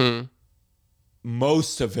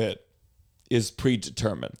most of it is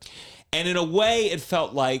predetermined. And in a way, it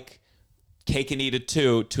felt like cake and eat it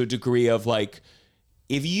too, to a degree of like,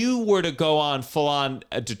 if you were to go on full on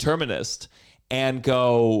a determinist and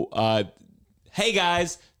go, hey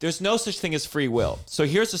guys, there's no such thing as free will. So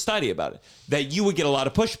here's a study about it, that you would get a lot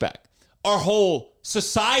of pushback. Our whole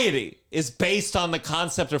society is based on the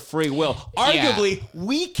concept of free will. Arguably,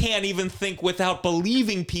 we can't even think without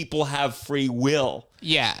believing people have free will.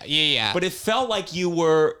 Yeah. But it felt like you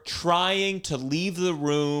were trying to leave the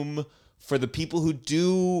room for the people who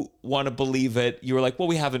do want to believe it. You were like, well,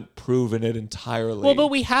 we haven't proven it entirely. Well, but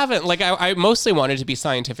we haven't. Like, I mostly wanted to be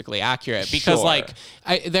scientifically accurate because,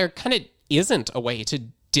 there kind of isn't a way to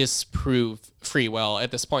disprove free will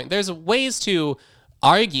at this point. There's ways to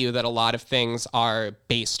argue that a lot of things are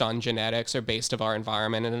based on genetics or based of our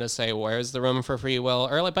environment, and to say, where's the room for free will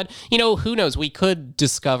early? But, who knows? We could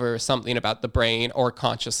discover something about the brain or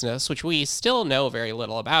consciousness, which we still know very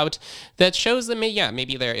little about, that shows that,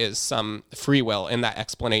 maybe there is some free will in that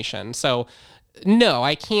explanation. So, no,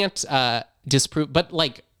 I can't disprove, but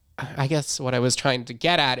I guess what I was trying to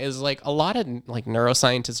get at is like a lot of like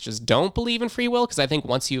neuroscientists just don't believe in free will, because I think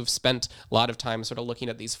once you've spent a lot of time sort of looking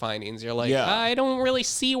at these findings, you're like, I don't really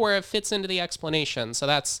see where it fits into the explanation. So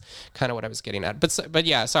that's kind of what I was getting at. But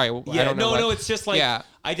yeah, sorry. Yeah, I don't know it's just like,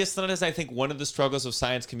 I just sometimes I think one of the struggles of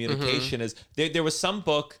science communication is there was some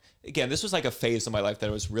book, again, this was like a phase of my life that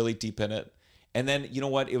I was really deep in it. And then, you know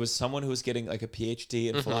what? It was someone who was getting like a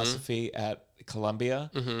PhD in philosophy at Columbia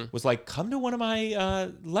was like, come to one of my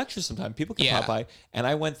lectures sometime. People can pop by. And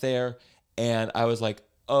I went there and I was like,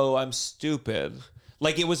 oh, I'm stupid.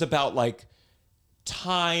 Like it was about like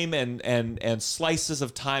time and slices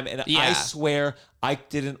of time. And I swear I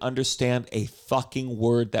didn't understand a fucking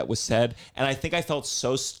word that was said. And I think I felt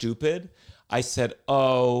so stupid. I said,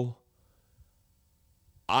 oh,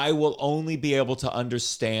 I will only be able to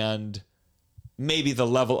understand maybe the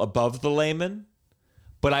level above the layman,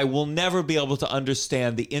 but I will never be able to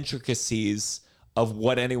understand the intricacies of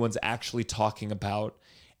what anyone's actually talking about.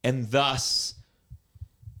 And thus,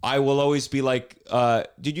 I will always be like,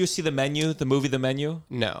 did you see The Menu, the movie The Menu?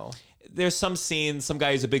 No. There's some scene, some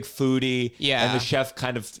guy is a big foodie, and the chef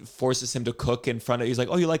kind of forces him to cook in front of, he's like,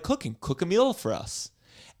 oh, you like cooking? Cook a meal for us.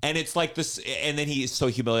 And it's like this, and then he is so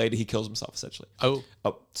humiliated, he kills himself, essentially. Oh,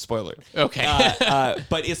 spoiler. Okay.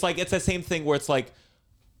 But it's like, it's the same thing where it's like,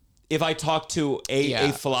 if I talk to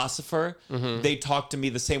a philosopher, they talk to me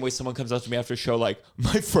the same way someone comes up to me after a show like,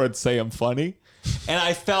 my friends say I'm funny. And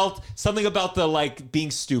I felt something about the like being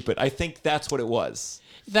stupid. I think that's what it was.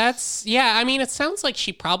 I mean, it sounds like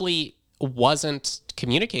she probably wasn't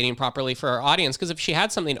communicating properly for our audience, because if she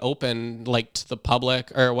had something open like to the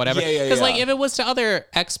public or whatever, because like if it was to other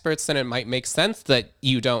experts, then it might make sense that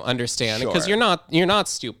you don't understand, because you're not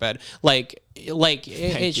stupid. Like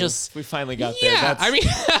it just, we finally got there. I mean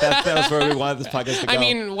that was where we wanted this podcast to go. I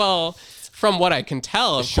mean, well, from what I can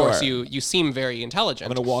tell, of course, you seem very intelligent.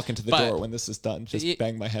 I'm going to walk into the door when this is done, just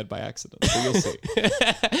bang my head by accident. So you'll see.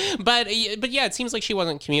 But yeah, it seems like she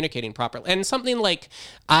wasn't communicating properly. And something like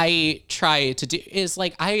I try to do is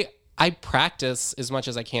like I practice as much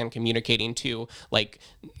as I can communicating to like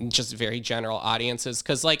just very general audiences,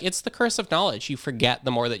 because like it's the curse of knowledge. You forget the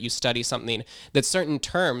more that you study something, that certain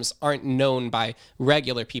terms aren't known by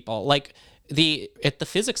regular people. Like at the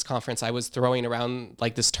physics conference, I was throwing around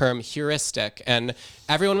like this term heuristic, and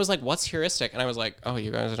everyone was like, "What's heuristic?" And I was like, "Oh,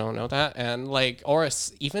 you guys don't know that?" And like, or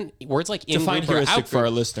even words like define heuristic for our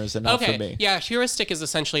listeners and not for me. Yeah, heuristic is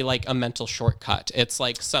essentially like a mental shortcut. It's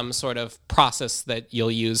like some sort of process that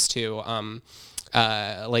you'll use to,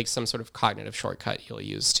 like some sort of cognitive shortcut you'll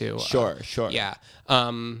use to. Sure. Yeah.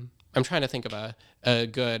 I'm trying to think of a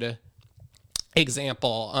good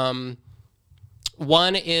example.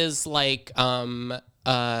 One is like,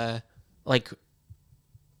 I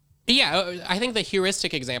think the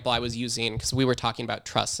heuristic example I was using, because we were talking about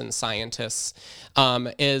trust in scientists,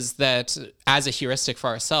 is that as a heuristic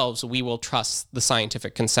for ourselves, we will trust the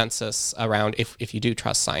scientific consensus around, if you do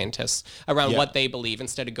trust scientists, around what they believe,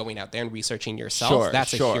 instead of going out there and researching yourself.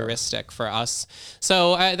 That's a heuristic for us.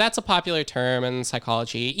 So that's a popular term in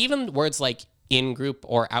psychology. Even words like in-group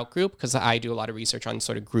or out-group, because I do a lot of research on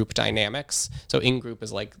sort of group dynamics. So in-group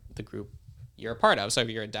is like the group you're a part of. So if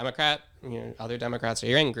you're a Democrat, other Democrats are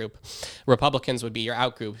your in-group. Republicans would be your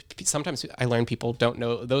out-group. Sometimes I learn people don't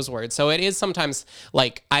know those words. So it is sometimes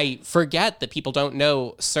like I forget that people don't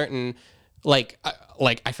know certain, like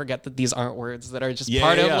I forget that these aren't words that are just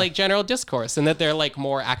part of like general discourse, and that they're like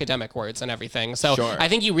more academic words and everything. So I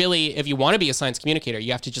think you really, if you want to be a science communicator,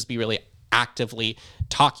 you have to just be really actively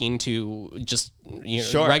talking to just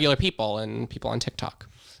regular people and people on TikTok.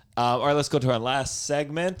 All right, let's go to our last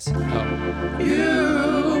segment.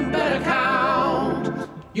 You better count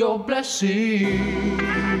your blessing.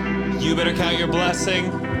 You better count your blessing.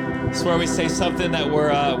 It's where we say something that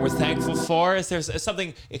we're thankful for. Is there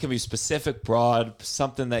something? It can be specific, broad,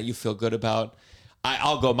 something that you feel good about.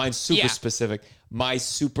 I'll go. Mine's super specific. My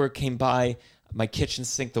super came by my kitchen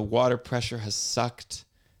sink. The water pressure has sucked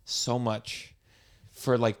so much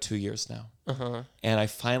for like 2 years now. And I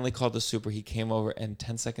finally called the super. He came over, and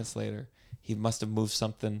 10 seconds later, he must have moved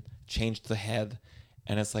something, changed the head,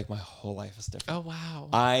 and it's like my whole life is different. Oh, wow.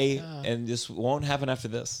 And this won't happen after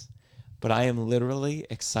this, but I am literally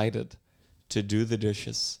excited to do the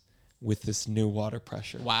dishes with this new water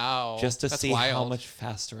pressure. Wow. Just to see how much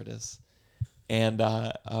faster it is. And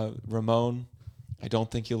Ramon, I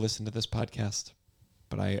don't think you'll listen to this podcast,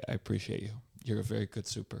 but I appreciate you. You're a very good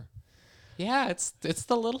super. Yeah, it's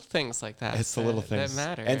the little things like that. It's the little things that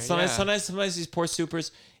matter. And sometimes these poor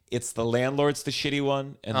supers, it's the landlord's the shitty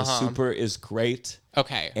one, and the super is great.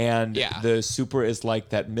 Okay. And the super is like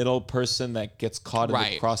that middle person that gets caught in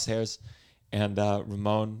the crosshairs. And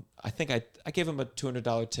Ramon, I think I gave him a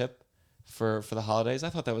 $200 tip for the holidays. I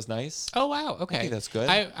thought that was nice. Oh wow. Okay. I think that's good.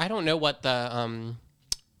 I don't know what the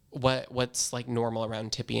what's like normal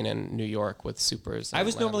around tipping in New York with supers. I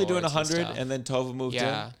was normally doing 100, and then Tova moved in.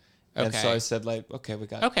 Okay. And so I said, like, okay, we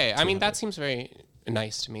got. Okay, I mean that seems very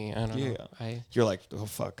nice to me. I don't know. You're like, oh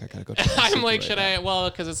fuck, I gotta go. I'm like, should I? Well,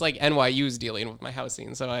 because it's like NYU's dealing with my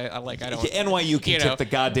housing, so I don't. NYU can tip the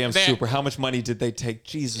goddamn super. How much money did they take?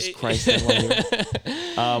 Jesus Christ, NYU.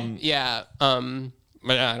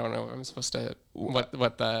 But I don't know. I'm supposed to what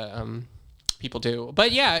the people do.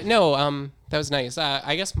 But yeah, no, that was nice.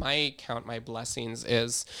 I guess my blessings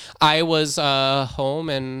is I was home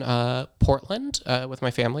in Portland with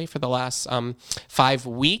my family for the last 5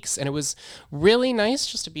 weeks, and it was really nice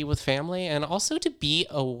just to be with family and also to be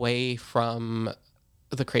away from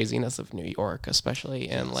the craziness of New York, especially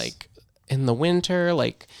in the winter,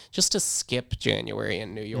 like just to skip January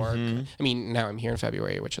in New York. I mean, now I'm here in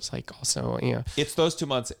February, which is like also, It's those 2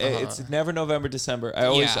 months. It's never November, December. I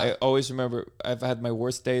always remember I've had my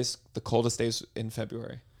worst days, the coldest days in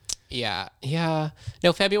February. Yeah.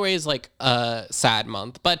 No, February is like a sad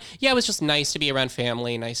month, but yeah, it was just nice to be around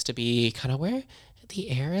family, nice to be kind of where the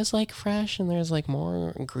air is like fresh and there's like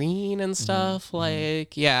more green and stuff.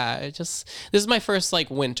 Like, yeah, this is my first like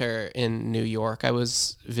winter in New York. I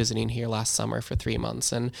was visiting here last summer for 3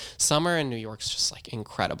 months, and summer in New York's just like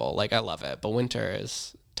incredible. Like, I love it, but winter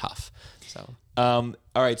is tough. So. All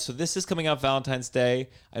right, so this is coming out Valentine's Day.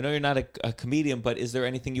 I know you're not a comedian, but is there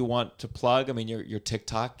anything you want to plug? I mean, your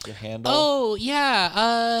TikTok, your handle? Oh,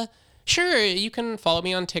 yeah. Sure, you can follow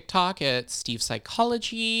me on TikTok at Steve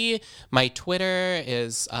Psychology. My Twitter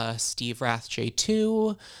is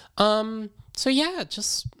SteveRathJ2. So yeah,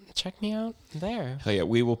 just check me out there. Hell yeah,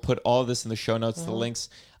 we will put all this in the show notes, the links.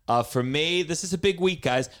 For me, this is a big week,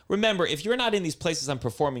 guys. Remember, if you're not in these places I'm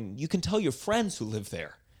performing, you can tell your friends who live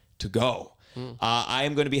there to go. I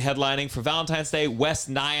am going to be headlining for Valentine's Day, West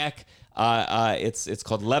Nyack. It's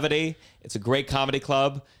called Levity. It's a great comedy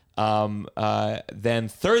club. Then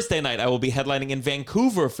Thursday night, I will be headlining in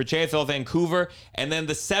Vancouver for JFL Vancouver. And then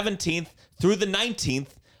the 17th through the 19th,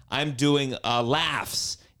 I'm doing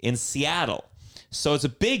Laughs in Seattle. So it's a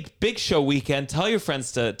big show weekend. Tell your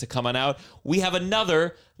friends to come on out. We have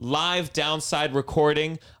another live Downside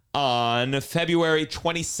recording on February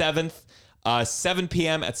 27th, 7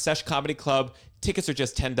 p.m. at Sesh Comedy Club. Tickets are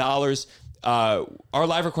just $10. Our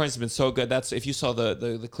live recordings have been so good. That's if you saw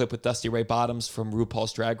the clip with Dusty Ray Bottoms from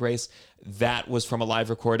RuPaul's Drag Race, that was from a live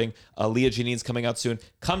recording. Leah Janine's coming out soon.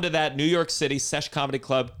 Come to that, New York City, Sesh Comedy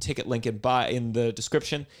Club. Ticket link in the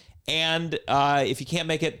description. And if you can't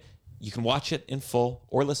make it, you can watch it in full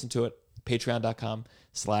or listen to it.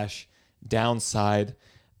 Patreon.com/downside.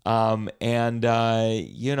 I'll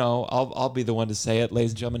be the one to say it,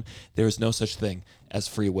 ladies and gentlemen. There is no such thing as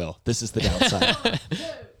free will. This is the downside.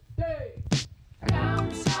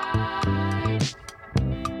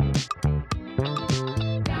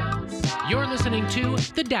 You're listening to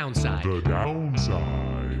The Downside. The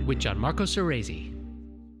Downside. With Gianmarco Cerezi.